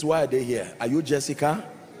Jesus, please, why are they here? Are you Jessica?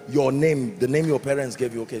 Your name, the name your parents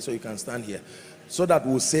gave you. Okay, so you can stand here. So that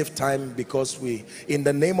we'll save time, because in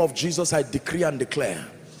the name of Jesus, I decree and declare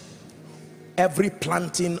every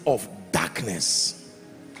planting of darkness.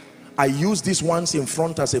 I use this once in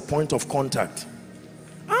front as a point of contact.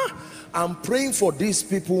 I'm praying for these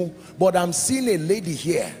people, but I'm seeing a lady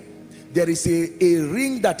here. There is a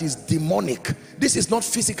ring that is demonic. This is not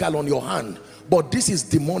physical on your hand, but this is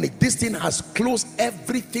demonic. This thing has closed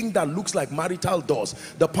everything that looks like marital doors.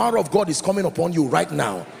 The power of God is coming upon you right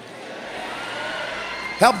now.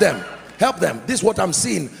 Help them. Help them. This is what I'm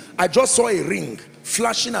seeing. I just saw a ring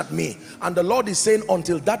flashing at me, and the Lord is saying,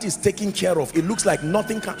 until that is taken care of, it looks like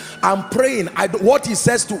nothing can. I'm praying. What he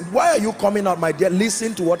says to, why are you coming out, my dear?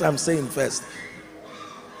 Listen to what I'm saying first.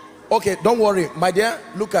 Okay, don't worry, my dear.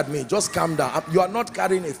 Look at me. Just calm down. You are not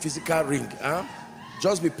carrying a physical ring.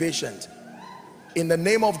 Just be patient. In the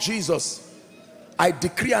name of Jesus, I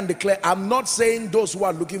decree and declare. I'm not saying those who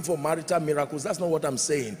are looking for marital miracles. That's not what I'm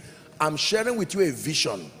saying. I'm sharing with you a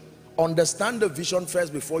vision. Understand the vision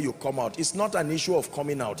first before you come out. It's not an issue of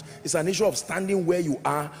coming out. It's an issue of standing where you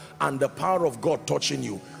are and the power of God touching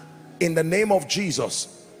you. In the name of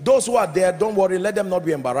Jesus, those who are there, don't worry. Let them not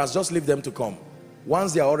be embarrassed. Just leave them to come.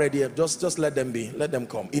 Once they are already here, just let them be. Let them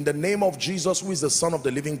come. In the name of Jesus, who is the Son of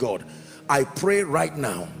the living God, I pray right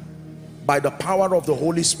now, by the power of the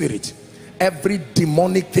Holy Spirit, every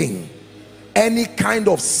demonic thing, any kind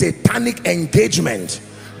of satanic engagement,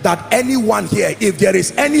 that anyone here, if there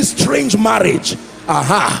is any strange marriage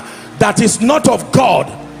that is not of God,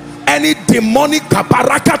 any demonic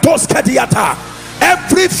kaparakatos kadiata,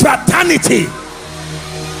 every fraternity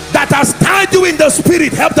that has tied you in the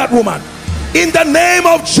spirit, help that woman. In the name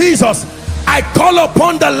of Jesus, I call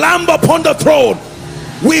upon the Lamb upon the throne.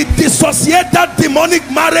 We dissociate that demonic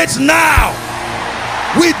marriage now.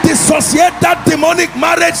 We dissociate that demonic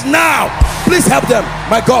marriage now. Please help them,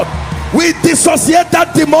 my God. We dissociate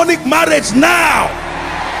that demonic marriage now.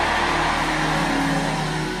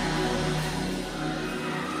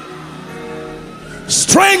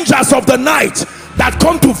 Strangers of the night that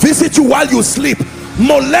come to visit you while you sleep,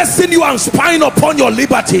 molesting you and spying upon your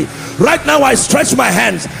liberty. Right now I stretch my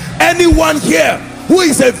hands. Anyone here who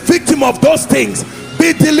is a victim of those things,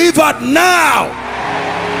 be delivered now.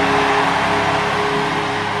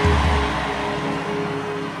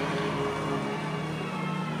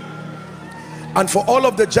 And for all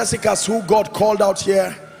of the Jessicas who God called out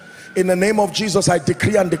here, In the name of Jesus, I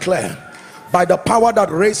decree and declare, by the power that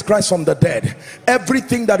raised Christ from the dead,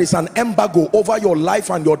 everything that is an embargo over your life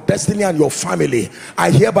and your destiny and your family,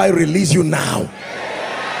 I hereby release you now.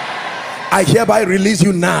 I hereby release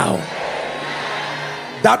you now.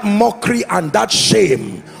 That mockery and that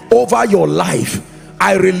shame over your life,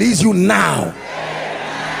 I release you now.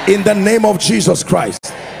 In the name of Jesus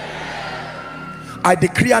Christ. I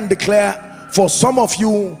decree and declare for some of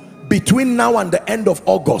you, between now and the end of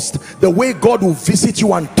August, the way God will visit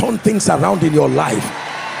you and turn things around in your life,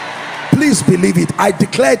 please believe it. I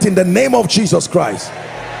declare it in the name of Jesus Christ.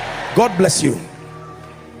 God bless you.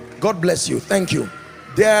 God bless you. Thank you.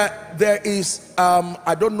 There is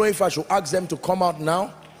I don't know if I should ask them to come out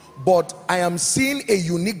now, but I am seeing a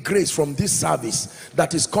unique grace from this service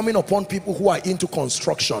that is coming upon people who are into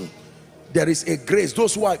construction. There is a grace.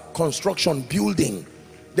 Those who are construction, building,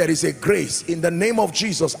 there is a grace in the name of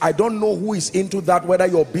Jesus. I don't know who is into that, whether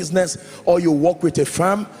your business or you work with a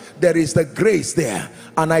firm. There is the grace there,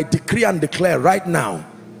 and I decree and declare right now,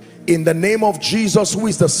 in the name of Jesus, who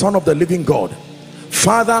is the Son of the living God,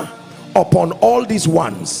 Father, upon all these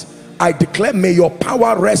ones, I declare, may your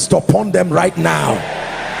power rest upon them right now.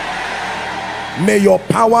 May your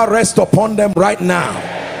power rest upon them right now.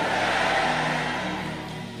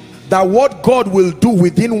 That what God will do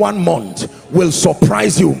within 1 month will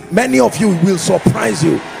surprise you. Many of you will surprise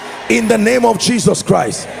you in the name of Jesus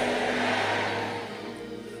Christ.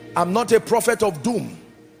 I'm not a prophet of doom,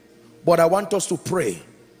 but I want us to pray.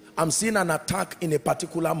 I'm seeing an attack in a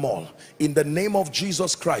particular mall. In the name of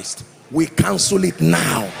Jesus Christ, we cancel it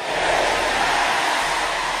now.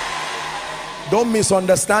 Don't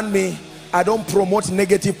misunderstand me. I don't promote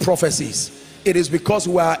negative prophecies. It is because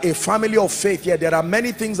we are a family of faith here. There are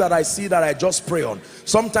many things that I see that I just pray on.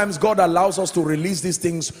 Sometimes God allows us to release these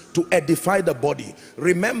things to edify the body.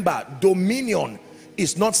 Remember, dominion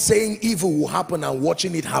is not saying evil will happen and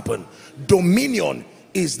watching it happen. Dominion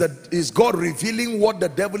is God revealing what the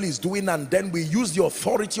devil is doing, and then we use the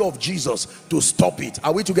authority of Jesus to stop it.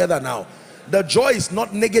 Are we together now? The joy is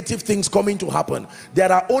not negative things coming to happen.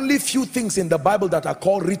 There are only few things in the Bible that are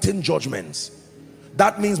called written judgments.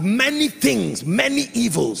 That means many things, many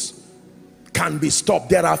evils can be stopped.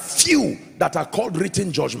 There are few that are called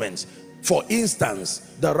written judgments. For instance,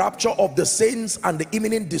 the rapture of the saints and the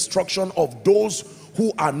imminent destruction of those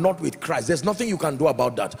who are not with Christ. There's nothing you can do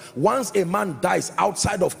about that. Once a man dies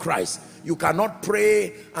outside of Christ, you cannot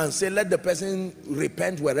pray and say let the person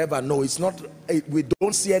repent wherever. No, it's not. We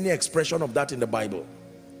don't see any expression of that in the Bible.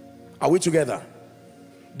 Are we together?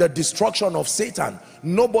 The destruction of Satan,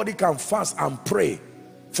 nobody can fast and pray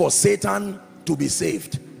for Satan to be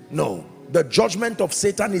saved. No, the judgment of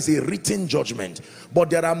Satan is a written judgment, but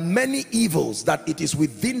there are many evils that it is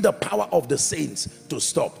within the power of the saints to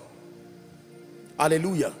stop.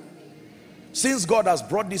 Hallelujah. Since God has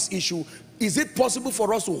brought this issue, is it possible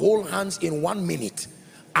for us to hold hands in 1 minute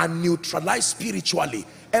and neutralize spiritually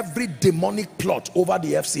every demonic plot over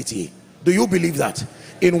the FCT? Do you believe that?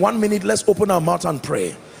 In 1 minute, let's open our mouth and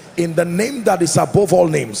pray. In the name that is above all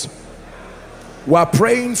names, we are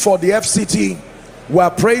praying for the FCT. We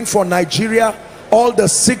are praying for Nigeria, all the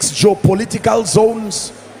 6 geopolitical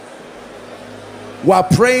zones. We are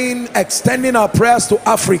praying, extending our prayers to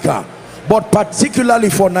Africa, but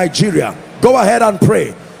particularly for Nigeria. Go ahead and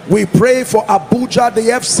pray. We pray for Abuja, the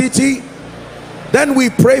FCT. Then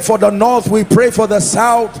we pray for the north, we pray for the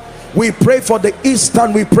south, we pray for the east,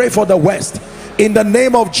 and we pray for the west. In the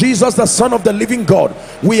name of Jesus, the Son of the living God,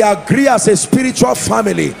 we agree as a spiritual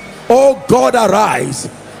family. Oh God, arise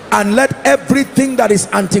and let everything that is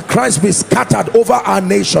antichrist be scattered over our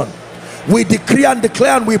nation. We decree and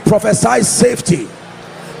declare and we prophesy safety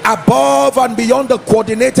above and beyond the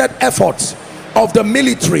coordinated efforts of the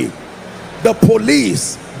military, the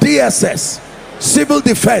police, DSS, civil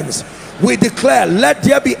defense. We declare, let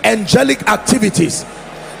there be angelic activities.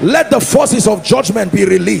 Let the forces of judgment be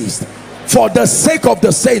released for the sake of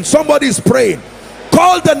the saints. Somebody is praying.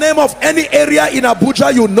 Call the name of any area in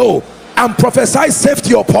Abuja you know and prophesy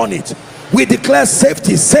safety upon it. We declare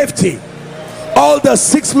safety, safety. All the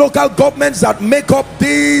 6 local governments that make up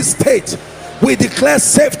this state, we declare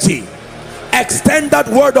safety. Extend that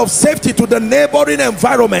word of safety to the neighboring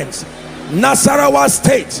environments. Nasarawa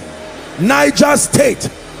State, Niger State,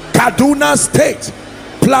 Kaduna State,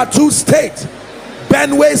 Plateau State,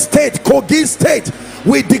 Benue State, Kogi State.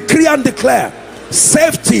 We decree and declare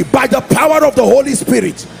safety by the power of the Holy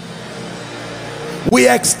Spirit. We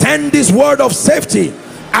extend this word of safety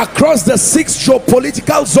across the 6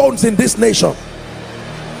 geopolitical zones in this nation.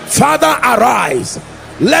 Father, arise.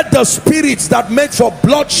 Let the spirits that make for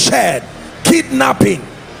bloodshed, kidnapping,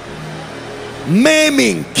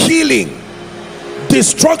 maiming, killing,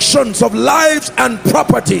 destructions of lives and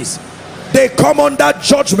properties, they come under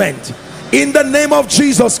judgment in the name of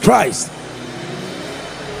Jesus Christ.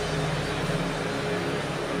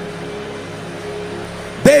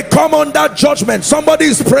 They come under judgment. Somebody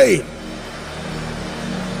is praying.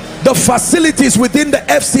 The facilities within the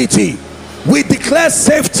FCT, we declare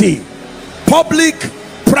safety. Public,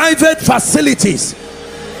 private facilities,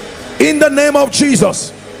 in the name of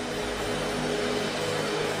Jesus.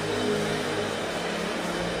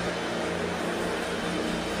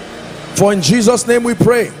 For in Jesus' name we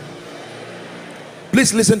pray.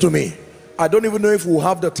 Please listen to me. I don't even know if we'll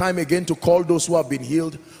have the time again to call those who have been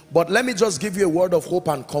healed, but let me just give you a word of hope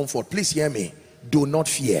and comfort. Please hear me. Do not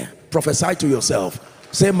fear. Prophesy to yourself.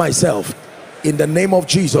 Say, myself, in the name of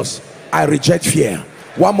Jesus, I reject fear.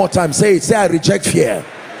 One more time, say it. Say, I reject fear.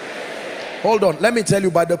 Hold on, let me tell you,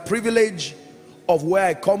 by the privilege of where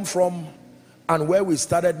I come from and where we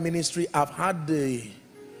started ministry, I've had the,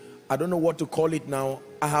 I don't know what to call it now,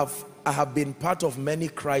 I have been part of many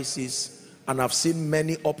crises and I've seen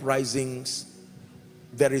many uprisings.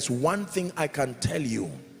 There is one thing I can tell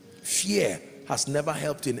you: fear has never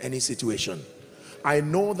helped in any situation. I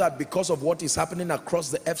know that because of what is happening across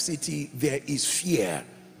the FCT, there is fear.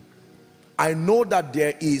 I know that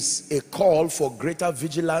there is a call for greater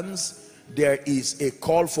vigilance. There is a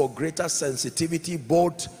call for greater sensitivity,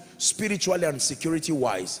 both spiritually and security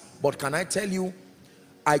wise. But can I tell you,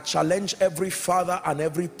 I challenge every father and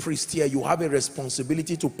every priest here, you have a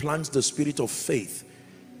responsibility to plant the spirit of faith.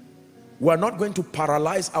 We're not going to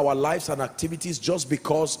paralyze our lives and activities just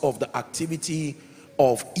because of the activity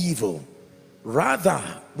of evil. Rather,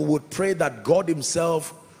 we would pray that God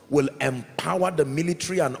himself will empower the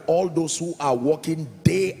military and all those who are working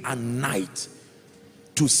day and night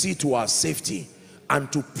to see to our safety,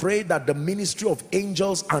 and to pray that the ministry of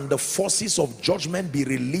angels and the forces of judgment be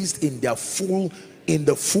released in the full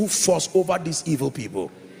force over these evil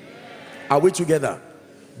people. Are we together?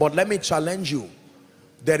 But let me challenge you.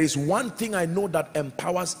 There is one thing I know that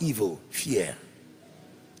empowers evil: fear.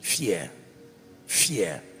 Fear.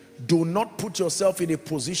 Fear. Do not put yourself in a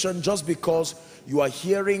position just because you are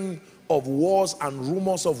hearing of wars and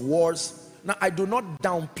rumors of wars. Now, I do not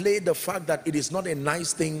downplay the fact that it is not a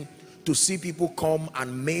nice thing to see people come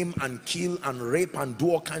and maim and kill and rape and do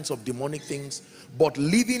all kinds of demonic things. But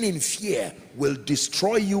living in fear will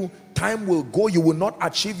destroy you. Time will go. You will not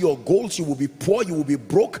achieve your goals. You will be poor. You will be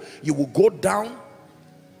broke. You will go down.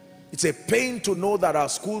 It's a pain to know that our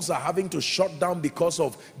schools are having to shut down because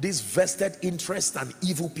of these vested interests and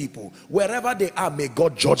evil people. Wherever they are, may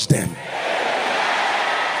God judge them.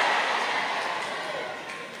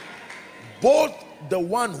 Both the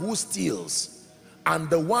one who steals and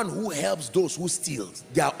the one who helps those who steal,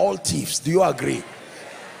 they are all thieves. Do you agree?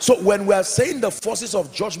 So when we are saying the forces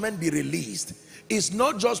of judgment be released, it's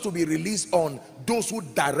not just to be released on those who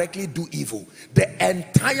directly do evil. The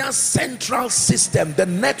entire central system, the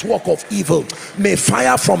network of evil, may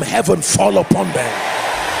fire from heaven fall upon them.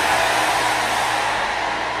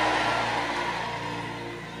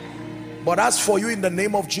 But as for you, in the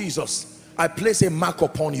name of Jesus, I place a mark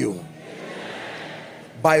upon you.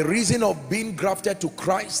 By reason of being grafted to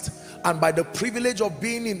Christ and by the privilege of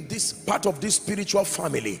being in this part of this spiritual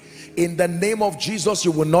family, in the name of Jesus,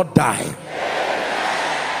 you will not die.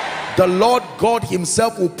 The Lord God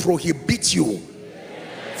himself will prohibit you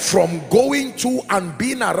from going to and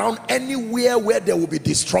being around anywhere where there will be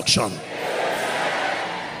destruction,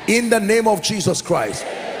 in the name of Jesus Christ.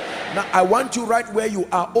 Now I want you, right where you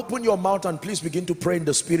are, open your mouth and please begin to pray in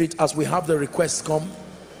the spirit as we have the requests come.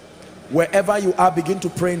 Wherever you are, begin to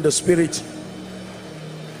pray in the spirit.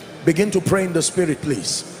 Begin to pray in the spirit,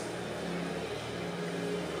 please.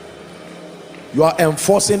 You are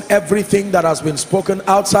enforcing everything that has been spoken.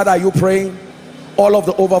 Outside, are you praying? All of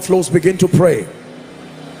the overflows, begin to pray.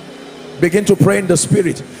 Begin to pray in the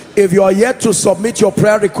spirit. If you are yet to submit your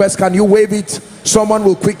prayer request, can you wave it? Someone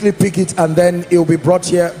will quickly pick it and then it will be brought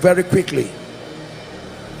here very quickly.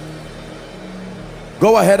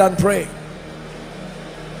 Go ahead and pray.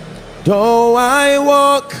 Though I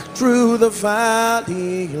walk through the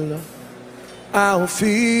valley, I'll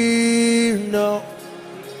fear no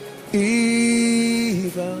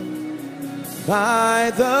evil.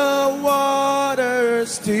 By the water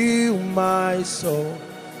still my soul,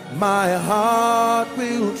 my heart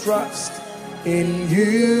will trust in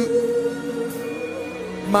you.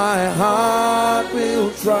 My heart will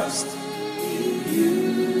trust in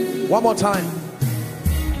you. One more time.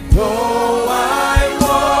 Though I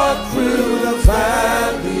walk through the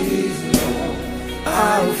valleys,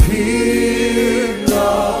 I'll fear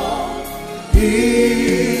no evil.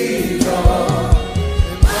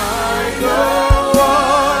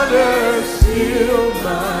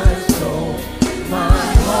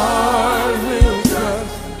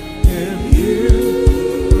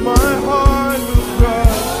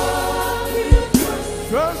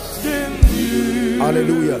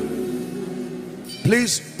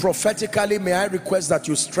 prophetically, may I request that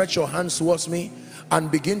you stretch your hands towards me and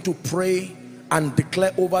begin to pray and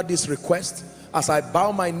declare over this request as I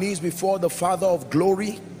bow my knees before the Father of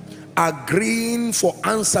glory, agreeing for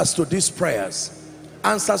answers to these prayers,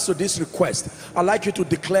 answers to this request. I'd like you to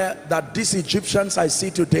declare that these Egyptians I see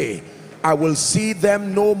today, I will see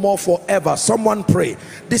them no more forever. Someone pray.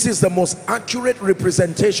 This is the most accurate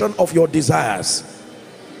representation of your desires.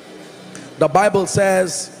 The Bible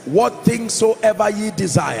says, what things soever ye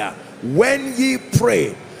desire, when ye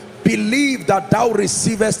pray, believe that thou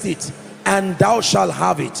receivest it, and thou shalt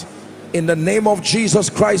have it. In the name of Jesus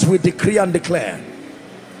Christ, we decree and declare.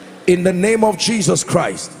 In the name of Jesus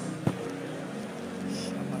Christ.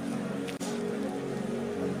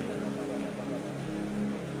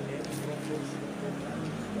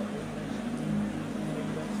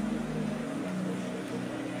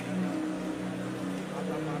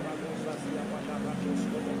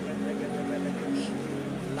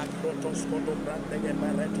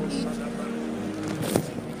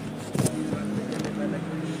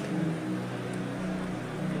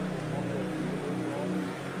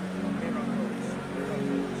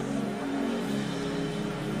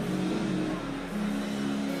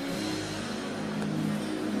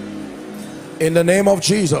 In the name of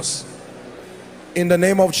Jesus, in the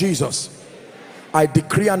name of Jesus, I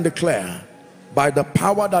decree and declare, by the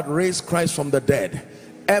power that raised Christ from the dead,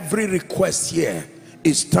 every request here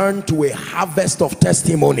is turned to a harvest of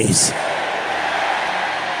testimonies.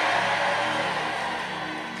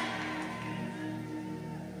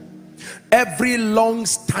 Every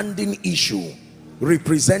long-standing issue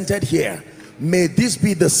represented here, may this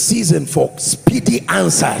be the season for speedy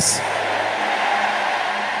answers.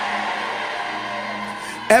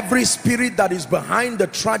 Every spirit that is behind the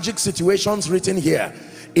tragic situations written here,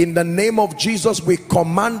 in the name of Jesus, we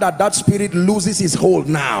command that that spirit loses his hold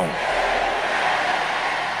now.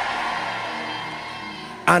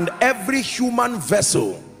 And every human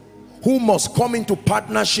vessel who must come into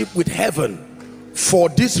partnership with heaven for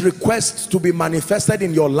this request to be manifested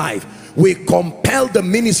in your life, we compel the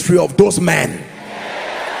ministry of those men.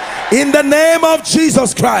 In the name of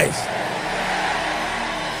Jesus Christ.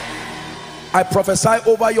 I prophesy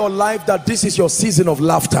over your life that this is your season of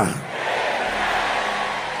laughter.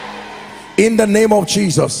 In the name of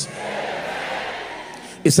Jesus.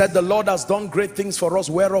 He said, the Lord has done great things for us,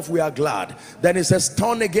 whereof we are glad. Then he says,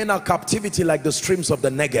 turn again our captivity like the streams of the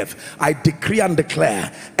Negev. I decree and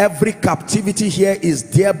declare, every captivity here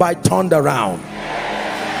is thereby turned around.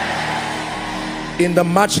 In the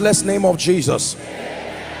matchless name of Jesus.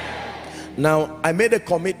 Now, I made a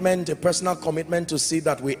commitment, a personal commitment, to see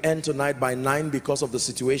that we end tonight by 9 because of the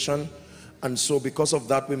situation. And so because of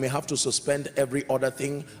that, we may have to suspend every other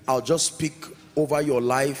thing. I'll just speak over your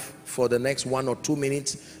life for the next 1 or 2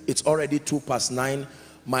 minutes. It's already 9:02.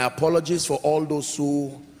 My apologies for all those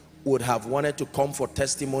who would have wanted to come for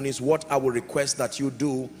testimonies. What I will request that you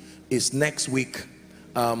do is next week,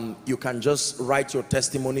 you can just write your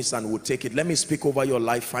testimonies and we'll take it. Let me speak over your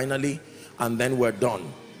life finally, and then we're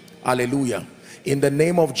done. Hallelujah. In the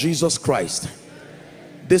name of Jesus Christ,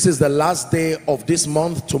 this is the last day of this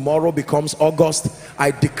month. Tomorrow becomes August.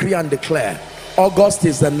 I decree and declare, August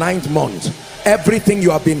is the 9th month. Everything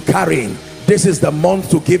you have been carrying, this is the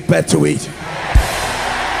month to give birth to it.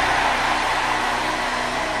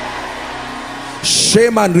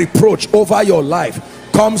 Shame and reproach over your life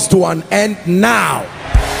comes to an end now.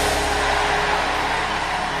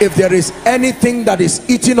 If there is anything that is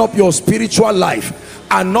eating up your spiritual life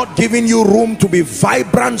and not giving you room to be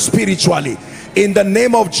vibrant spiritually, in the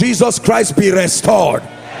name of Jesus Christ, be restored.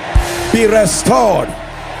 Be restored.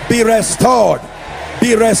 Be restored.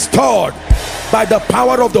 Be restored by the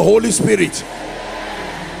power of the Holy Spirit.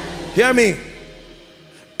 Hear me.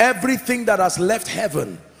 Everything that has left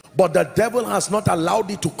heaven, but the devil has not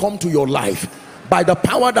allowed it to come to your life, by the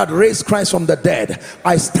power that raised Christ from the dead,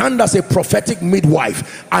 I stand as a prophetic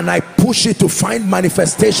midwife and I push it to find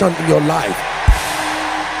manifestation in your life.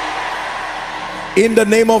 In the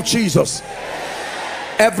name of Jesus.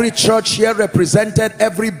 Every church here represented,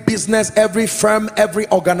 every business, every firm, every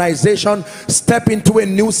organization, step into a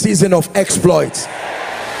new season of exploits.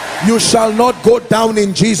 You shall not go down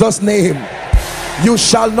in Jesus' name. You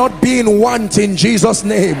shall not be in want in Jesus'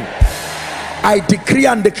 name. I decree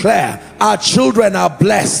and declare, our children are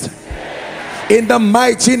blessed in the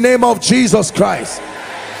mighty name of Jesus Christ.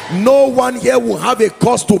 No one here will have a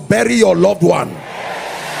cause to bury your loved one.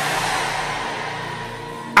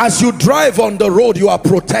 As you drive on the road, you are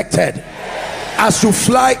protected. As you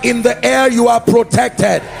fly in the air, you are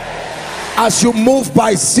protected. As you move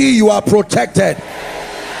by sea, you are protected.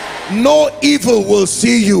 No evil will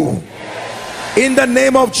see you. in the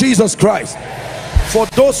name of Jesus Christ. For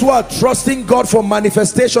those who are trusting God for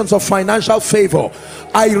manifestations of financial favor,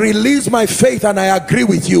 I release my faith and I agree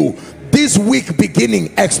with you. This week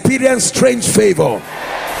beginning, experience strange favor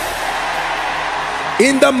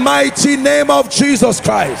in the mighty name of Jesus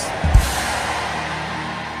Christ.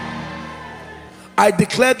 I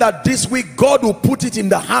declare that this week God will put it in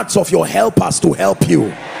the hearts of your helpers to help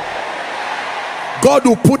you. God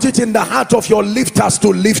will put it in the heart of your lifters to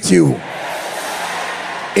lift you,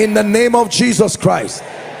 in the name of Jesus Christ.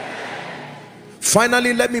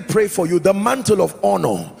 Finally, let me pray for you. The mantle of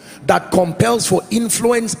honor that compels for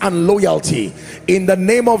influence and loyalty, in the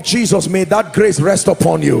name of Jesus, may that grace rest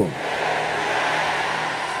upon you.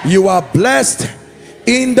 You are blessed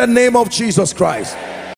in the name of Jesus Christ.